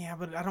Conor. Yeah,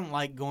 but I don't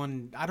like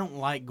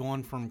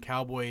going from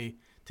Cowboy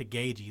to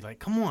Gaethje. Like,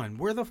 come on,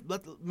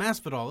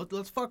 Masvidal?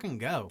 Let's fucking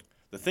go.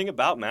 The thing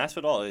about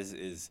Masvidal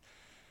is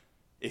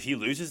if he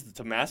loses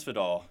to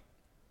Masvidal,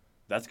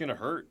 that's going to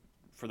hurt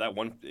for that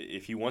one.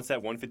 If he wants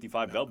that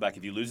 155 belt back,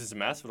 if he loses to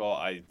Masvidal,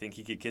 I think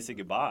he could kiss it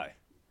goodbye.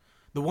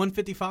 The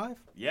 155?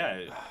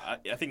 Yeah,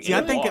 I think. See,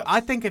 I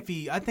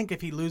think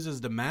if he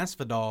loses to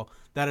Masvidal,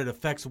 that it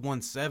affects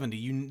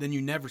 170. Then you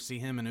never see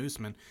him and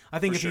Usman. I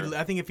think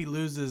if he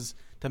loses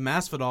to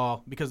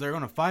Masvidal, because they're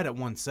going to fight at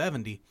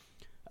 170,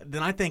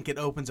 then I think it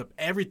opens up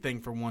everything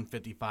for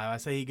 155. I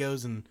say he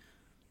goes and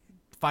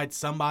fights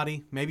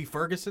somebody, maybe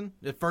Ferguson.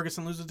 If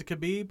Ferguson loses to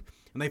Khabib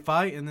and they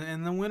fight, and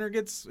the winner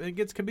gets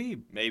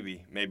Khabib.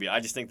 Maybe. I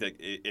just think that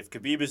if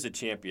Khabib is the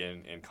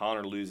champion and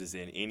Conor loses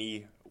in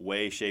any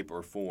way, shape,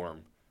 or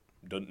form,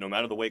 no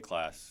matter the weight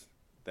class,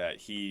 that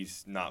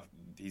he's not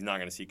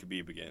going to see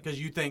Khabib again. Because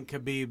you think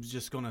Khabib's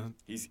just going to...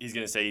 He's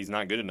going to say he's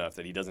not good enough,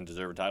 that he doesn't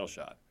deserve a title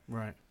shot.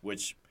 Right.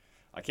 Which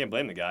I can't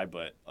blame the guy,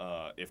 but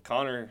if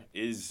Conor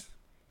is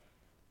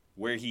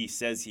where he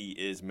says he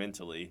is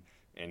mentally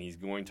and he's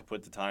going to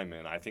put the time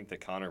in, I think that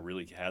Conor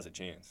really has a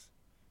chance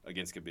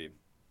against Khabib.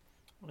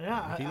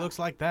 Yeah, he looks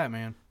like that,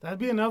 man. That'd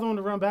be another one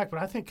to run back, but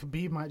I think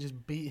Khabib might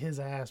just beat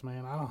his ass,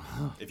 man. I don't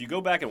know. If you go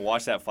back and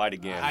watch that fight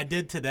again, I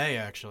did today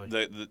actually.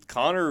 The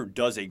Conor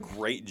does a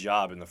great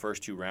job in the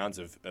first 2 rounds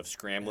of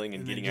scrambling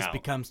and getting out. It just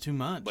becomes too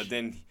much. But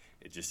then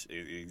it just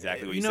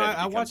exactly what you said.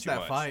 I watched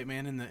that fight,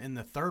 man. In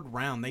the 3rd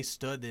round, they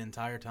stood the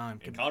entire time.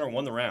 And Conor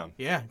won the round.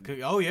 Yeah.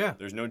 Oh yeah.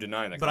 There's no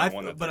denying that Conor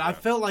won that. But I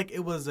felt like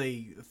it was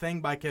a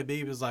thing by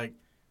Khabib. Is like,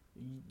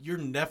 you're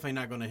definitely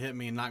not going to hit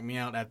me and knock me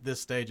out at this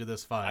stage of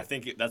this fight. I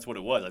think that's what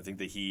it was. I think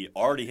that he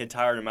already had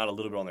tired him out a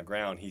little bit on the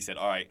ground. He said,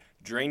 all right,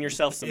 drain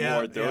yourself some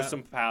more, throw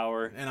some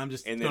power. And I'm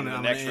just going to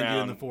next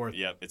round in the 4th.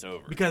 Yep, it's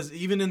over. Because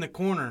even in the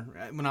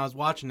corner, when I was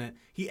watching it,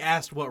 he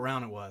asked what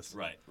round it was.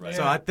 Right.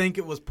 So I think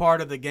it was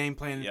part of the game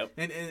plan. Yep.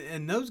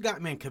 And those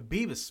guys, man,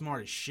 Khabib is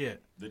smart as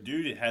shit. The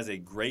dude has a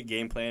great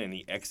game plan, and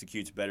he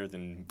executes better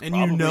than and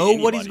probably you know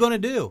anybody. What he's going to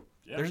do.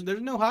 Yeah.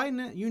 There's no hiding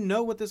it. You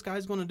know what this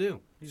guy's going to do.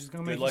 He's just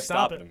going to make you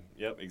stop it. Him.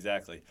 Yep,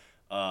 exactly.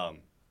 That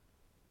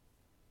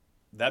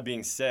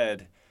being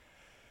said,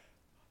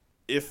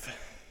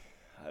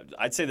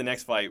 I'd say the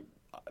next fight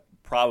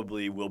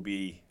probably will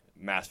be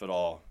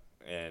Masvidal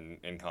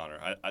and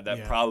Conor.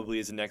 That probably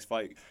is the next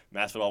fight.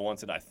 Masvidal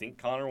wants it. I think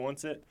Conor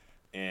wants it.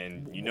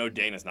 And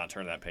Dana's not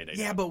turning that payday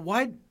down. Yeah, but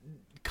why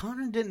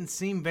Conor didn't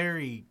seem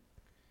very...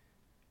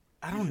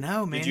 I don't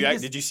know, man.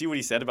 Did you see what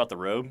he said about the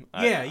robe?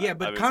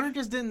 But Conor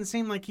just didn't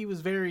seem like he was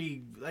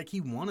very like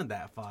he wanted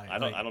that fight. I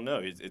don't know.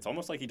 It's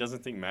almost like he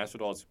doesn't think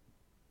Masvidal is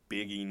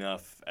big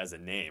enough as a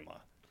name.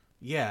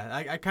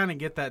 Yeah, I kind of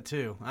get that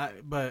too.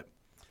 But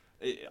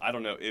I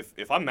don't know.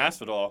 If I'm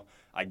Masvidal,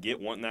 I get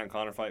wanting that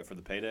Conor fight for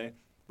the payday.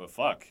 But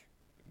fuck,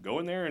 go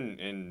in there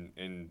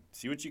and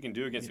see what you can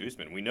do against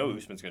Usman. We know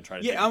Usman's going to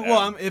try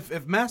to.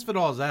 If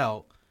Masvidal's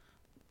out.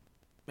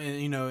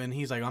 And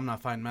he's like, I'm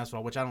not fighting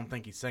Masvidal, which I don't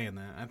think he's saying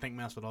that. I think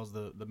Masvidal's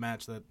the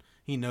match that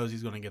he knows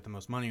he's going to get the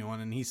most money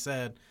on, and he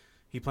said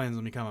he plans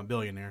to become a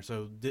billionaire.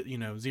 So,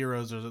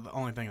 zeros are the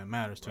only thing that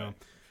matters to him.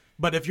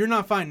 But if you're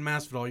not fighting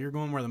Masvidal, you're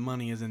going where the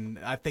money is, and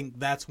I think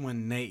that's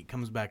when Nate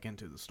comes back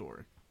into the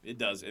story. It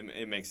does.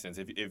 It makes sense.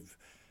 If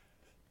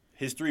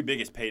his 3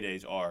 biggest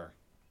paydays are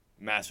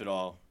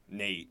Masvidal,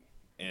 Nate,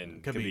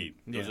 and Khabib.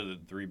 Those are the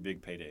 3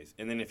 big paydays.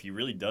 And then if he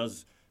really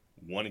does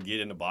want to get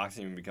into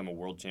boxing and become a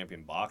world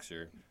champion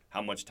boxer,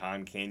 how much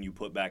time can you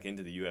put back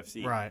into the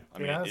UFC? Right. I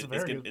mean,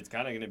 it's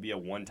kind of going to be a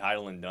one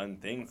title and done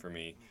thing for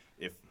me.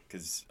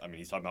 Because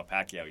he's talking about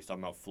Pacquiao, he's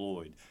talking about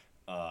Floyd.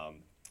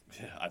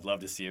 I'd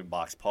love to see him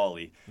box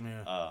Paulie,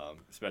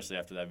 especially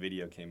after that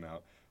video came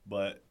out.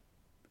 But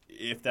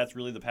if that's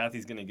really the path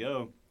he's going to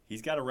go,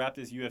 he's got to wrap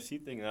this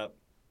UFC thing up.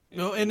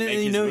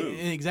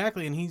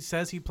 Exactly. And he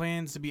says he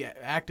plans to be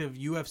active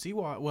UFC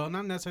wise. Well,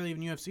 not necessarily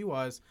even UFC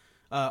wise.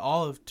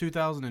 All of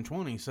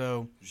 2020.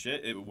 So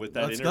with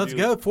that interview, let's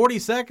go. 40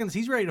 seconds.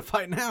 He's ready to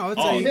fight now. I'd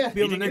say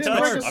be on the next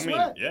card. I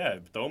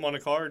mean, throw him on a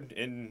card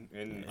and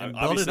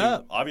build it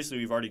up. Obviously,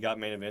 we've already got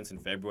main events in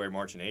February,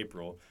 March, and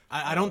April.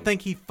 I don't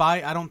think he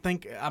fight.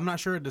 I'm not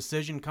sure a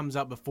decision comes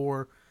out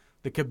before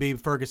the Khabib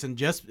Ferguson,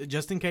 just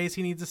in case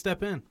he needs to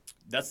step in.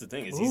 That's the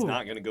thing, is he's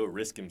not going to go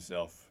risk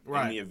himself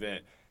in the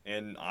event.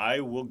 And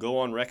I will go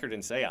on record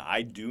and say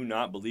I do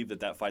not believe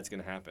that fight's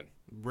going to happen.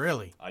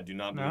 Really? I do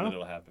not believe that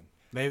it'll happen.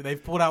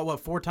 They've pulled out,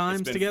 4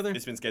 times together?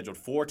 It's been scheduled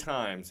 4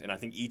 times, and I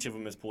think each of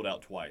them has pulled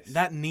out twice.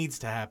 That needs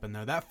to happen,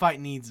 though. That fight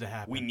needs to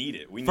happen. We need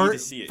it. We need to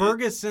see it.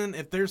 Ferguson,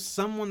 if there's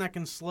someone that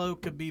can slow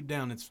Khabib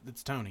down, it's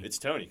Tony. It's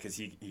Tony, because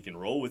he can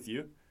roll with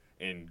you,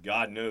 and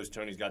God knows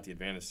Tony's got the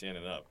advantage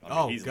standing up.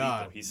 I mean, he's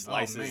God. lethal. He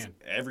slices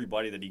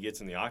everybody that he gets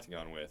in the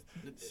octagon with.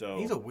 So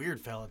he's a weird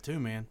fella, too,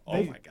 man.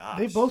 Oh, my gosh.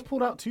 They both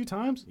pulled out 2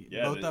 times?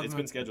 Yeah, it's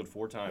been scheduled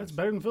 4 times. That's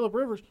better than Phillip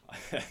Rivers.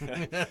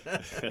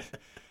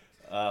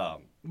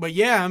 But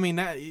yeah, I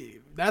mean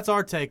that's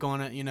our take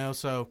on it,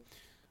 So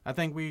I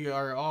think we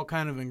are all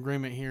kind of in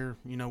agreement here.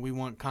 We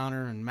want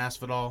Conor and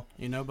Masvidal,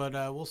 but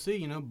we'll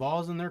see.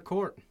 Ball's in their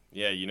court.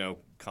 Yeah,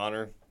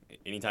 Conor.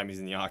 Anytime he's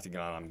in the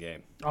octagon, I'm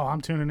game. Oh, I'm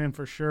tuning in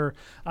for sure.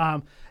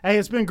 Hey,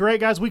 it's been great,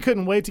 guys. We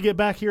couldn't wait to get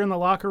back here in the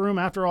locker room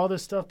after all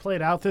this stuff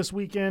played out this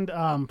weekend.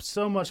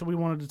 So much that we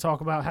wanted to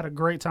talk about. Had a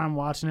great time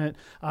watching it,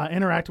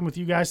 interacting with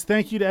you guys.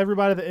 Thank you to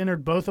everybody that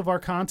entered both of our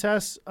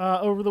contests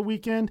over the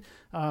weekend.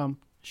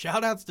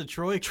 Shout-outs to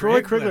Troy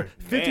Krigler.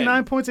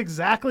 59 points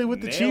exactly with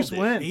the Chiefs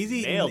win.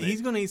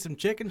 He's going to eat some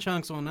chicken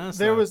chunks on us.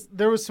 There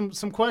was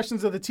some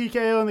questions of the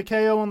TKO and the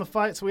KO on the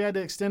fight, so we had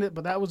to extend it,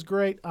 but that was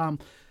great.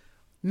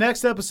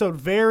 Next episode,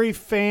 very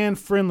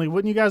fan-friendly.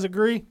 Wouldn't you guys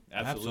agree?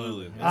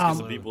 Absolutely. Let's get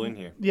some people in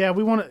here. Yeah,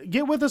 we want to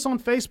get with us on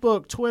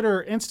Facebook,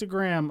 Twitter,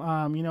 Instagram,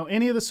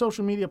 any of the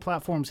social media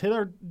platforms. Hit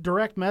our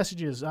direct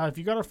messages. If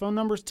you got our phone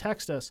numbers,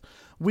 text us.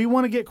 We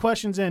want to get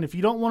questions in. If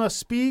you don't want to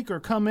speak or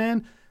come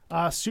in,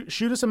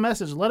 shoot us a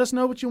message. Let us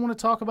know what you want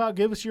to talk about.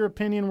 Give us your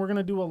opinion. We're going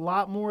to do a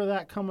lot more of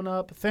that coming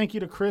up. Thank you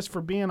to Chris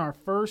for being our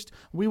first.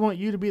 We want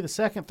you to be the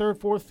 2nd, 3rd,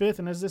 4th, 5th,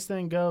 and as this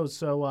thing goes.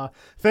 So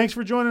thanks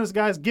for joining us,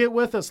 guys. Get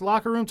with us.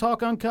 Locker Room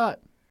Talk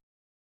Uncut.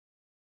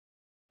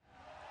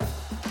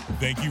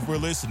 Thank you for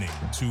listening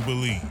to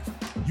Believe.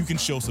 You can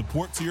show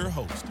support to your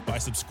host by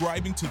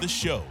subscribing to the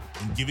show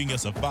and giving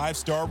us a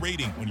 5-star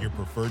rating on your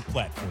preferred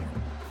platform.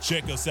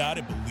 Check us out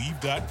at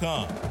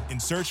Believe.com and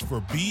search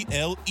for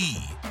BLEAV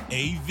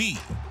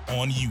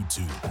on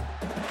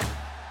YouTube.